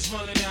 Time is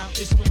running out,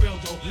 it's for real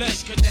though.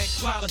 Let's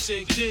connect,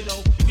 politics,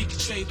 ditto. We can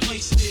trade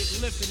places,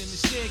 get lifted in the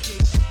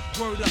staircase.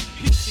 Word up,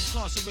 peace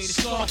incarcerated,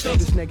 Scarface.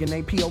 This nigga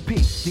named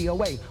P.O.P.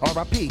 D.O.A.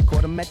 R.I.P.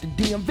 Caught him at the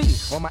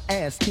DMV. On my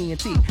ass,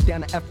 TNT.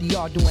 Down to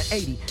FDR doing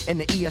 80 in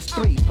the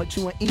ES3. Put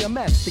you in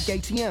EMS, the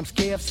ATMs,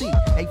 KFC.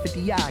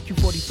 850i,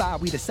 Q45,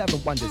 we the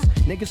 7 wonders.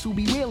 Niggas who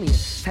be wheeling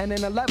 10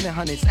 and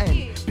 1100s.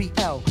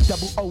 NBL,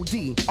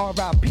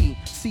 R.I.P.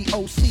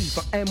 COC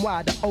from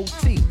NY to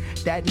OT.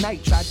 That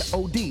night tried to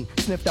OD,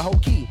 sniffed the whole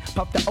key,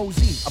 puffed the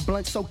OZ, a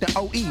blunt soaked the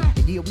OE.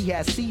 And yeah, we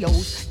had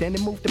COs, then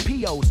it moved to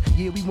POs.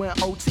 Yeah, we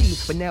went OT,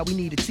 but now we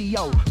need a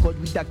TO. Cause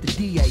we ducked the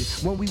DA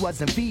when we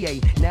wasn't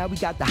VA. Now we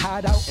got the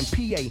hideout in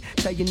PA.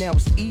 Tell you now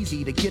it's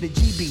easy to get a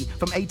GB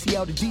from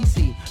ATL to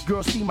DC.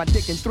 Girls see my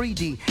dick in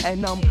 3D,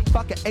 and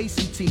fuck an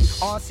ACT,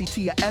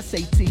 RCT or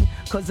SAT.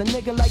 Cause a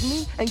nigga like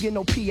me ain't get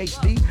no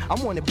PhD.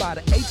 I'm wanted by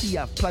the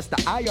ATF plus the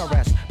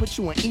IRS. Put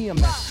you in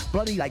EMS,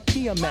 bloody like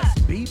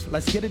PMS. Beef,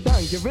 let's get it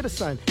done, get rid of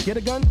son. Get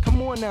a gun,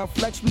 come on now,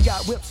 flex, we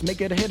got whips, make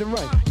it a hit and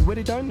run. You with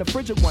it done? The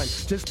frigid one,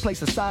 just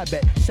place a side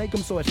bet. Shake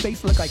him so his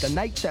face look like a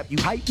night chap. You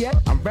hype yet?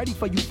 I'm ready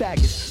for you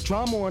faggots.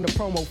 Drama on the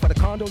promo for the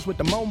condos with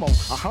the Momo.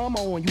 A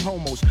homo on you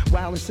homos,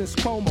 wildin' since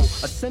promo.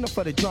 A sinner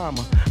for the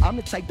drama. I'm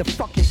the type to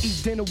fucking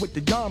eat dinner with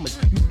the damas.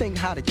 You think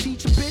how to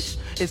teach a bitch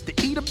is to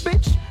eat a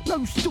bitch? No,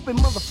 you stupid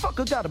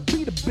motherfucker gotta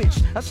beat a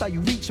bitch. That's how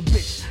you reach a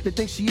bitch. They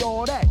think she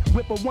all that.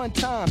 Whip her one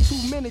time,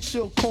 2 minutes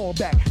she'll call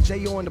back.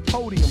 J on the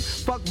podium,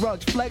 fuck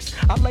rugs flex.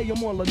 I lay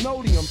him on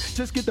linoleum,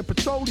 just get the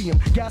petroleum.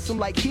 Gas him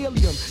like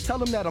helium,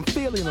 tell him that I'm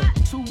feeling him.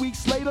 2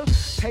 weeks later,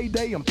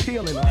 payday, I'm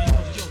peeling him.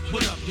 Yo,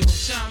 what up, yo?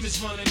 Time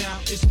is running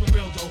out, it's for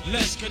real though.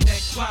 Let's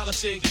connect,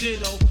 politics,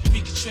 ditto.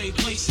 We can trade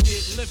places,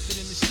 get lifted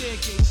in the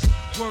staircase.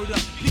 Word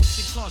up, peace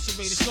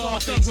incarcerated,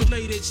 Scarface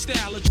related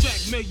style,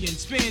 attract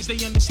millions. Fans,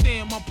 they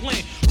understand my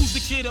plan. Who's the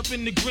kid up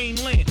in the green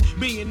land?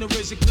 Me and the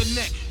RZA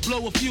connect.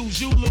 Blow a fuse,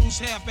 you lose.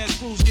 Half-ass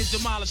crews get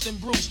demolished and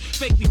bruised.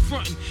 Fake me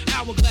frontin',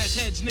 hourglass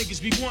heads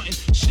niggas be wantin'.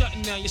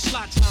 Shutting down your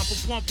slot time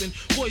for pumping.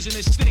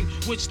 Poisonous sting,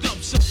 which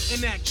thumps up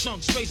and act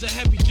chunks. Raise a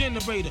heavy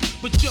generator.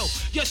 But yo,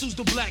 guess who's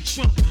the black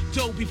trump?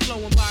 Dough be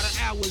flowing by the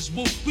hours.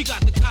 Woo, we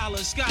got the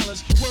collars,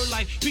 scholars. Word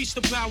like peace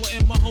to power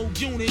in my whole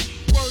unit.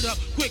 Word up,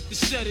 quick to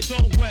set it,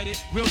 don't wet it.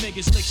 Real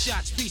niggas lick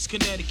shots, peace,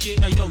 Connecticut.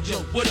 Now yo,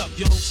 what up,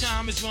 yo?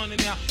 Time is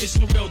running out, it's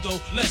for real though.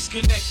 Let's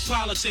connect,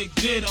 politics,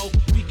 ditto.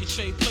 We can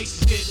trade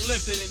places, get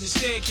lifted in the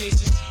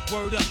staircases.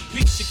 Word up,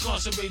 peace,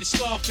 incarcerated,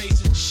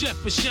 Scarfaces. Chef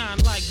but shine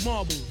like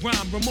marble,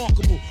 rhyme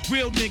remarkable.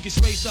 Real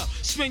niggas raise up,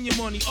 spend your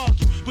money,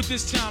 argue. But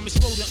this time it's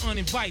for the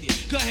uninvited.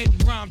 Go ahead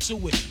and rhyme to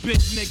it.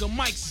 Bitch nigga,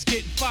 mics is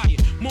getting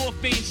fired.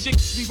 Morphine,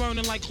 chicks be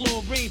burning like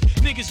chlorine.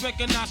 Niggas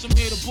recognize I'm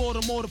here to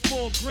Baltimore to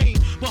Fort Green.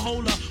 But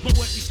hold up, my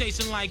wet be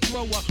tasting like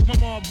thrower. My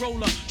mom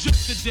roller, drip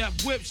to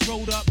death, whips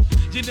rolled up.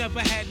 You never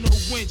had no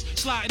wins,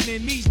 sliding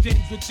in these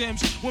dens with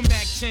Timbs, with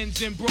Mac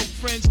 10s and broke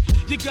friends.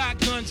 You got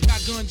guns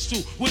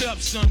too. What up,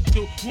 son,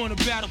 do? Wanna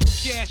battle for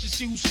cash and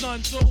see who's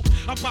son do?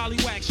 I probably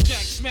wax,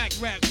 jack, smack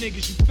rap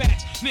niggas, you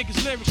facts.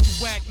 Niggas lyrics,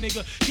 you whack,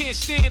 nigga. Can't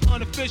stand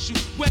unofficial,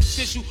 wet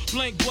tissue,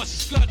 blank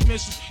busts, scud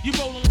missiles. You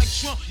rolling like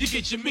Trump, you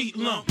get your meat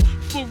lump.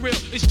 For real,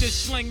 it's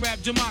just slang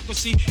rap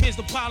democracy. Here's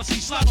the policy,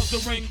 slide off the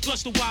ring,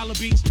 plus the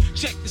wallabies.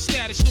 Check the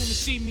status, soon to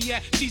see me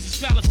at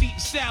Caesar's Palace eating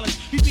salads.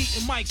 We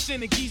beating Mike,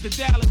 sending keys to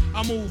Dallas.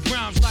 I move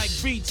rhymes like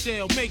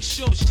retail, make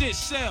sure shit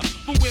sell.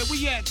 From where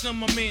we at to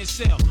my man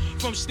sell.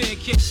 From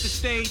staircase to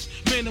stage,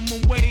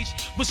 minimum wage.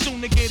 But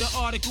soon to get an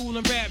article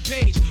and rap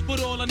page.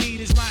 But all I need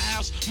is my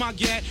house, my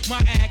gat, my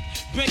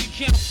act. Bank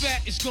account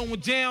fat, it's going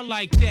down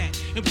like that.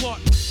 In part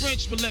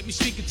French, but let me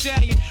speak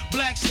Italian.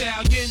 Black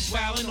stallions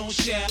wildin' on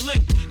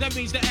Shaolin. That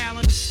means the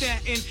Allen is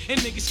Staten. And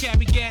niggas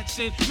carry gats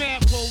in.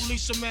 Mad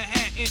police from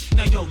Manhattan.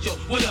 Now yo,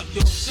 what up,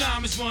 yo?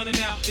 Time is running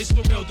out, it's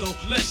for real though.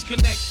 Let's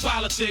connect,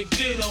 politics,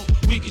 ditto.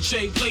 We can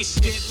trade places,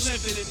 get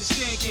lifted in the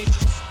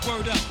staircases.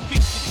 Word up,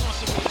 peace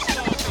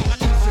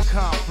incarcerated.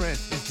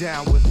 Conference is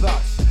down with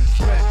us.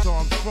 Stretch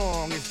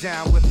Armstrong is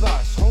down with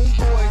us.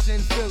 Homeboys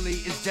in Philly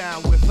is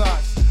down with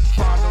us.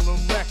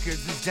 Fondling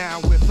Records is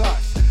down with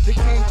us. The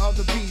king of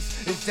the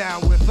beast is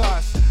down with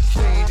us.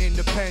 Staying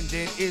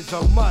independent is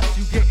a must.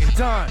 You getting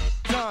done.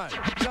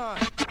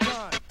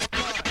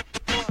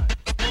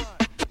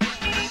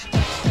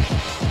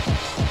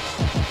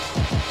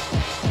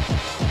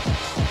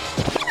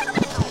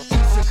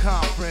 Eastern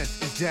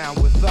Conference is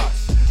down with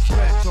us.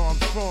 Stretch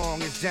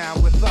Armstrong is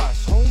down with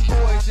us.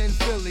 Homeboys in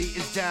Philly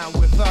is down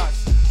with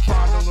us.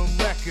 Fondling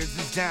Records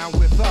is down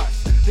with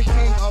us. The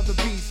king of the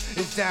beast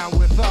is down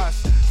with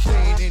us.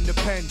 Staying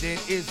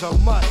independent is a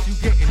must. You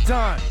getting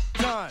done.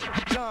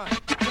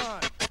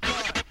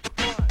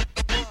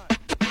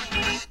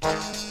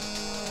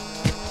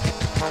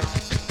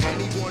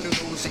 Anyone who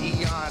knows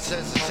Eon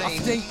says the same. I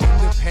stay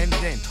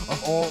independent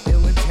of all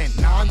ill intent,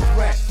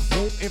 non-threat.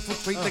 Won't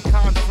infiltrate the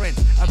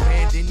conference.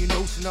 Abandon your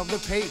notion Nation of the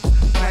Papes,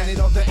 planet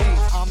of the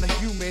apes. I'm the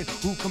human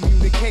who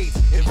communicates,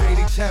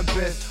 invading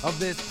tempest of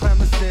this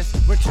premises,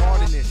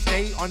 retarding it,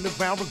 stay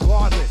underground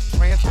regardless,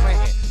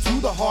 transplanting to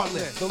the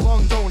heartless, the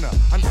lung donor,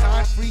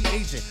 unsigned free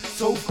agent,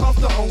 so cuff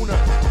the owner,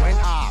 when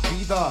I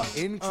be the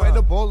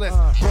incrediblest,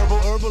 verbal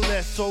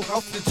herbalist, so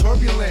cuff the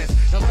turbulence.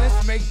 Now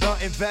let's make the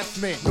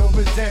investment, no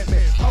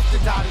resentment, up the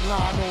dotted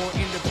line on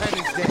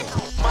Independence Day.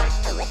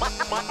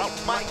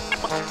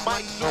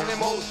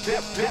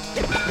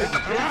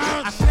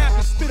 I snap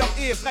and spit up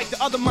ears like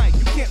the other mic.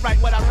 You can't write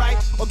what I write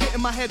or get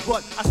in my head,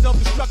 but I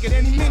self-destruct at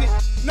any minute.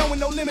 Knowing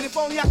no limit, if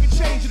only I could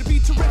change it to be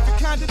terrific,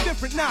 kinda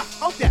different. Nah,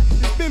 out that,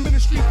 it's been a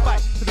street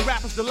fight to the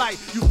rapper's delight.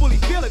 You fully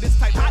feel it, it's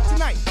type hot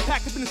tonight.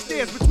 Packed up in the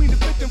stairs between the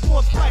 5th and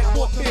 4th flight.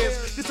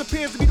 Warfares, this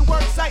appears to be the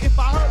work site. If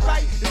I heard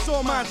right, it's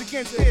all minds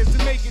against theirs to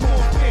make it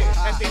more fair.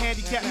 As they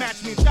handicap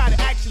match me and try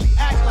to actually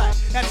act like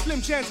that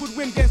slim chance would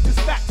win against this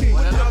fat team.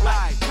 What it look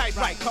like? Tight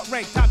right, cut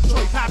rank, top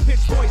choice, high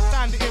pitched voice,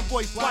 signed the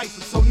invoice twice.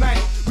 It's so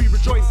nice, we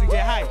rejoice and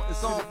get hype.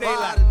 It's on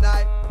fire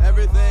tonight.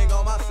 Everything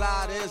on my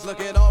side is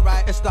looking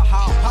alright. It's the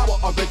high power,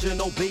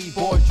 original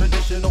B-boy,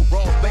 traditional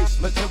raw bass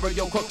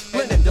material, cook,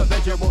 blend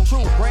individual,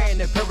 true brand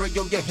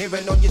imperial. You're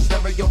hearing on your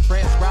stereo,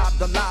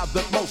 transcribed alive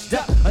with most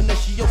depth.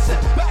 Initial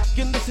set back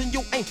and listen,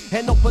 you ain't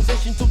in no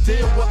position to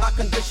deal with my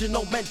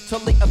conditional,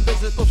 mentally and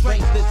physical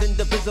strength is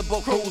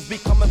indivisible. Crews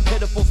becoming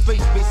pitiful,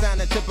 space be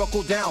sounding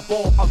typical,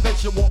 downfall,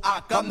 eventual.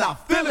 I'm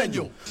not feeling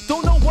you.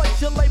 Don't know what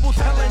your label's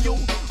telling you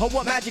or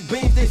what magic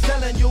beans they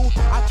selling you.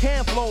 I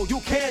can't flow,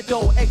 you can't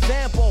though.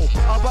 Example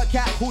of a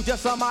cat who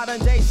just a modern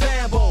day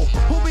sample,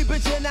 who be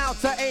bitching out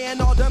to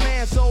A&R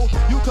demand, so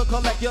you could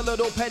collect your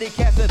little petty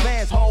cash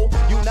advance, ho.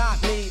 You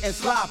knock me and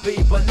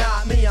sloppy, but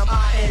not me. I'm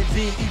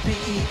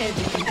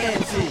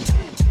INDEPENDENT.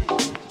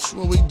 That's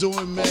what we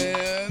doing,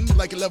 man.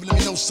 Like 11, let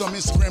me know some.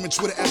 Instagram and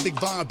Twitter at Big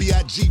Von,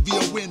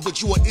 BIGVON.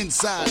 But you are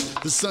inside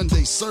the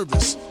Sunday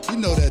service. You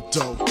know that,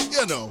 though.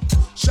 You know.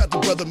 Shout to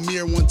brother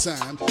Mir one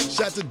time.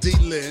 Shout to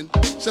D-Lin.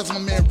 Shout to my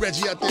man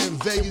Reggie out there in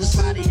Vegas.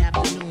 Friday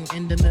afternoon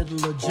in the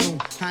middle of June.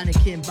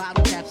 Heineken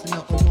bottle caps and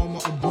the aroma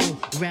of boom.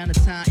 Around the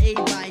time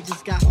everybody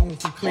just got home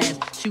from class.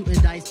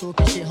 Shooting dice,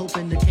 talking shit,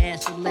 hoping the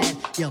cash would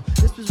last. Yo,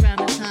 this was around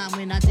the time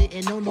when I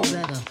didn't know no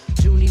better.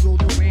 Junie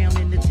rolled around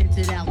in the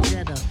tinted out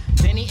Jetta.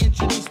 Then he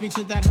introduced me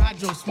to that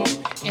hydro smoke,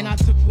 and I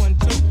took one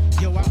too.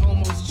 Yo, I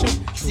almost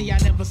choked. See, I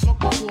never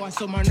smoked before,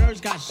 so my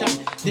nerves got shot.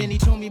 Then he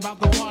told me about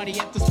the party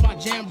at the spot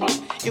Jam Rock.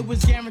 It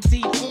was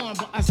guaranteed on,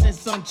 but I said,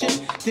 son, chill.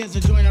 There's a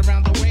joint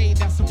around the way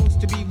that's supposed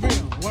to be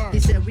real. Word. He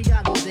said, we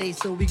got all day,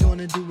 so we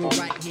gonna do it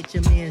right. Hit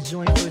your man's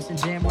joint first and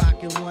Jam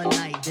Rock in one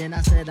night. Then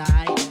I said,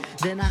 alright.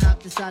 Then I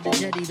hopped inside the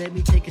jetty, let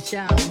me take a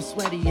shower, I'm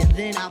sweaty, and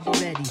then I'll be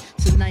ready.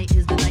 Tonight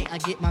is the night I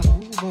get my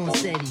groove on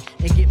steady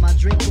and get my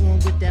drink on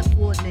with that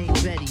Ford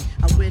named Betty.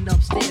 I went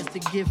upstairs to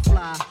get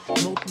fly,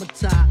 smoke my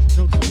tie,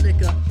 drunk some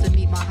liquor to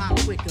meet my hot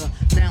quicker.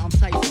 Now I'm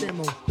tight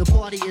simmo, the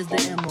party is the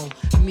MO.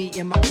 Me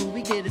and my crew,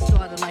 we get it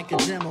started like a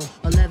demo.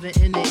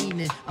 11 in the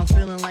evening, I'm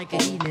feeling like a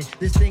evening.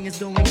 This thing is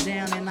going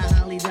down and I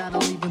highly doubt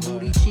I'm leaving.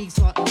 Booty cheeks,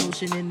 heart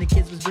emotion, and the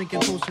kids was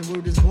drinking potion.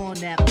 Word is born,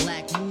 that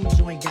black moon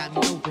joint got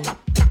me open.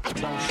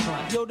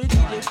 Yo, the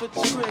DJ put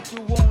the script, you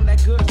on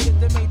that good shit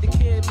that made the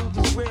kid lose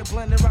his grip.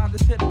 Blending around the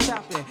tip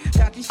topping,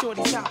 got these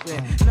shorties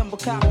hopping, number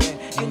copping,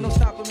 ain't no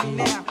stopping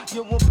me now.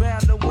 You were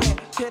bound to win,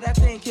 till that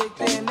thing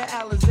kicked in. The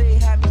Alizé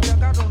had me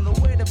stuck, I don't know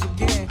where to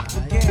begin.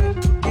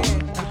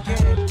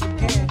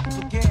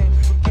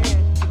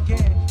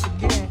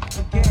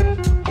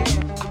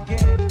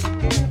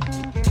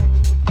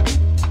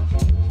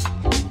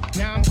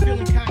 Now I'm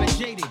feeling kinda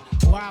jaded,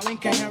 while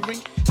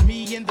incoherent.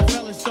 Me and the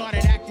fellas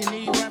started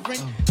acting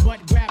irreverent,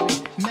 but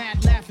grabbing,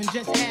 mad laughing,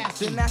 just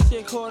asking. Then that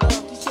shit caught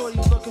up, these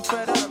shorties looking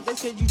fed up. They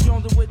said you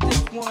joined it with this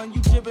one,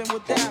 you jibbing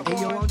with that one.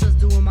 Hey yo, I'm just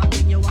doing my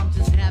thing, yo, I'm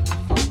just having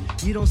fun.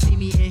 You don't see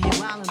me in here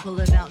wildin',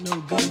 pulling out no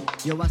gun.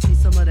 Yo, I see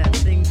some of that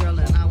thing, girl,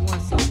 and I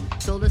want some.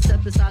 So let's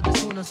step inside the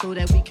corner so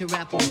that we can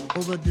rap on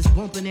over this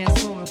bumpin'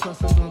 ass song and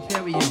plus it's on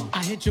Perignon.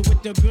 I hit you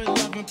with the good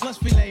lovin' plus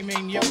filet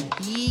mignon.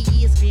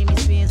 Yeah, Spammy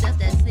Spans, that's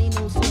that same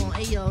old song.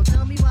 Hey yo,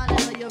 tell me why the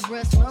hell your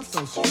breath smells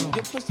so strong.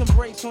 You put some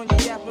brakes on your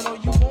yappin' or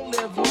you won't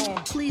live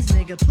long. Please,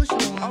 nigga, push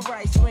on.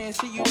 Alright, Spans,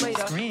 see you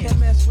later. Can't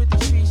mess with the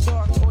street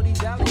sharks or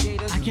these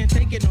alligators. I can't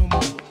take it no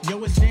more.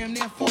 Yo, it's damn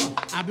near 4.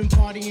 I've been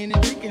partying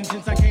and drinking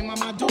since I came out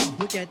my door.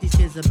 Look at these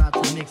kids about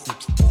to mix it.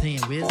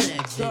 Damn, where's the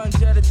exit? Son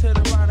jetted to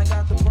the right and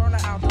got the burner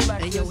out the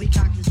Lexus. Hey yo, he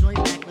cocked his joint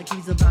back like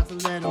he's about to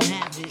let him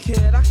have it.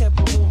 Kid, I kept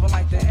it moving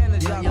like the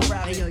Energizer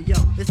rabbit. Hey yo,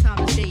 it's time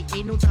to skate,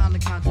 ain't no time to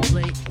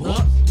contemplate.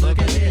 Whoops, look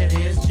at it,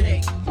 here's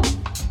Jake.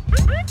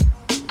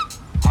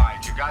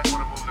 Alright, you guys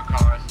wanna move the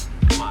cars?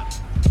 Come on,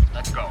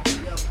 let's go.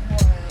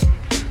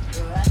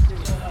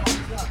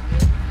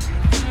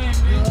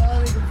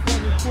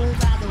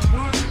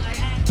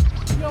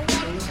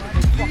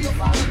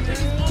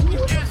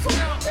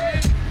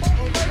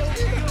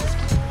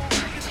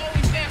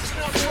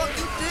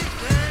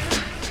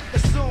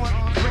 It's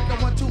on. Break the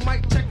 1-2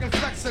 mic checking,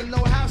 flexing, no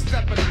house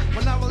stepping.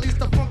 When I release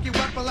the funky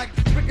rapper like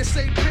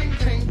Ricochet, ping,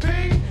 ping,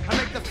 ping, I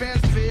make the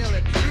fans feel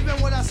it. Even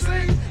when I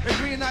sing, the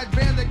green-eyed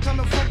band that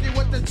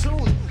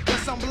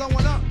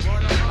blowing up.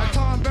 Like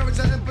Tom Berry's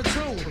and in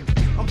platoon.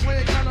 I'm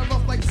playing kinda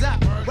rough like Zap.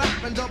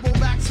 Rap and double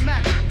back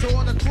smack. To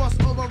all the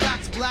crossover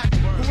racks black.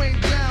 Who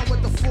ain't down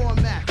with the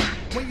format?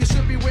 When you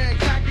should be wearing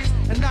khakis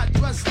and not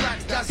dress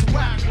slacks, that's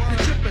whack. You're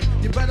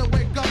tripping, you better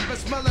wake up and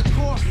smell a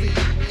coffee.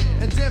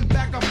 And then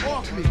back up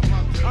off me.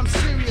 I'm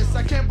serious,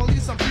 I can't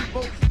believe some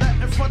people that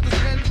in front of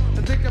men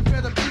and they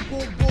compare the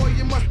people. Boy,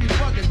 you must be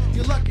bugging.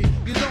 You're lucky,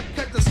 you don't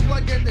catch the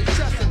slug in the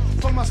chest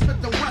from my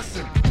Smith &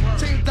 Wesson.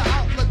 Change the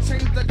outlook,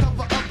 change the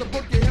cover of the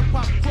book, your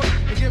hip-hop crook,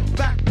 and give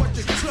back what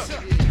you took.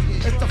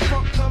 It's the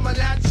funk coming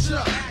at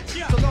you.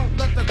 So don't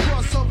let the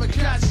crossover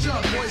catch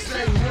up, boy,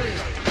 stay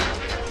real.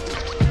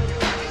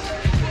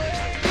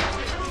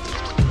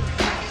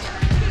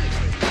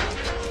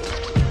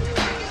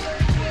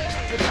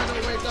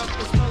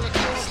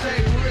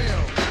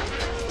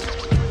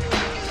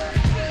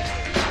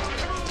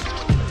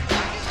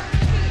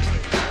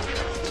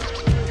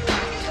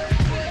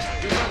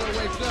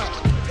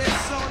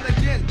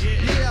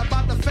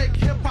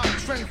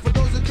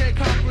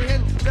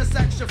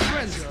 Your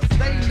friends,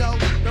 they know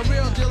the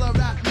real deal of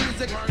rap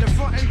music. They're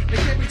frontin', they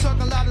can't be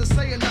talking loud and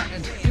saying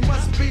nothing. You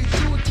must be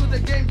true to the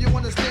game, you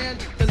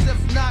understand? Cause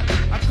if not,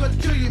 I could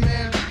kill you,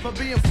 man, for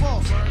being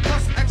false.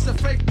 Plus extra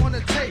fake on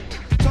the tape.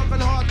 Talking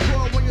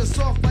hardcore when you're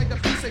soft like a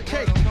piece of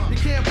cake. You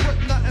can't put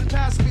nothing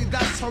past me,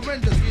 that's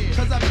horrendous.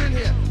 Cause I've been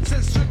here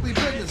since strictly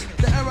business.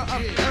 The era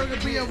of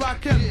Airbnb and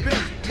Rakim,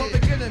 Biz,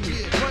 Public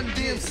Enemy, Run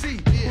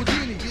DMC,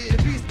 Houdini,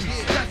 The Beastie,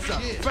 Stetzer,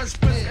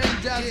 Fresh Prince and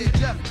Jazzy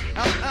Jeff,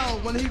 LL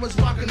when he was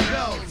rocking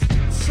bells.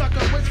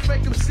 Sucker, which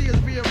fake MC is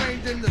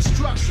rearranging the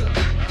structure?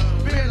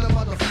 Being a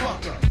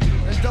motherfucker.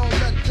 And don't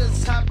let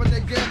this happen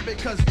again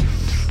because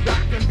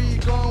that can be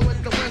going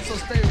with the wind, so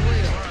stay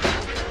real.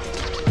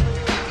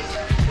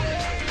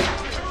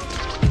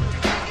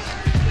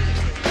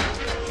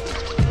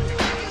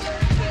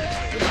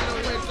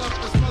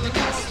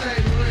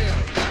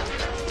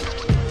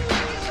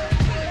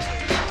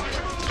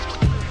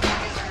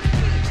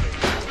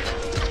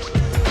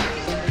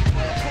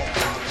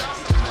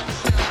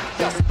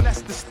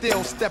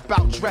 Still step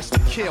out, dress to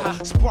kill.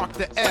 Spark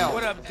the L.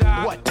 What up,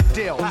 Doc? What the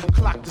deal?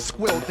 Clock the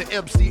squill, the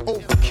MC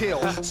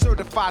overkill.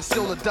 Certified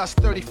silver dust,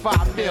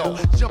 35 mil.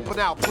 Jumping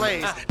out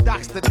planes,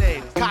 Doc's the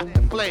name. Cock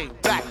the flame,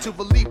 back to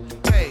relief the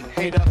pain.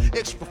 Hater,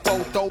 extra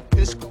photo,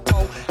 pitch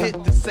control.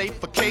 Hit the safe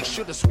for case,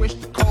 should've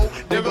switched the code.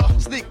 Nigga,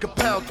 sneak a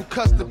pound through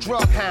custom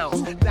drug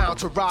hounds. Down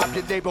to rob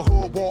your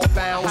neighborhood wall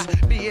bounds.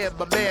 Me and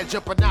my man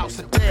jumping out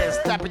sedans.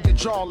 Tapping your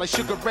jaw like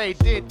Sugar Ray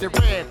did the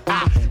Ran.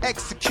 I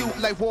execute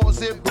like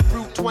wars in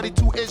Beirut.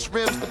 22-inch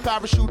rims, the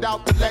parachute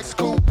out the Lex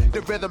coupe.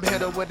 The rhythm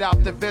hit him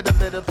without the venom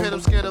in him. Hit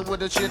him, skin him with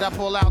the shit. I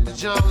pull out the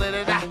John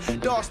Lennon.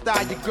 Dog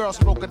style, your girl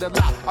smoking a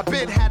lot. I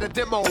been had a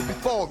demo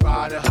before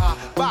riding high.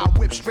 Buy a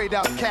whip straight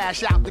up,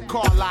 cash out the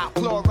car lot.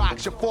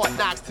 Clorox your Fort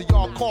Knox to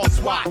y'all call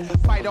SWAT.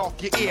 Fight off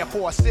your ear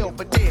for a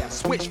silver near.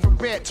 Switch from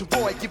red to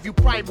Roy, give you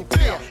primal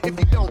fear. If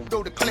you don't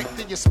know the click,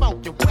 then you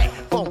smoke your wet.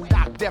 Phone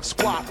Doc Def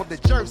Squad from the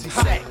Jersey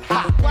set.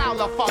 Wild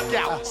the fuck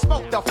out,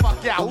 smoke the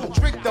fuck out,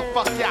 drink the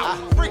fuck out,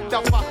 freak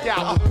the fuck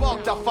out,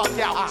 bug the fuck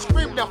out,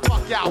 scream the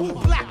fuck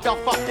out, black the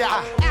fuck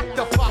out, act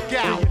the fuck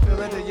out. Do you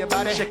feel it in your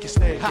body? Shake your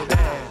snake.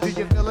 Do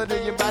you feel it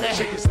in your body?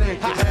 Shake your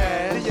snake.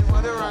 Do you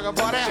wanna rock a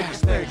body? Shake your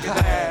snake.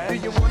 Do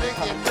you wanna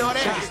get naughty?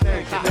 Shake your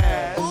snake.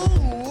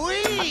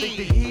 I think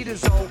the heat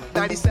is on.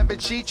 97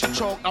 cheat your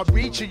trunk. I'm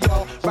reaching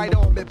y'all. Right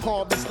on me,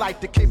 palm. It's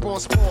like the cape on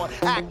spawn.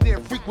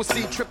 Active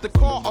frequency, trip the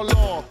car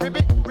along.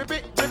 Ribbit,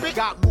 ribbit, ribbit.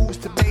 Got moves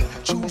to make.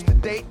 Choose the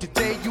date.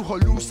 Today you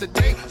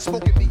hallucinate.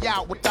 Smoking me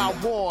out without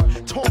war.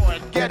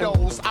 Torn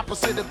ghettos.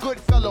 Opposite of good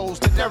fellows.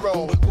 The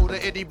narrow. Go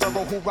to any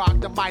borough who rock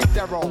the mic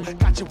thorough.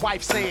 Got your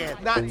wife saying,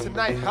 not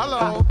tonight.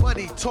 Hello.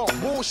 Money talk.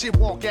 Bullshit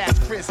walk ass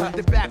Chris.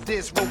 The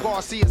Baptist. Ro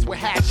Garcias with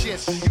hat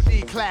shits. You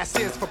need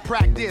classes for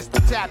practice.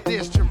 To tap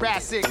this.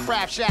 Jurassic.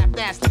 Craft shaft.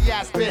 Nasty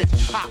ass bitch.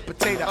 Hot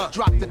potato.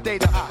 Drop the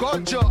data.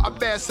 Ganja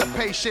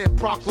emancipation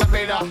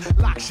proclamator.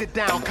 Lock shit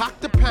down. Cock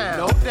the pound.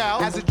 No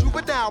doubt. As a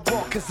juvenile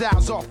brought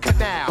Cazals off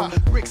canal.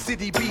 Brick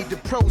City be the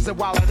pros and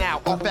wildin'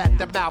 out. Off at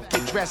the mouth.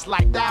 Get dressed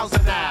like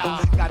thousand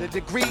now. Got a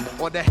degree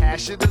on the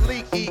hash and the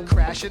leak. E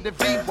crash in the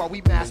V while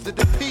we master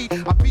the P.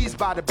 I bees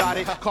by the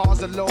body.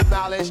 Cause a low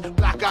knowledge.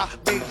 Blacka.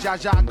 Big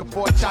Jaja.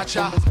 Kapor cha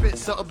cha. Spit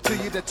something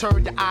to you to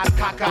turn your eyes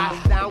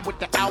cockeyed. Down with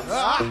the outs.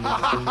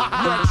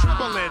 You're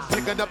trembling.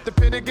 Picking up the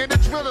pen and get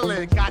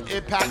adrenaline. Got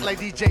impact like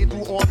DJ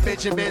through on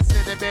Benjamin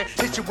Cinnamon.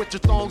 Hit you with your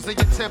thongs and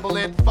your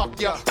Timberland. Fuck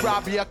ya,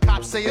 rob ya,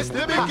 cops say it's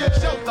the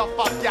biggest. Jump the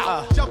fuck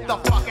out, jump the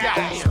fuck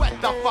out,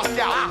 sweat the fuck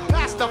out,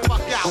 pass the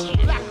fuck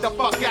out, black the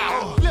fuck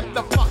out, flip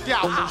the fuck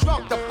out,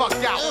 drunk the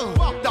fuck out,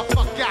 walk the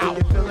fuck out.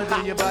 Do you feel it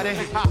in your body? Do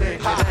you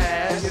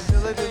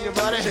feel it in your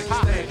body?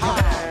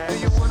 Do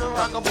you wanna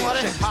rock a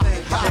body?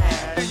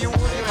 Do you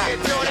wanna get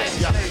dirty?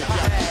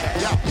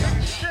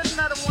 There's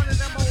another one of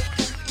them old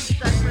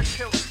sacred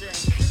hill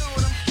things. You know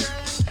what I'm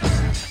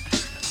saying?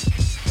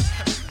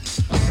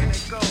 And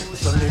it goes.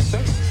 Sunday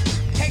service.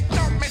 Hey,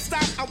 don't miss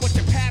out on what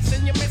you're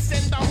passing. You're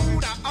missing the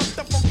hooter of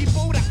the funky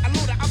Buddha. A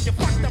looter of your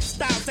fucked up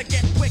styles that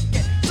get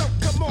wicked. So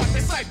come on,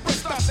 it's like we're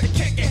starting to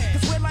kick it.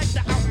 Cause we're like the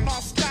outlaws.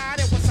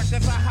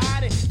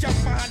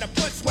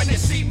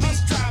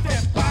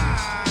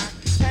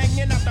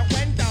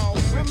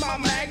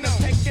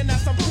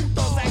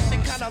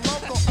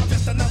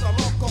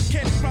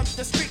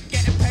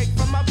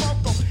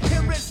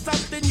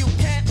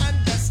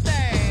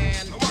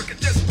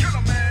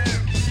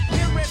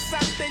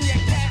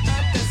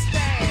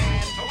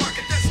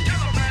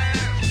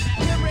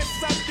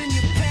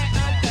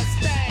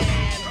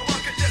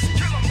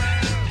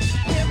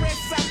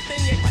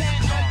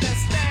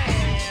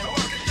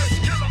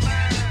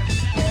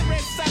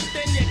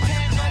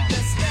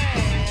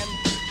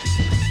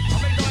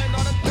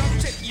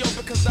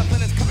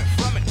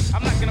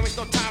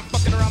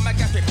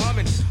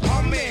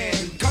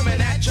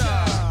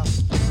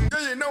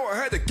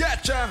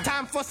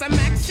 for some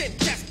action,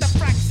 just a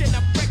fraction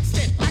of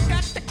friction. I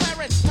got the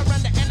clearance to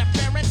run the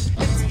interference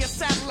into your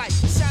satellite,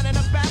 shining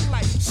a bad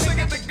light. Sing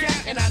it again,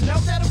 and I know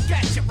that'll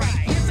catch it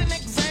right. Here's an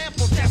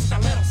example, just a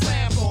little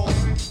sample.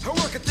 I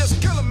work at this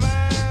killer,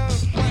 man.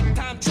 One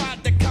time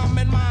tried to come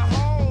in my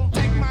home,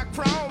 take my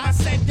chrome. I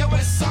said, yo,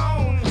 it's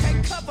on.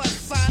 Take cover,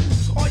 son,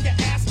 or your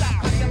ass out.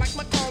 How you like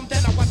my comb?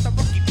 Then I want the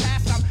rookie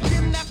pass out.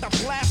 Didn't have to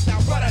blast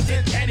out, but I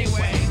did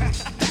anyway.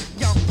 That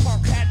young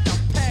punk had to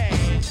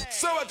pay.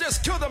 So I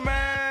just killed a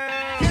man.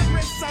 Here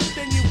is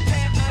something you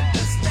can't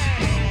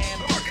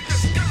understand. I work at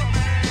this killer,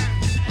 man.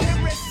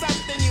 Here is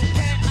something you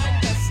can't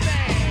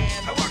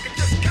understand. I work at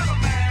this killer,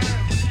 man.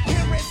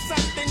 Here is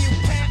something you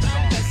can't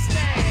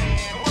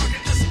understand. I work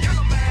at this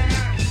killer, man.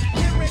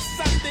 Here is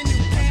something you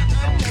can't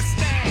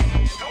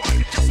understand. I work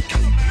at this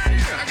killer, man.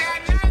 I got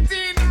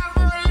 $19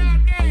 for a lap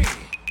day,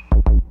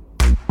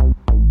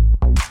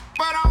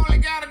 but I only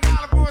got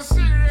 $1 for a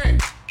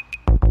cigarette.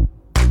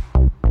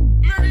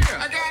 Look here,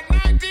 I got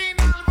 $19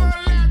 for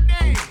a lap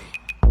day,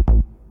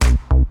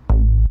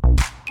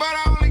 but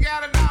I only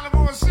got $1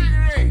 for a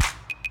cigarette.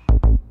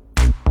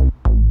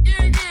 Get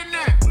it getting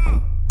that.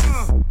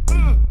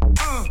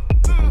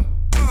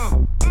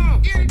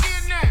 Get it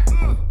getting that.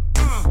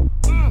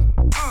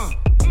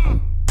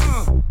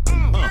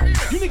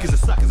 You niggas are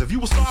suckers. If you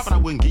was starving, I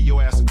wouldn't get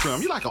your ass a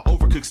crumb. You like an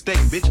overcooked steak,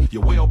 bitch.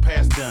 You're well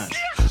past done.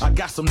 I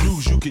got some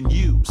news you can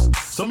use.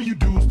 Some of you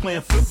dudes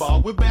playing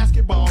football with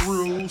basketball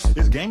rules.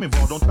 It's game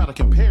involved, don't try to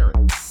compare it.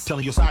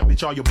 Telling your side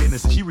bitch all your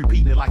business and she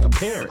repeating it like a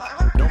parrot.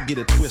 Don't get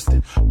it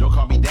twisted. Don't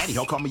call me daddy,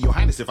 don't call me your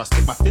highness. If I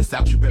stick my fist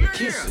out, you better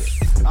kiss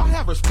it. I'll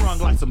have her sprung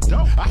like some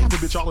dope. I have a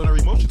bitch all in her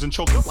emotions and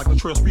choked up like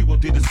Latrell Sprewell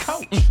did his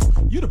coach.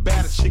 You the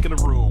baddest chick in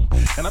the room.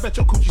 And I bet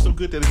your coochie so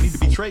good that it need to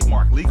be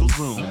trademarked, legal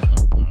zoom.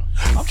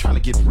 I'm trying to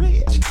get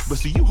rich, but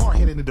see you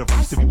hard-headed and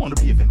divisive. You want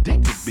to be a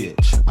vindictive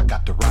bitch. I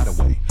got the right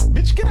away.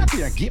 Bitch, get out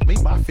there and get me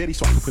my fetty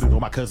so I can put it on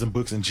my cousin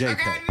Books and JPay.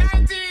 I got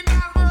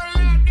 $19 for a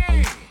lap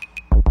day,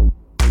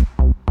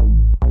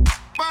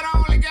 but I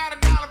only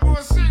got $1 for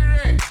a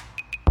cigarette.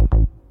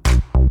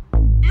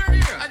 Look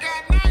here, I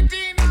got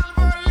 $19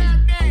 for a lap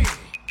day,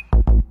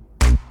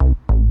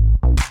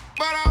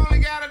 but I only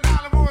got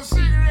 $1 for a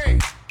cigarette.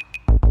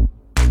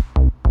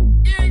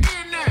 Get it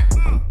getting that.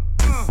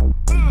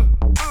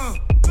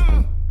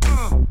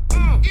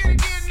 Get it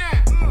getting that.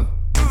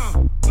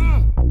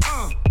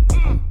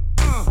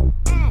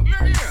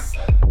 Look here.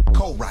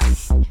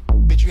 Co-writing.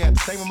 Bitch, you had the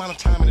same amount of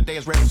time in the day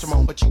as Raven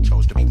Simone, but you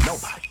chose to be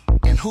nobody.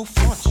 And who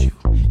fronts you?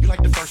 You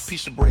like the first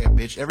piece of bread,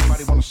 bitch.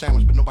 Everybody want a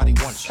sandwich, but nobody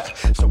wants you.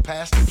 So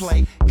pass the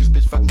plate. This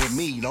bitch fucking with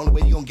me. The only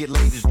way you gonna get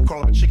laid is to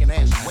crawl up a chicken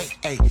ass and wait.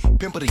 Hey,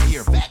 pimp of the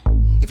year, vet.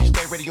 If you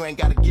stay ready, you ain't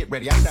gotta get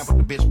ready. I sampled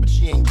the bitch, but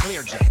she ain't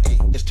cleared yet. Hey,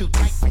 it's too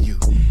tight for you.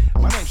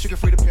 My name's Sugar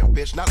Free the Pimp,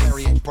 bitch, not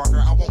Larry H.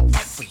 Parker. I won't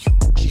fight for you.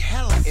 She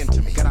hella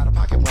into me. Got out of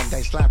pocket one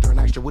day, slapped her and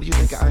asked her, what do you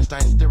think of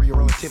Einstein's theory of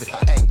relativity?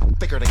 Hey,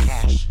 thicker than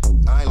cash.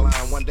 I ain't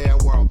lying. One day I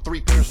wore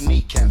 3 pairs of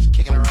kneecaps,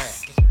 kicking her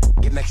ass.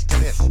 Get next to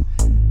this.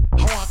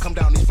 How I come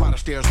down these flight of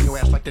stairs on your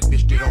ass like that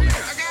bitch did on I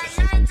that?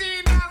 got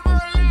 $19 for a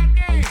lap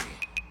day,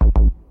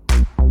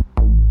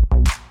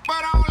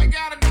 but I only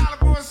got $1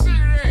 for a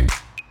cigarette.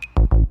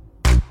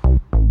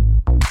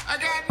 I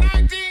got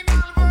 $19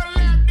 for a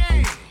lap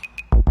day,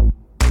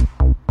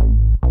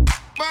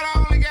 but I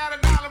only got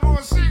 $1 for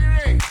a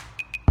cigarette.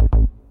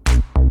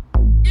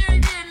 Get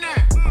it getting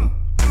that.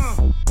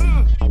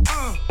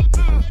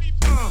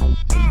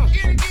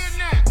 Get it getting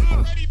that.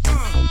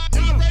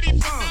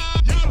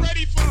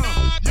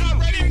 Y'all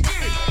ready to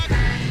get it?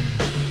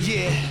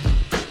 Yeah.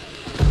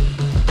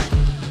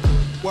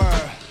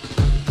 Word.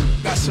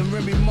 Got some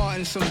Remy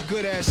Martin, some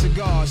good ass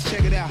cigars.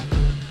 Check it out.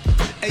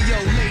 Hey yo,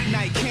 late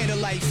night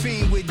candlelight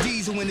fiend with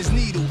diesel in his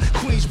needle.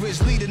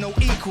 Queensbridge leader, no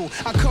equal.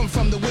 I come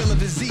from the will of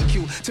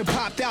Ezekiel to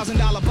pop $1,000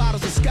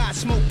 bottles of scotch,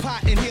 smoke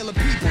pot, and heal a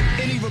people.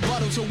 Any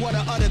rebuttal to what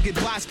I utter, get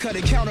box cut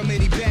and count how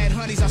many bad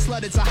honeys. I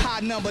slut, it's a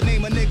high number.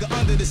 Name a nigga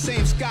under the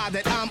same sky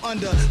that I'm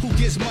under. Who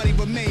gets money,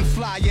 remain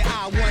fly, yeah,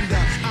 I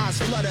wonder.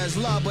 Eyes flutter as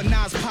love, but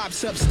Nas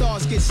pops up.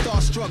 Stars get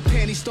starstruck,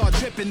 panties start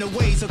dripping the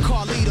ways of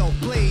Carlito.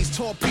 Blaze,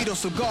 torpedo,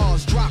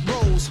 cigars, drop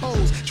rolls,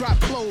 hoes, drop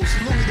clothes.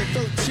 Louis the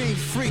 13th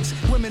freaks,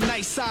 women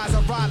nice size.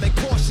 I ride like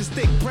Porsches,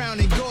 thick, brown,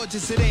 and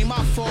gorgeous. It ain't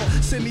my fault.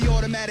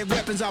 Semi-automatic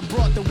weapons, I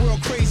brought the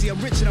world crazy.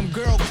 I'm rich and I'm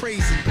girl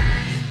crazy.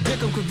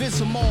 Dick 'em, convince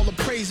them all to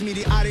praise me.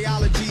 The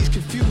ideology's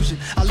confusion.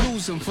 I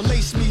lose them,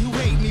 fillets me who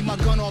hate me. My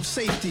gun off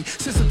safety.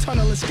 Since the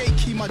tunnel escape,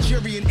 keep my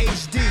jury in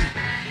HD.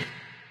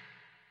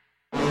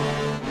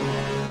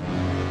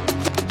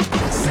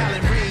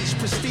 Silent rage,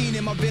 pristine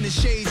in my vintage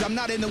shades. I'm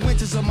not in the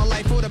winters of my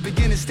life or the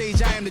beginning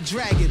stage. I am the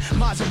dragon.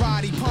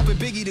 Maserati pumping,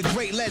 Biggie the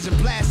great legend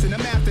blasting.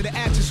 I'm after the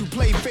actress who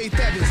played Faith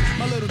Evans.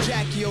 My little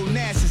Jackie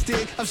Onassis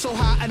dig. I'm so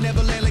high I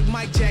never land like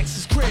Mike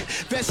Jackson's crib.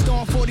 Vest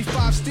on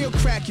 45, still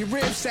crack your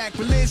ribs.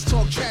 Sacrilege,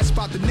 talk trash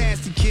about the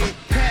nasty kid.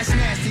 That's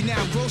nasty.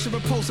 Now gross and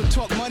repulsive.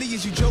 Talk money,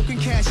 is you joking?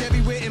 Cash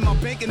everywhere in my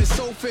bank, in the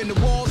sofa, in the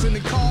walls, in the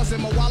cars, in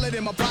my wallet,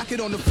 in my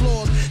pocket, on the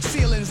floors,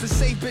 ceilings. The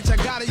safe bitch, I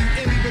got it. You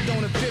envy, but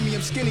don't offend me.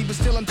 I'm skinny, but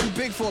still I'm too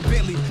big for a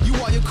Bentley. You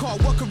are your car.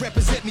 What could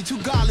represent me? Too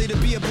godly to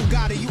be a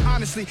Bugatti. You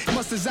honestly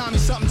must design me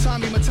something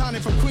Tommy Matani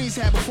from Queens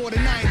had before the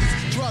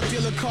 90s. Drug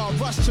dealer car,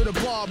 rush to the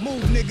bar,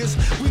 move niggas.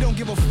 We don't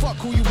give a fuck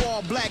who you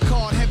are. Black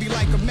card, heavy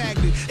like a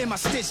magnet. In my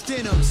stitched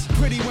denims,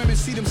 pretty women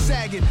see them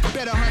sagging.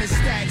 Better 100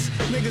 stacks.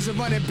 Niggas are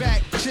running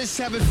back, just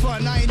having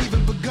fun. I ain't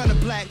even begun to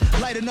black.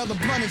 Light another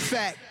blunt, in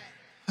fact.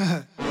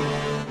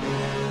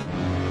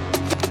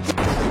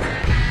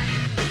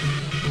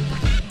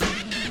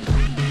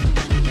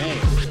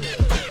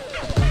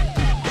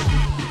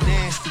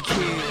 Nasty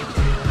kid.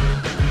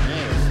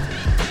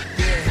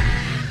 Yeah.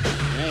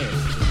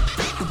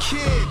 The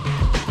kid.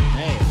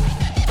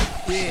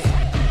 Yeah.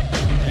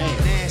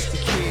 Nasty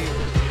kid.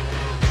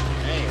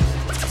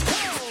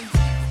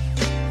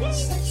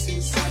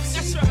 Sexy, sexy.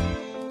 That's right.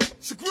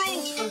 It's a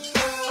groove.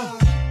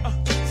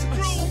 It's a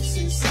groove.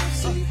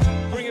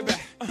 Bring it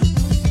back.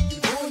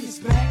 Your boy is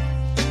back.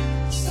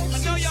 I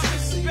know y'all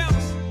miss the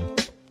bounce.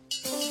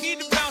 Need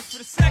the bounce for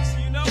the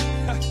sexy, you know?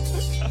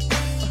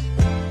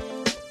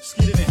 Let's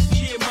get it in.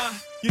 Yeah,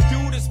 your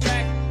dude is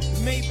back. The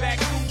Maybach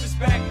coupe is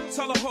back.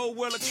 Tell the whole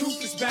world the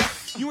truth is back.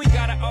 You ain't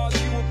gotta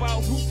argue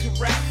about who can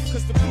rap,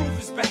 cause the proof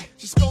is back.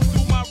 Just go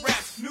through my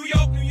raps. New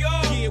York, New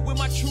York. Yeah, where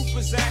my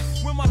troopers at?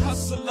 Where my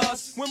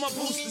hustlers? Where my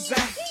boosters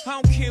at?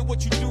 I don't care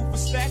what you do for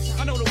stacks.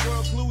 I know the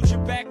world glued your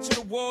back to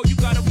the wall. You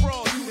gotta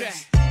brawl through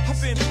that.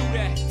 I've been through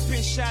that.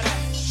 Been shot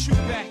at. Shoot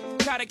back.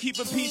 Gotta keep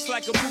a peace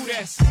like a boot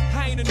ass.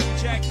 I ain't a new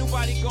jack.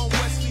 Nobody gon'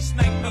 Wesley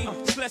snipe me.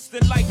 It's less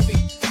than likely.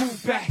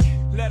 Move back.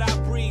 Let I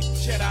breathe.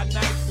 Jedi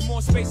Knight. The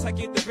more space I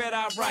get, the better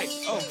I write.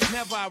 Oh,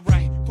 never I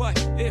write. But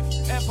if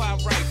ever I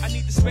write, I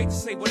need the space to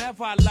say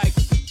whatever I like.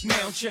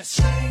 Now just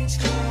change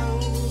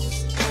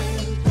clothes.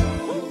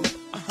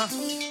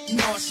 You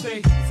know I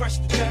stay fresh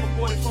to death,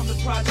 aborted from the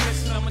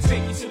projects, and I'ma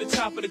take you to the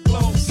top of the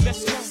globe.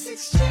 Let's go.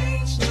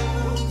 Exchange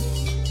now.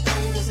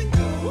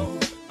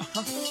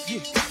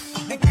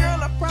 Yeah. And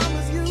girl, I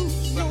promise you,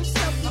 no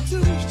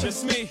substitute. It's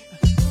just me.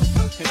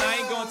 And I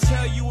ain't gonna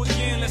tell you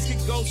again, let's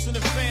get Ghost in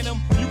the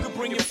Phantom. You can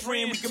bring your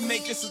friend, we can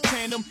make this a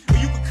tandem. Or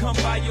you can come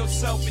by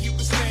yourself and you can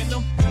stand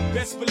them.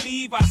 Best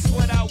believe I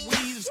sweat out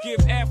weaves,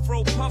 give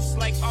afro puffs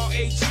like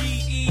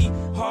R-A-G-E.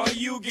 How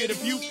you get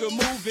if you could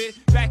move it,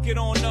 back it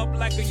on up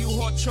like a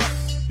U-Haul truck.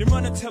 Then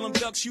run and tell them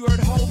ducks you heard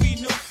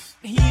Hobie knew.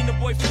 He and the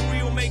boy for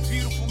real make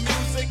beautiful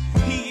music.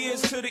 He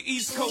is to the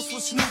East Coast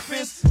with Snoop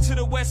is, to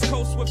the West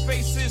Coast with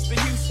Faces to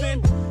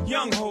Houston.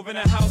 Young Hov in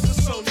the house,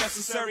 that's so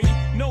necessary.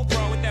 No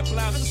bra with that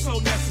blouse, that's so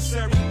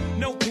necessary.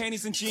 No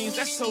panties and jeans,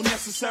 that's so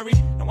necessary.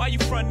 Now why you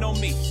frontin' on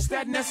me? Is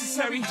that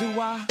necessary? Do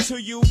I? To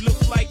you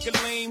look like a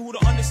lame who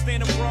don't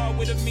understand a bra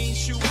with a mean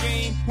shoe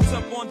game. Who's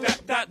up on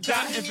dot dot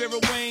dot and Vera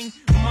Wang?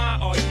 My,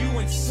 are you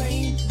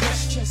insane?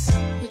 That's just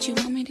what you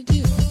want me to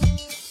do.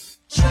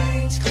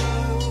 Change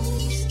clothes.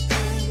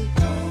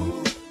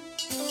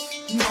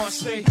 You know I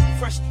stay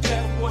fresh to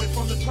death, aborted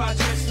from the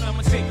projects, and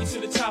I'ma take you to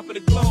the top of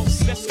the globe.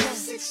 Let's go.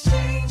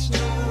 Exchange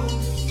now.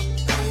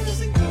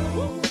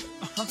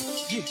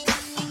 Yeah.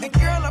 And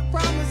girl, I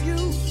promise you,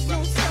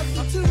 no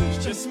substitute.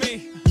 It's just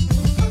me.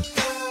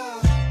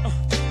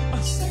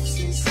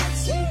 Sexy,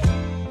 sexy.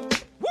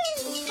 Woo.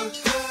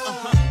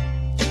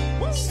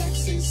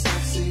 Sexy,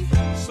 sexy.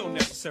 So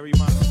necessary,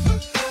 man.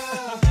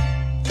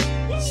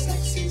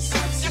 Sexy,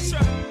 sexy. That's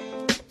right.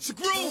 It's a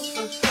groove.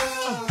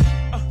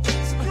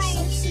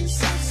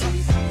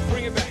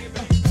 Bring it back.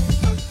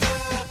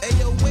 Hey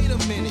yo, wait a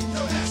minute.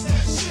 Yo, that's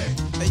that shit.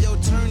 Hey yo,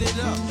 turn it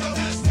up. Yo,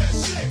 that's that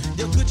shit.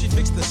 Yo, Gucci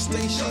fix the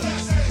station. Yo,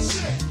 that's that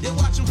shit. Yo,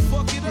 watch him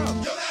fuck it up.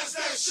 Yo, that's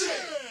that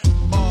shit.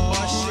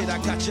 Oh shit, I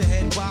got your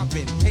head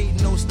bopping.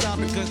 Ain't no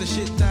stopping, cause the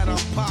shit that I'm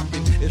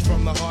popping is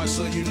from the heart,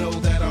 so you know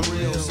that I'm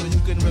real. So you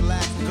can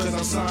relax, cause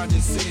I'm signed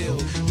and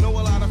sealed. Know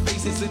a lot of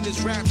faces in this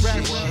rap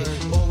shit.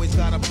 Always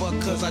got a buck,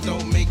 cause I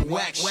don't make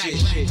whack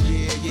shit.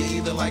 Yeah, you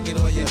either like it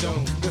or you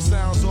don't. The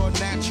sounds are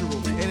natural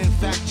and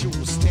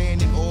infactual.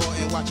 Stand in awe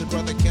and watch a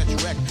brother catch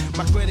wreck.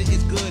 My credit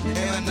is good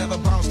and I never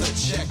bounce a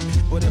check.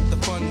 But if the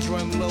funds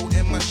run low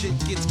and my shit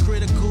gets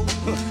critical,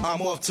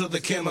 I'm off to the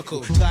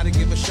chemical. Gotta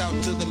give a shout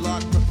to the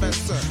Lord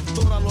Professor.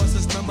 Thought I lost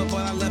his number,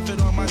 but I left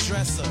it on my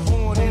dresser.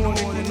 On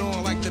and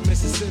on like the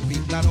Mississippi.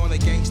 Not on a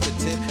gangster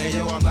tip. And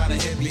yo, I'm not a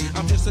hippie.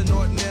 I'm just an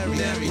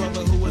ordinary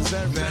brother who was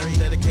very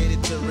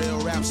dedicated to real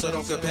rap. So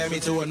don't compare me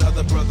to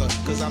another brother,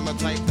 cause I'm the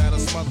type that'll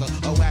smother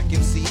a whack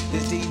MC,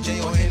 this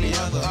DJ or any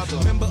other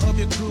member of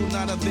your crew.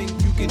 Not a thing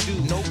you can do.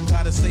 Nope,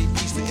 gotta say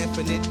peace to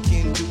infinite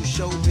can do.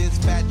 Show this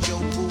fat Joe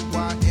Boo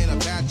in a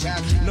bad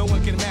chat. No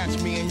one can match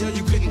me, and yo,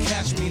 you couldn't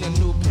catch me in a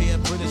new pair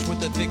of British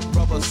with a thick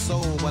rubber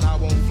soul. But I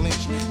won't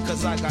flinch,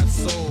 cause I got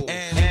soul.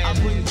 And I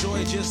bring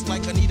joy just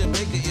like Anita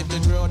Baker. If the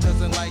girl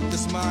doesn't like the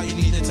smile, you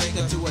need to take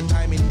her to a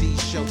Diamond D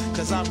show.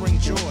 Cause I bring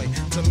joy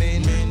to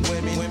men,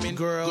 women,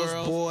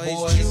 girls,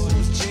 boys,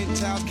 Jews,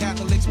 Gentiles,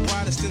 Catholics, Catholics,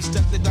 Protestants,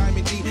 step the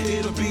diamond D,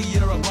 it'll be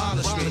your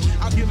abolishment.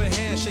 I'll give a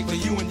handshake for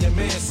you and your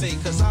man's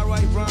sake, cause I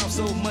write rhymes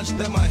so much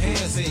that my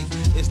hands ache.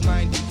 It's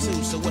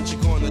 92, so what you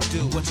gonna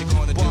do? What you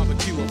gonna do?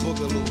 Barbecue or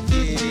boogaloo?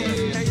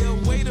 Yeah. Hey yo,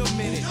 wait a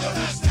minute. Yo,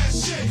 that's that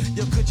shit.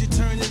 Yo, could you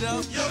turn it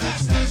up? Yo,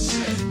 that's that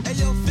shit.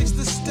 Hey yo, fix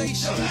the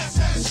station. Yo, that's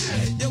that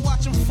shit. Yo,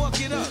 watch them fuck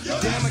it up. Yo,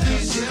 damn,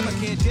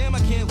 I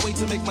can't wait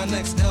to make my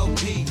next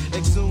LP.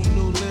 Exhume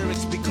new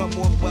lyrics, become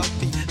more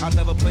wealthy. I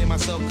never play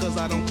myself cause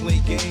I don't play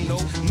games.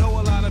 Know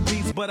a lot of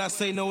beats, but I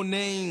say no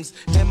names.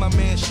 And my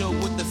man show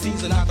with the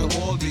season out the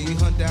Aldi. We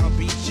hunt down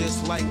beats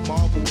just like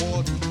Marvel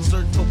Waldy.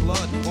 Search for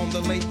blood on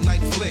the late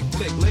night flick.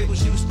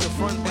 Labels used to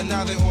front, but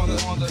now they on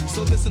the.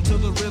 So listen to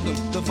the rhythm,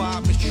 the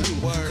vibe is true.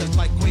 Cause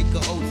like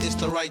Quaker Oath, it's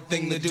the right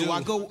thing to do.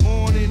 I go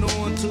on and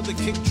on to the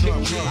kick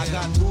drum. I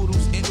got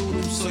oodles and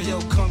oodles, so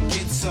yo, come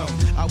get some.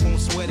 I won't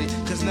sweat it,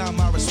 cause now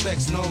my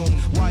respect's known.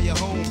 While you're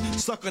home,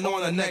 sucking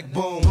on a neck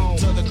bone.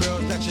 Tell the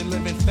girls that you're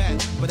living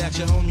fat, but at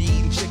your home you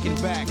eating chicken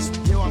backs.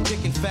 Yo, I'm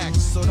kicking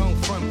facts, so don't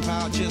front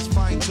pile, just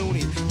fine tune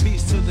it.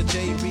 Peace to the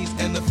JBs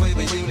and the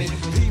flavor unit.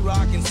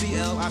 P-Rock and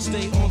CL, I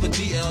stay on the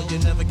DL. You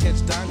never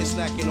catch diamond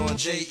snacking on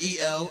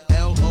JEL.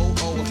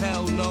 LOO,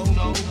 hell no.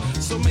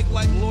 So make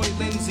like Lloyd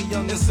Lindsay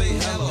Young and say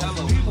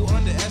hello. People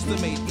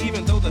underestimate,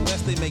 even though the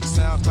best they make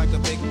sounds like a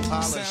big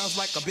polish.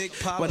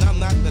 But I'm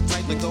not the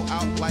type to go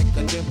out like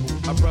a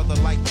dimple. A brother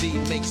like D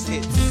makes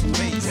hits.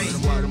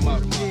 Word 'em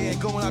up. Yeah,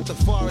 going out to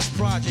Forest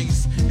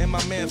Projects, and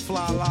my man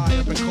Fly Lie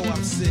up in Co-op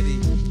City.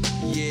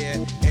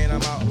 Yeah, and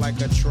I'm out like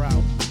a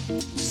trout.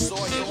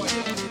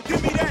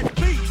 Give me that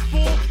beat,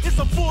 fool. It's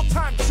a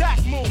full-time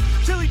jack move.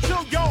 Chili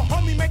chill, yo,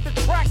 homie, make the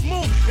track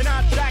move. And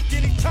I jack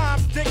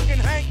anytime, Dick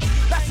and Hank.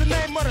 That's the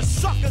name of the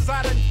suckers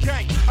I done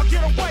gang. I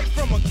get away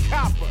from a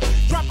copper.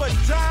 Drop a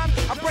dime,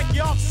 I break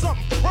you off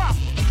something proper.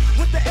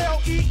 With the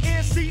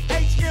LENCHMOB.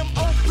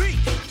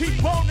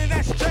 Keep boning,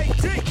 that's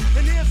JD.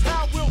 And here's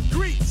how we'll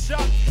greet ya.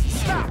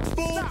 Stop,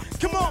 fool.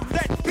 Come on,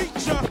 that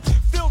beat ya.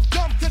 Feel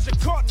dumb cause you're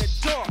caught in the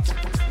dark.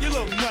 You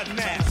little nuttin'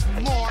 ass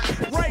mark.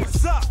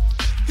 Raise up,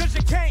 cause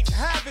you can't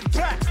have it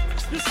back.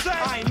 You say,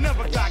 I ain't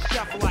never got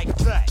deaf like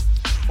that.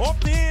 Off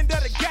the end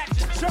of the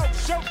gadget choke,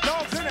 show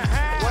dogs in the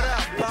house. What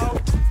up, bro?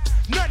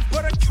 Nothing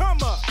but a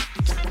come up.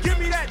 Give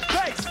me that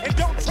bass and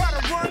don't try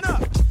to run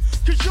up.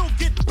 Cause you'll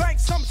get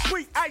banked some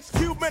sweet Ice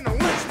Cube and a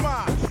lynch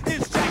mob.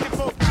 It's Jackin'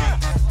 for me.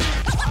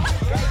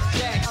 Right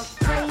Jack.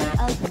 Afraid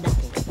of nothing.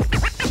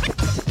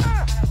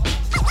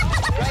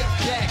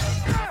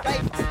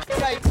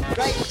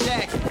 Right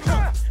Jack.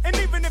 And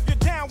even if you're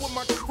down with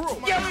my crew.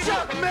 Yo,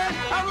 Chuck, man,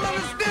 I don't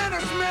understand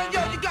this, man. Yo,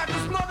 you got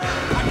this mother.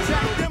 I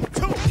jacked them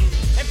too.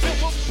 And Bill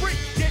will freak,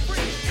 get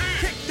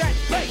kick that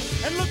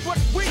bass. And look what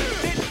we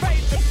did,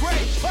 fade the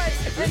great play.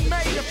 And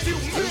made a few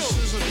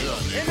millions.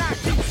 And I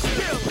keep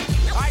still.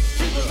 Ice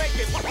Cube will make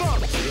it fun.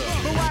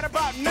 But right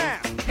about now,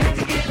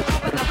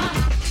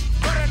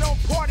 but I don't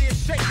party and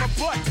shake my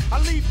butt. I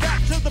leave that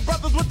to the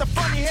brothers with the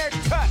funny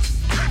haircuts.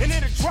 And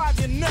it'll drive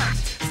you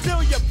nuts.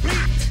 Steal your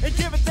beat and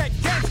give it that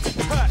gangster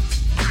touch.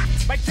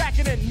 Like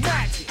Jackin' and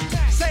Magic.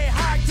 Say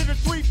hi to the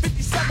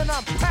 357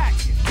 I'm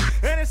packing.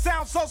 And it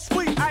sounds so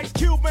sweet, Ice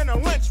Cube and a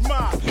lynch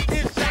mob.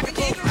 It's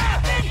Jackin' for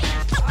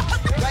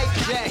Right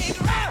Jack.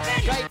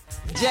 Right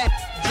Jack.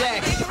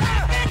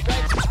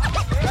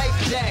 Right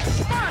Jack.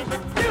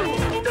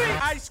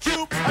 Ice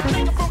Cube, I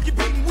take a funky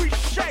beat and we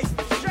shake.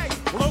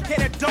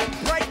 Located, don't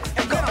break,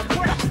 and then I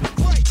break.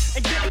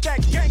 And give it that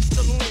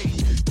gangster lean.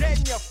 Dead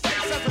in your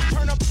face as I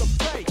turn up the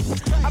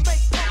bass. I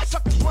make pop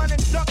suckers run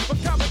and duck for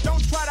cover.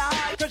 Don't try to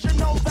hide, cause you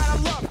know that I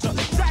love to.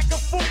 Jack a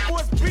fool for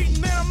his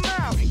beating and I'm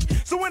out.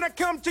 So when I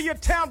come to your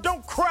town,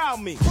 don't crowd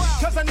me.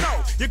 Cause I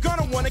know you're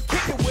gonna wanna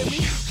kick it with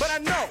me. But I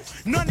know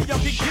none of y'all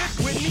can get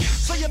with me.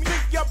 So you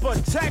think you're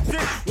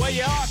protected? Well,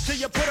 you are till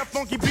you put a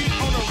funky beat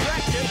on a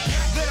record.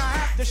 Then I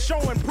have to show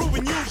and prove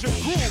and use your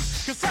groove.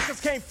 Cause suckers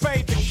can't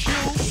fade the cue.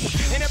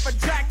 And if I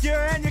jack you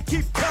and you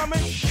keep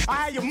coming,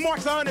 I have you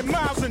march 100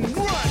 miles and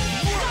run.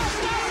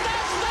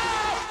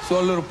 So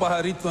a little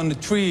pajarito on the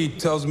tree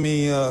tells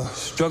me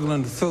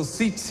struggling to fill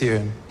seats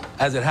here.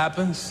 As it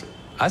happens,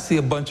 I see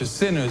a bunch of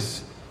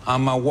sinners.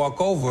 On my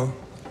walk over,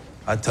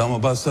 I tell them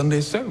about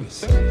Sunday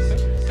service.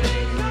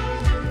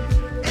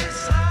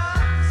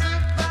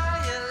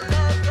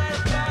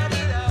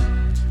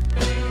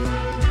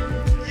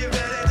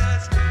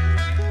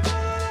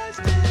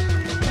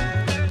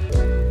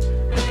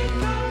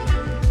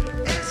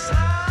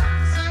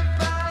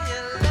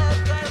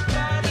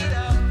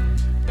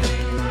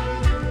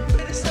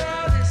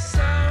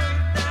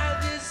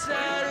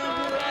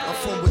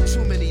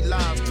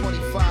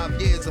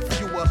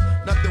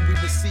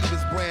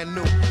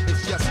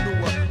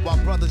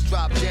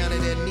 Drop down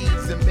in their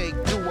knees and make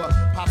doer.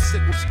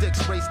 Popsicle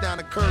sticks race down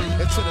the curb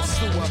into the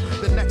sewer.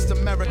 The next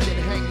American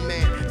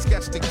hangman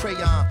sketched in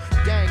crayon.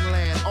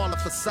 Gangland on the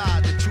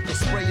facade that you can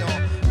spray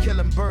on.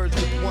 Killing birds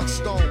with one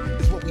stone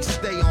is what we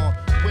stay on.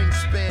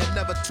 Wingspan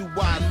never too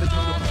wide for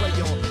you to play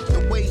on.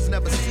 The ways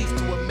never cease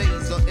to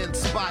amaze or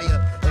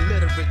inspire.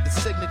 Illiterate, the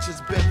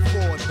signature's been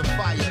forged to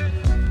fire.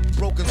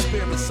 No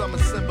conspiracy, some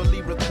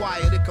assembly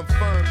required. It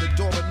confirmed the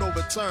door of no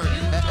return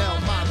at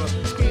Elmira.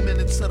 Screaming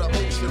into the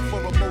ocean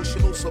for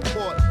emotional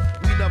support.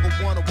 We never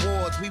won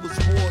awards, we was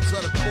wards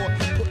of the court.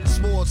 Putting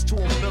swords to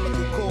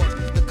umbilical cords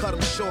to cut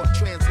them short.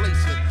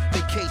 Translation,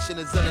 vacation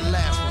is in the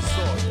last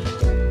resort.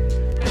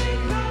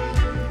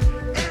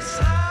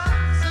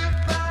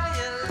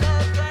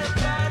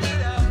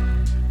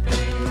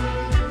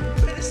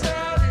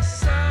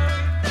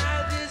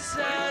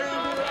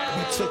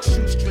 Took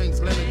shoestrings,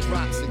 lemon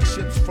drops, and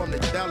chips from the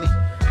deli.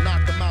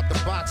 Knocked them out the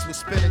box with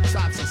spinning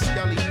tops and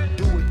skelly.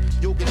 Do it,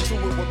 you'll get to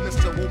it what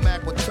Mr.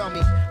 Womack would tell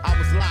me. I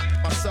was locked,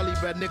 my celly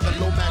red nigga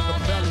low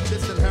Machiavelli.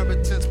 This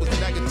inheritance was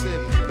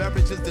negative.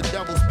 Beverage is the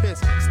devil's piss,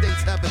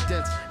 state's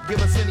evidence.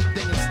 Give us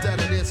anything instead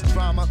of this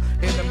drama.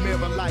 In the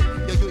mirror light,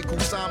 Yayoi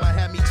Kusama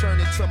had me turn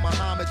into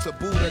Muhammad to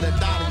Buddha the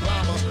Dalai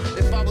Lama.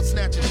 If I would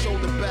snatch a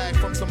shoulder bag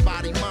from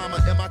somebody mama,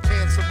 am I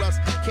cancerous?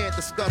 Can't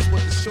discuss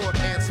what the short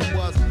answer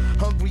was.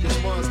 Hungry as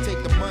ones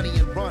take the money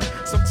and run.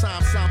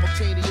 Sometimes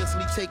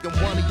simultaneously taking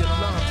one of your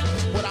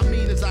lungs. What I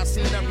mean is I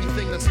seen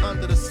everything that's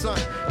under the sun.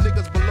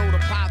 Niggas below the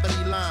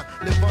poverty line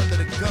live under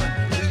the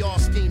gun. We all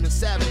scheming,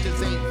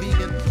 savages ain't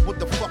vegan. What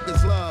the fuck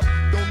is love?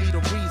 Don't need a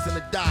reason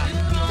to die.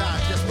 We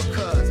die just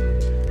because.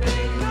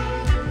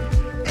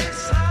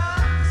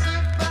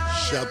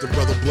 Shout to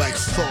brother Black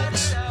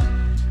Thought.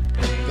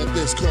 That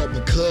bit's called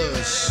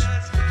Because.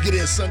 Get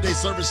in Sunday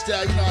service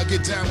style, you know I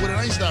get down with it.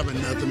 I ain't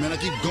stopping nothing, man. I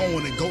keep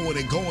going and going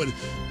and going.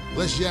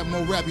 Unless you have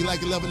more rap, you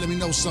like it, love it, let me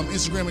know something.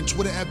 Instagram and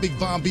Twitter at Big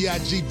Von,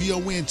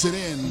 BIGVON to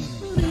then.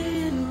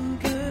 Little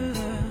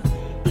girl,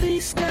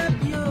 please stop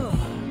your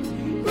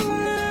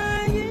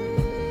crying,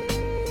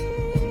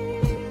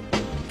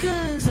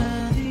 'cause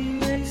I'll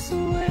erase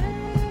away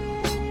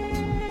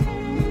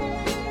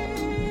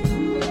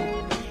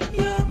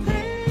your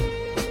pain.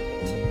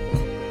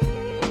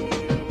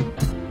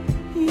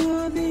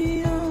 You're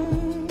the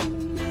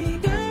only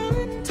girl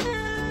in town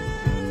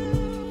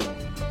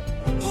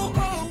who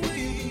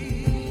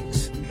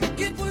always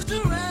get pushed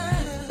around.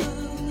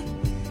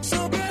 So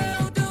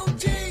girl, don't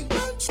change,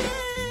 don't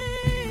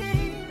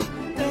change.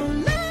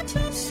 Don't let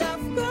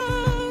yourself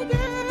go,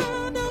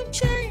 girl. Don't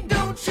change,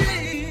 don't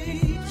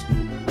change.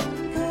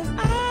 'Cause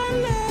I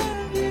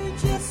love you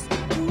just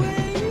the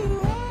way you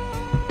are.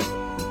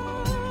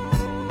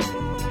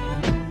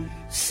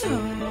 So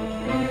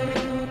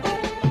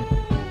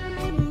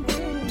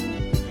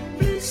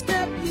please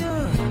stop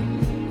your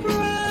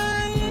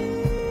crying.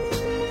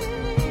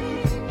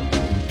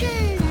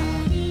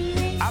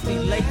 I'll be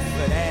late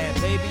for that,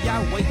 baby. I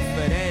wait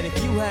for that. If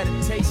you had a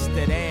taste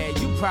of that,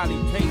 you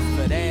probably pay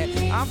for that.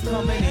 I'm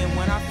coming in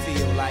when I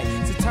feel like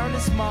to turn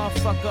this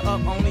motherfucker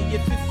up only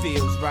if it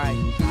feels right.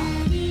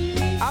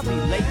 I'll be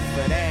late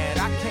for that.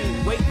 I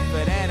can't wait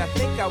for that. I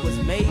think I was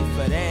made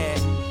for that.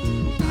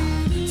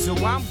 So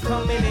I'm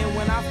coming in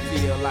when I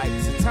feel like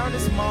to turn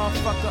this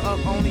motherfucker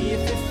up only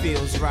if it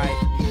feels right.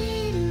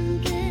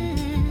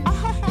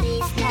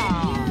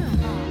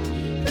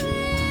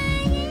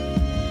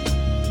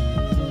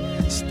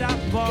 Stop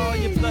all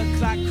your blood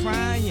clot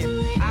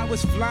crying. I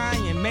was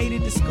flying, made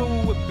it to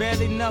school with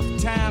barely enough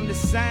time to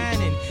sign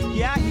in.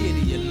 Yeah, I hear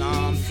the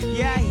alarm.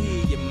 Yeah, I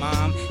hear you,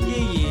 mom.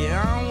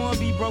 Yeah, I don't wanna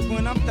be broke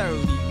when I'm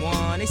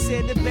 31. They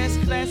said the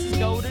best classes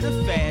go to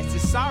the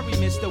fastest. Sorry,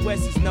 Mr.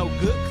 West is no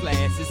good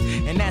classes,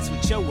 and that's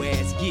what your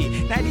ass get.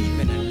 Not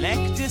even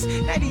electives,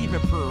 not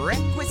even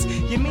prerequisites.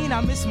 You mean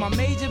I missed my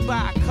major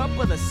by a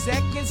couple of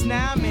seconds?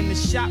 Now I'm in the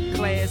shop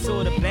class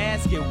or the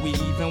basket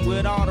weaving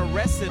with all the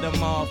rest of the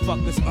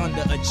motherfuckers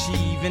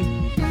underachieving.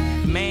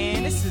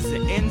 Man, this is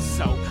an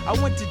insult. I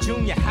went to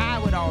junior high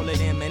with all of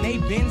them and they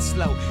been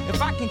slow.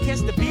 If I can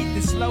catch the beat,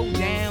 then slow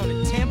down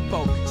the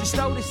tempo. Just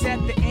throw this at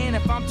the end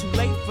if I'm too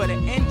late for the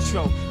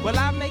intro. Well,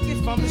 I make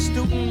it from the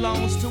student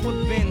loans to a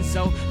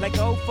benzo. Like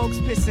old folks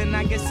pissing,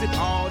 I guess it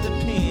all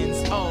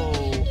depends. Oh.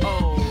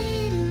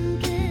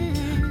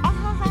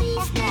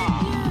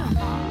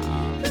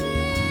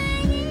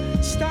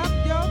 Stop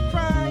your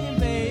crying,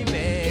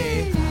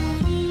 baby.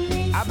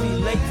 I'll be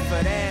late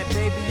for that,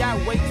 baby. I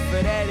wait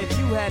for that. If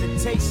you had a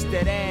taste of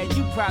that,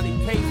 you probably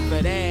pay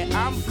for that.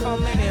 I'm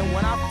coming in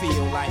when I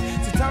feel like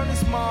to turn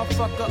this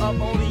motherfucker up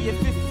only if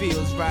it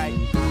feels right.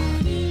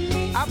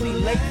 I'll be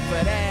late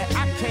for that.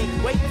 I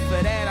can't wait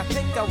for that. I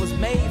think I was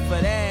made for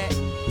that.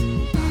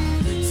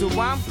 So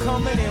I'm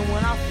coming in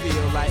when I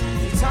feel like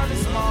to turn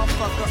this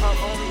motherfucker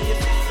up only if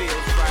it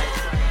feels right.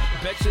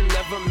 Bet you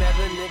never met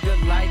a nigga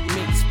like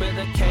me. Spit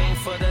a cane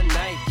for the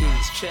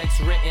Nikes. Checks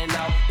written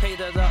out, paid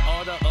to the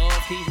order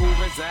of he who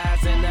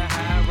resides in the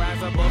high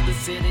rise above the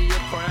city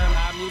of crime.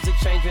 Our music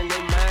changing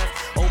their minds,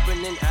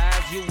 opening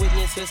eyes. You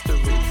witness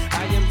history.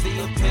 I am the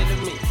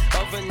epitome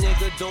of a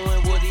nigga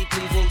doing what he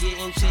please and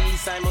getting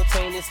cheese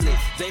simultaneously.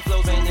 They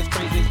flows ain't as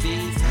crazy as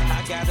these.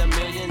 I got a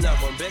million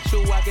of them. Bet you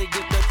I could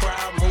get the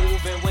crowd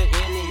moving with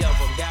any of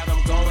them. Got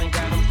them going,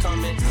 got them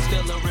coming.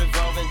 Still a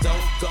revolving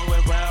dope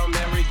going round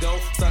merry-go.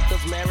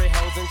 Suckers marry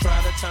hoes and try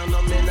to turn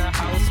them into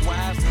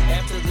housewives.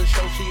 After the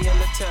show, she in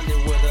the telly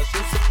with us.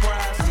 She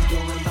surprised. I'm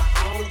doing my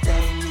own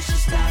thing. You should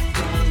stop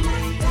doing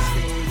me.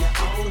 Stay in your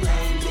own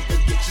lane. Nigga,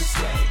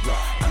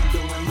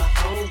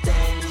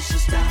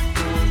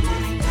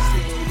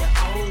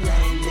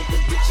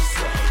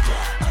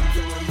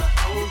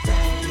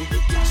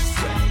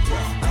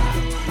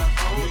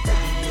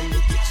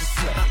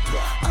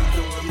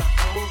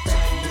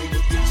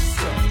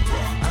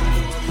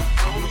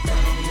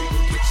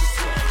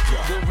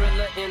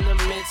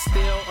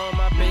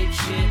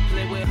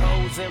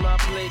 O's in my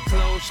plate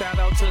clothes. Shout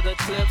out to the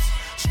Clips.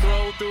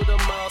 Stroll through the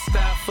mall,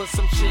 stop for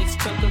some chicks.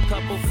 Took a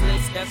couple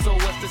flicks.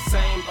 SOS the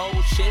same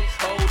old shit.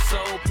 Old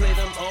soul, play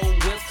them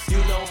old whips. You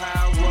know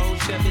how I roll.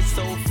 Chevy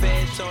so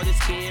fast, shorty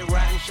scared,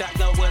 riding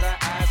shotgun with her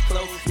eyes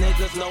closed.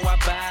 Niggas know I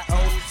buy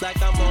O's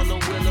like I'm on the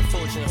wheel of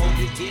fortune. Hope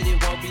you get it,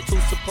 won't be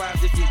too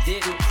surprised if you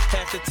didn't.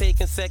 After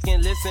taking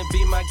second listen,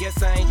 be my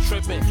guest, I ain't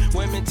tripping.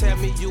 Women tell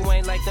me you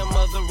ain't like them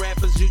other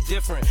rappers, you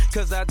different.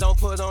 Cause I don't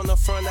put on the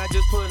front, I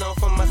just put on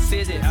for my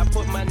city. I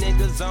put my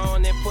niggas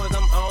on and put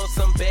them on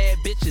some bad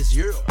bitches,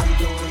 yeah. I'm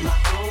doing my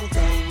own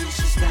thing, you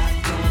should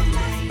stop doing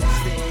lane.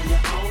 Stay in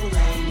your own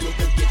lane,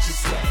 nigga, get your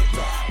swag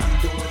back. I'm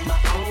doing my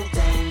own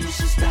thing, you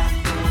should stop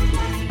doing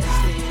lane.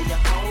 Stay in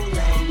your own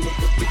lane,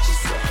 nigga, get your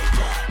swag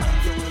back. I'm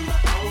doing my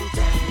own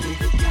thing,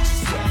 nigga, get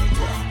your swag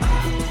back.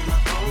 I'm doing my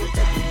own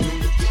thing,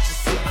 nigga, get your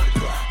swag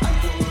back. I'm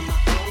doing my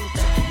own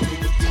thing,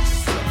 nigga, get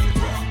your swag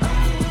back.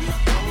 I'm doing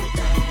my own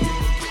thing, nigga,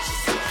 get your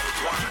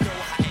swag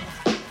back.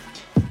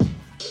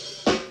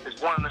 It's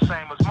one and the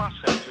same as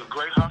myself. You're a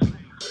great hustler.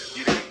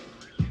 You dig?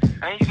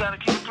 And you gotta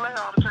keep it playing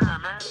all the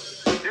time, man.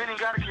 You ain't even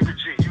gotta keep it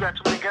G. You got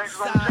too many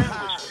gangsters on the table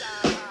with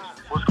you.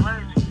 What's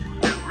crazy?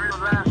 In real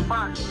life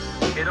spots,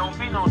 it don't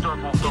be no dirt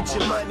on Get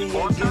your money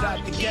and get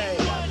out the game.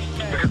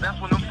 Because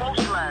that's when them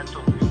folks slide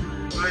through.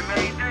 Like,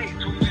 man, day,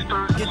 Tuesday,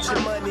 Thursday. Get your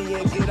money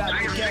and get out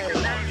the game.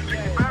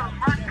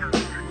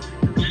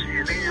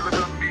 Shit, then you look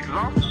up these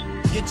lumps.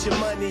 Get your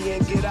money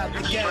and get out the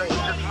game.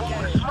 Just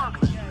moving and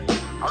smuggling.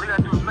 All you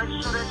gotta do is make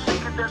sure that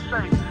shit get that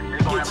safe.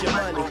 Get your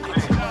money.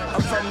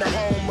 I'm from the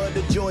home of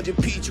the Georgia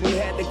Peach. We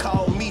had to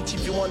call Meech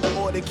if you want to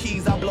order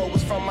keys. I blow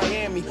was from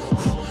Miami.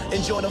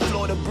 Enjoy the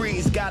Florida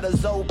breeze. Got a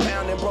Zoe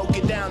pound and broke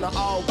it down to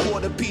all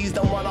quarter peas.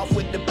 Don't run off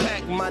with the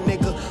pack, my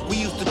nigga. We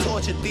used to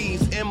torture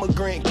thieves,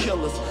 immigrant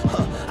killers.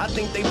 I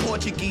think they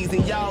Portuguese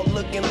and y'all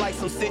looking like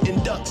some sitting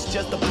ducks.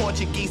 Just a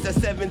Portuguese at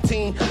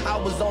 17. I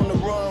was on the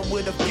run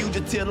with a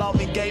fugitive. All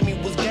he gave me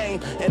was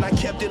game, and I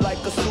kept it like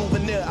a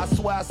souvenir. I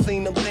swear I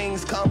seen them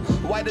things come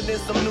whiter than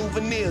some new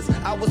veneers.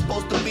 I was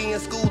supposed to be in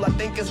school, I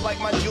think it's like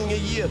my junior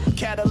year.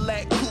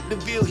 Cadillac Coupe de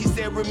Ville, he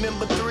said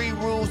remember 3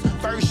 rules.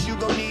 First you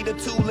gon' need a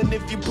tool, and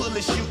if you pull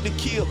it, shoot to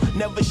kill.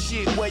 Never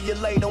shit where you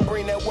lay, don't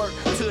bring that work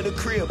to the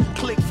crib.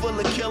 Click full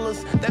of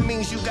killers, that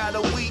means you got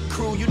a weak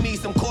crew. You need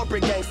some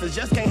corporate gangsters,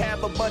 just can't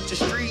have a bunch of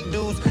street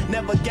dudes.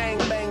 Never gang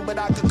bang, but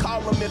I could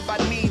call them if I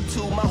need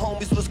to. My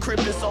homies was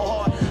crippin' so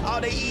hard,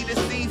 all they eat is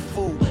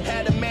seafood.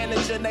 Had a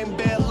manager named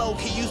Bello,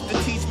 he used to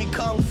teach me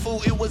kung fu.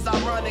 It was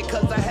ironic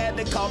cause I had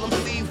to call him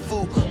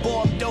seafood.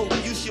 Boy, I'm dope,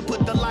 you should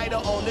put the lighter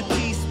on the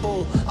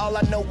teaspoon. All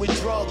I know is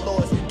drug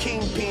lords,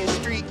 kingpin,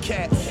 street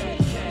cats.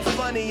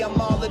 Funny, I'm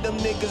all of them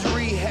niggas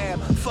rehab.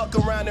 Fuck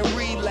around and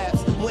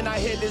relapse when I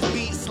hear this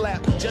beat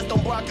slap. Just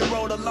on Brockett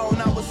Road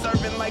alone, I was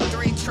serving like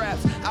 3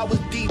 traps. I was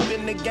deep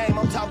in the game,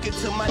 I'm talking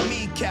to my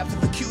kneecaps.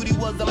 If a cutie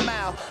was a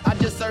mile, I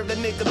just served a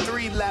nigga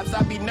 3 laps.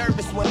 I be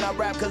nervous when I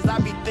rap, cause I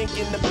be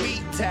thinking the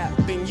beat tap.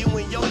 And you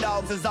and your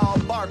dogs is all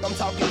bark, I'm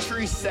talking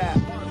tree sap.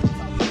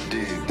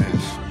 Dig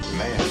this,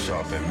 man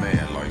sharpen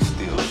man like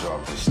steel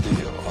sharpen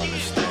steel.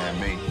 Understand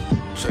me?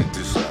 Check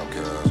this out,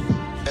 cuz.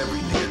 Every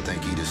nigga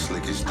think he the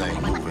slickest thing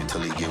moving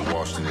till he get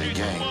washed in the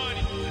game.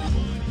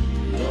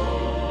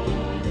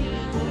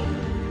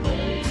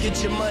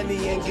 Get your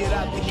money and get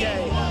out the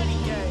game.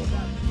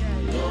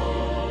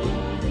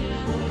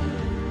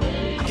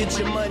 Get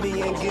your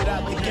money and get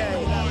out the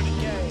game.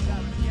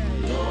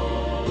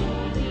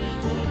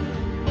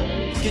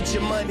 Get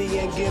your money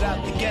and get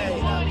out the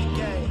game.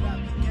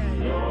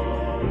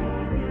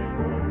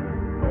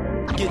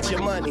 Get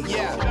your money,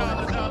 yeah.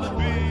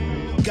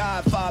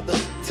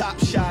 Godfathers, top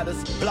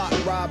shotters, block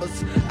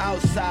robbers,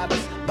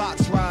 outsiders,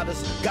 box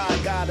riders,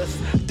 God got us,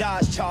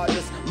 Dodge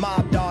Chargers,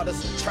 mob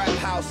daughters, trap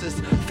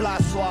houses, fly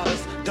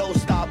swatters, dough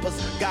stoppers,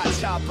 got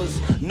choppers,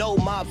 no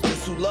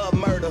mobsters who love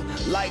murder,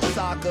 like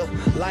soccer,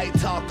 light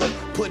talker,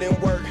 put in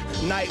work,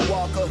 night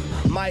walker,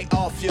 might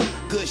off you,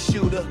 good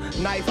shooter,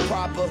 knife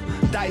propper,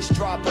 dice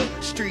dropper,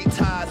 street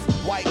ties,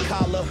 white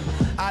collar.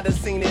 I done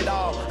seen it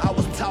all. I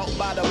was taught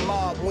by the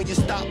mob. When you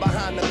stop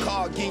behind the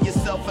car, give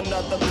yourself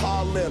another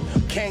car limb.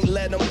 Can't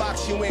let them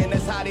box you in,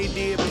 that's how they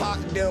did Pac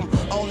them.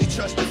 Only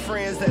trust your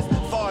friends as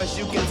far as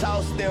you can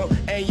toss them.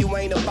 And you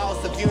ain't a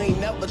boss if you ain't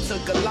never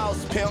took a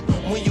loss, pimp.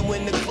 When you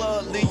in the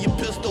club, leave your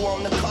pistol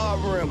on the car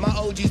rim. My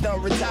OGs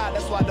done retired,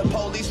 that's why the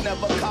police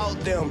never caught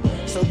them.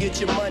 So get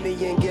your money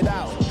and get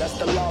out, that's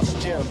the lost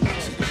gem.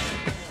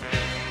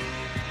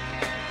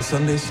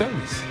 Sunday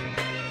service.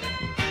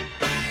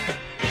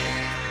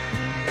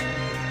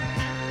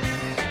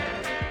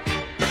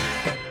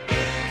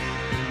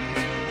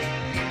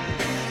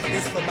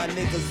 For my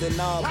niggas in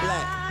all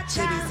black,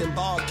 titties and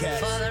ball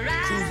caps,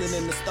 cruising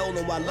in the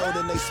stolen while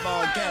loading they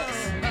small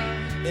gas.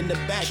 In the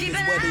back is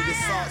where the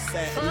assault's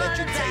at.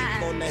 Electric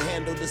tape on the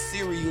handle, the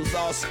cereal's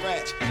all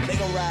scratched. They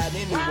gon' ride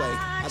anyway,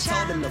 I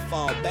told them to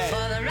fall back.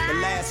 The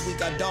last week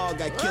our dog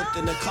got killed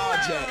in a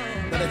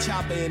carjack. Got a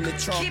chopper in the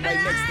trunk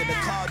right next to the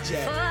car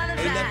jack.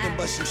 Ain't nothing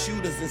but some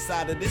shooters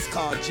inside of this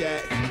car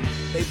jack.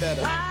 They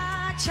better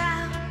watch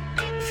out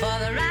for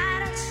the riders.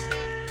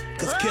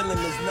 Cause killing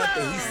is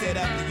nothing, he said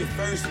after your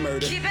first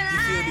murder. You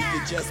feel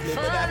the adjustment,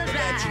 but after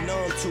that you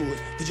numb to it.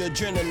 Cause your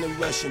adrenaline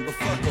rushing, but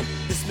fuck em.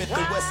 The Smith &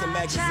 Wesson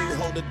magazine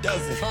hold a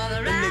dozen.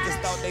 Them niggas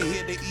thought they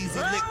hit the easy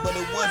lick, but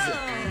it wasn't.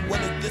 What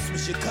if this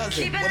was your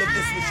cousin? What if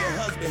this was your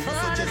husband? Who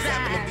so just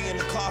happened to be in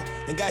the car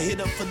and got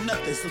hit up for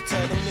nothing? So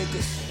tell them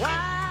niggas,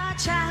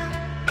 watch out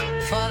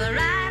for the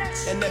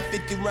riders. And that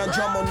 50 round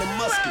drum on the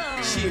musket.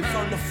 Shit,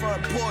 from the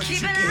front porch,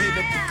 you can hear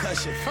the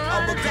percussion.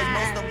 All because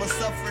most of us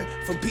suffering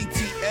from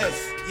PTS.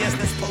 Yes,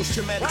 that's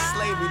post-traumatic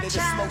slavery. They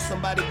just smoked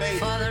somebody, baby.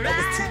 That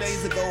was 2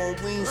 days ago and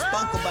we ain't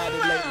spoke about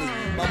it lately.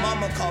 My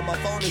mama called my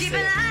phone and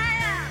said,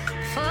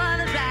 for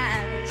the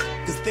riders.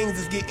 Cause things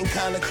is getting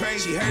kinda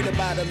crazy. Heard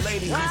about a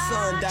lady whose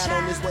son died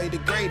on his way to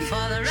Grady.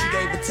 She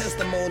gave a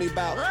testimony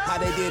about how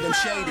they did him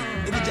shady.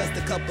 It was just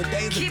a couple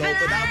days ago,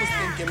 but I was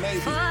thinking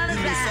maybe you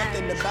knew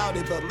something about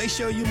it, but make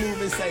sure you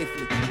moving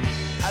safely.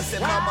 I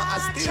said, mama, I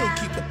still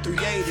keep a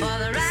 380.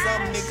 But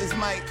some niggas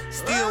might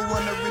still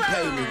wanna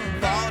repay me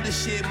for all the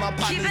shit my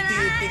partners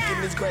did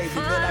thinking it's gravy.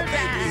 But I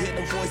vaguely hear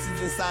them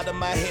voices inside of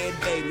my head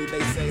daily.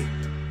 They say,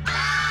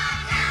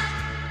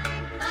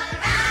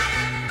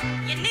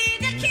 you need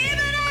to keep it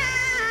out.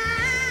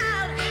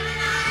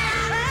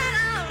 Hold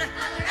on.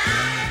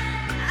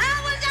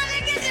 I was trying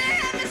to get you to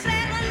help me say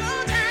it one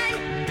more time.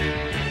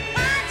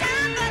 One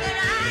time for the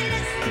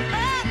riders.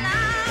 Hold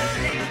on.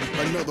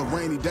 Another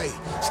rainy day,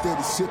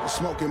 steady sipping,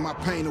 smoking my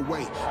pain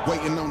away.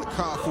 Waiting on the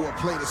car for a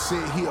play that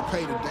said he'll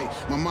pay today.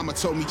 My mama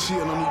told me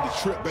chill, no need to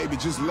trip, baby,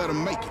 just let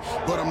him make it.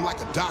 But I'm like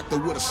a doctor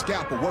with a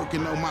scalpel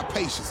working on my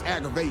patients,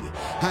 aggravated.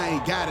 I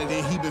ain't got it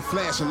and he been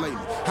flashing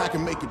lately. I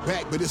can make it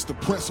back, but it's the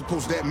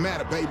principles that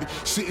matter, baby.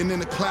 Sitting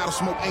in a cloud of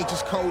smoke, ain't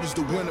just cold as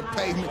the winter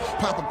pavement.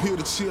 Pop a pill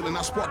to chill and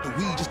I spark the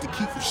weed just to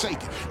keep from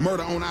shaking.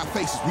 Murder on our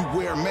faces, we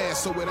wear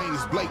masks so it ain't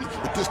as blatant.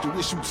 But this the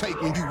risk you take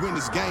when you win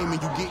this game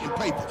and you getting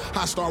paper.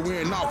 I start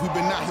wearing off, we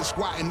been out here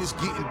squatting, it's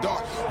getting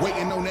dark.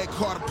 Waiting on that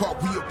car to park,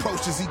 we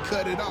approached as he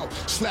cut it off.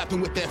 Slapped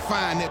him with that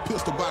fine, that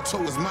pistol by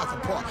tore his mouth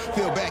apart.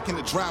 Fell back in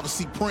the driver's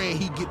seat praying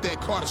he get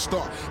that car to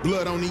start.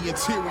 Blood on the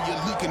interior,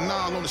 leaking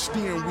all on the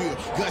steering wheel.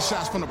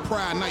 Gunshots from the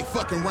prior night,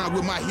 fucking around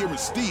with my hearing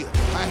still.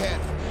 I had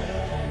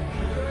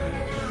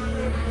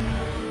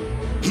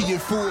he in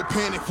full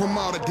panic from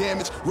all the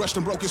damage. Rushed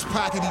and broke his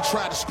pocket, he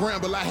tried to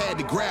scramble, I had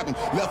to grab him.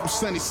 Left him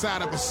sunny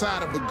side up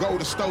inside of a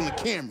golden stolen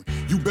camera.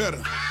 You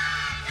better.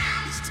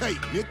 It's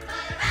tape, nigga.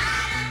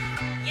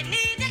 You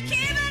need to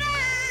keep it out.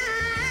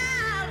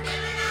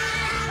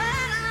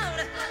 Hold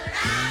on.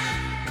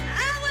 I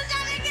was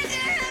trying to get you to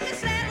help me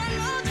say it one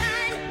more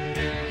time.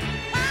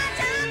 One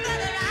time for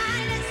the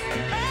riders.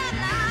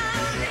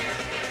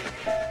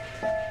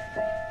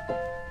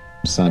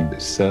 Sunday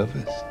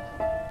service.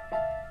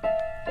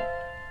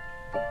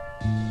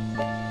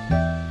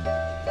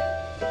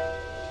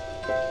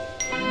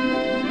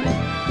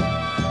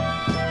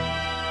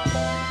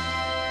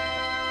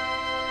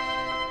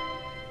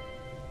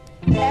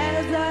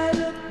 As I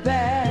look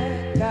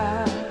back,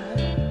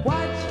 I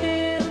watch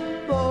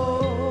him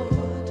board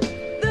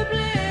the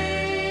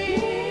plane.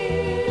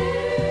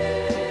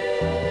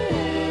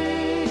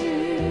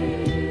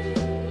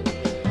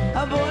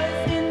 A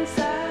voice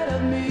inside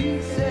of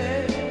me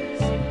says,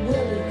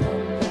 will he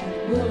come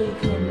back? Will he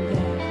come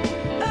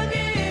back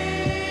again?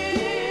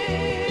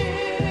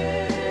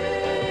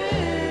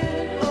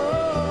 Oh,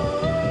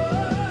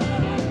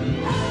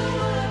 I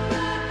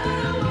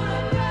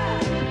wanna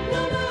cry,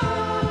 no, no.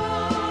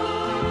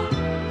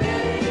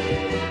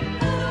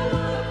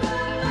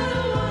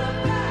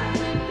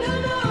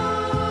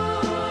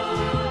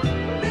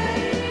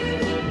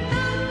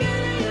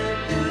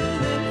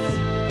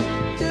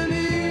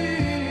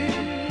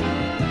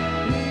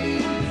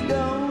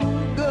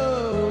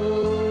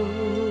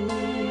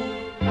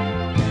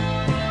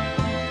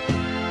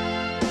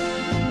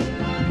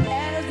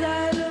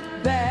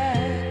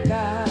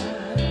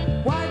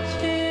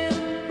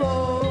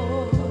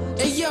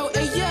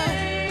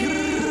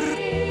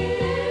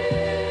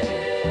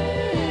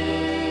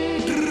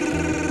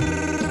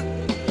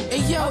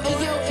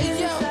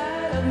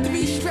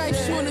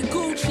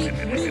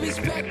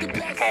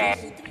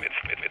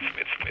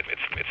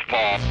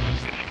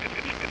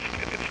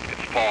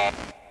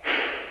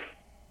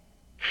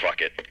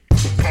 Fuck it.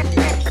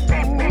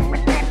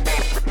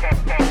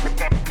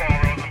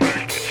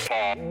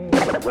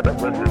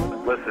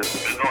 Listen,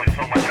 there's only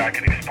so much I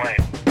can explain.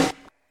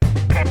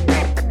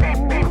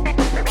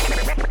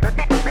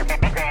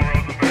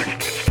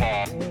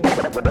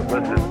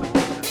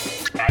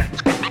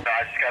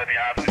 I just gotta be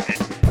honest with you.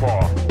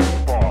 Paul.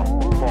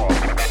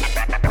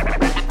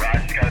 I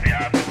just gotta be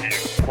honest with you.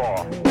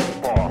 Paul.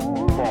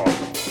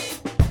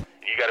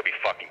 You gotta be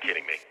fucking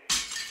kidding me.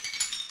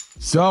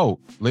 So,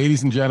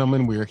 ladies and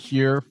gentlemen, we're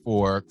here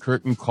for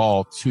Curtain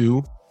Call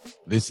 2.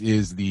 This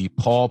is the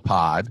Paul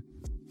Pod,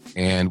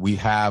 and we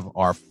have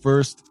our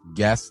first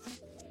guest,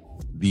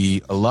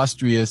 the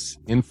illustrious,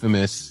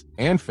 infamous,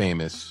 and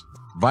famous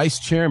Vice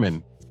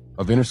Chairman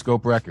of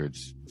Interscope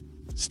Records,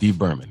 Steve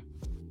Berman.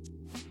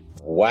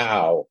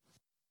 Wow.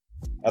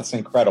 That's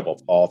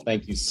incredible, Paul.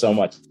 Thank you so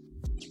much.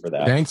 for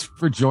that. Thanks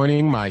for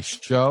joining my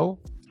show.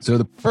 So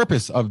the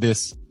purpose of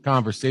this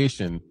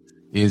conversation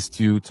is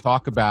to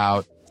talk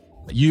about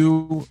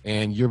you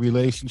and your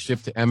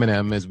relationship to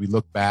Eminem as we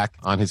look back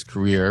on his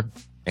career.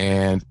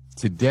 And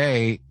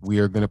today we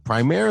are going to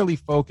primarily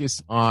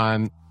focus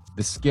on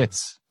the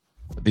skits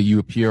that you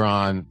appear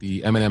on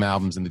the Eminem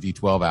albums and the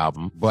D12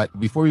 album. But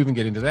before we even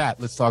get into that,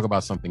 let's talk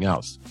about something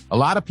else. A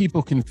lot of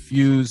people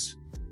confuse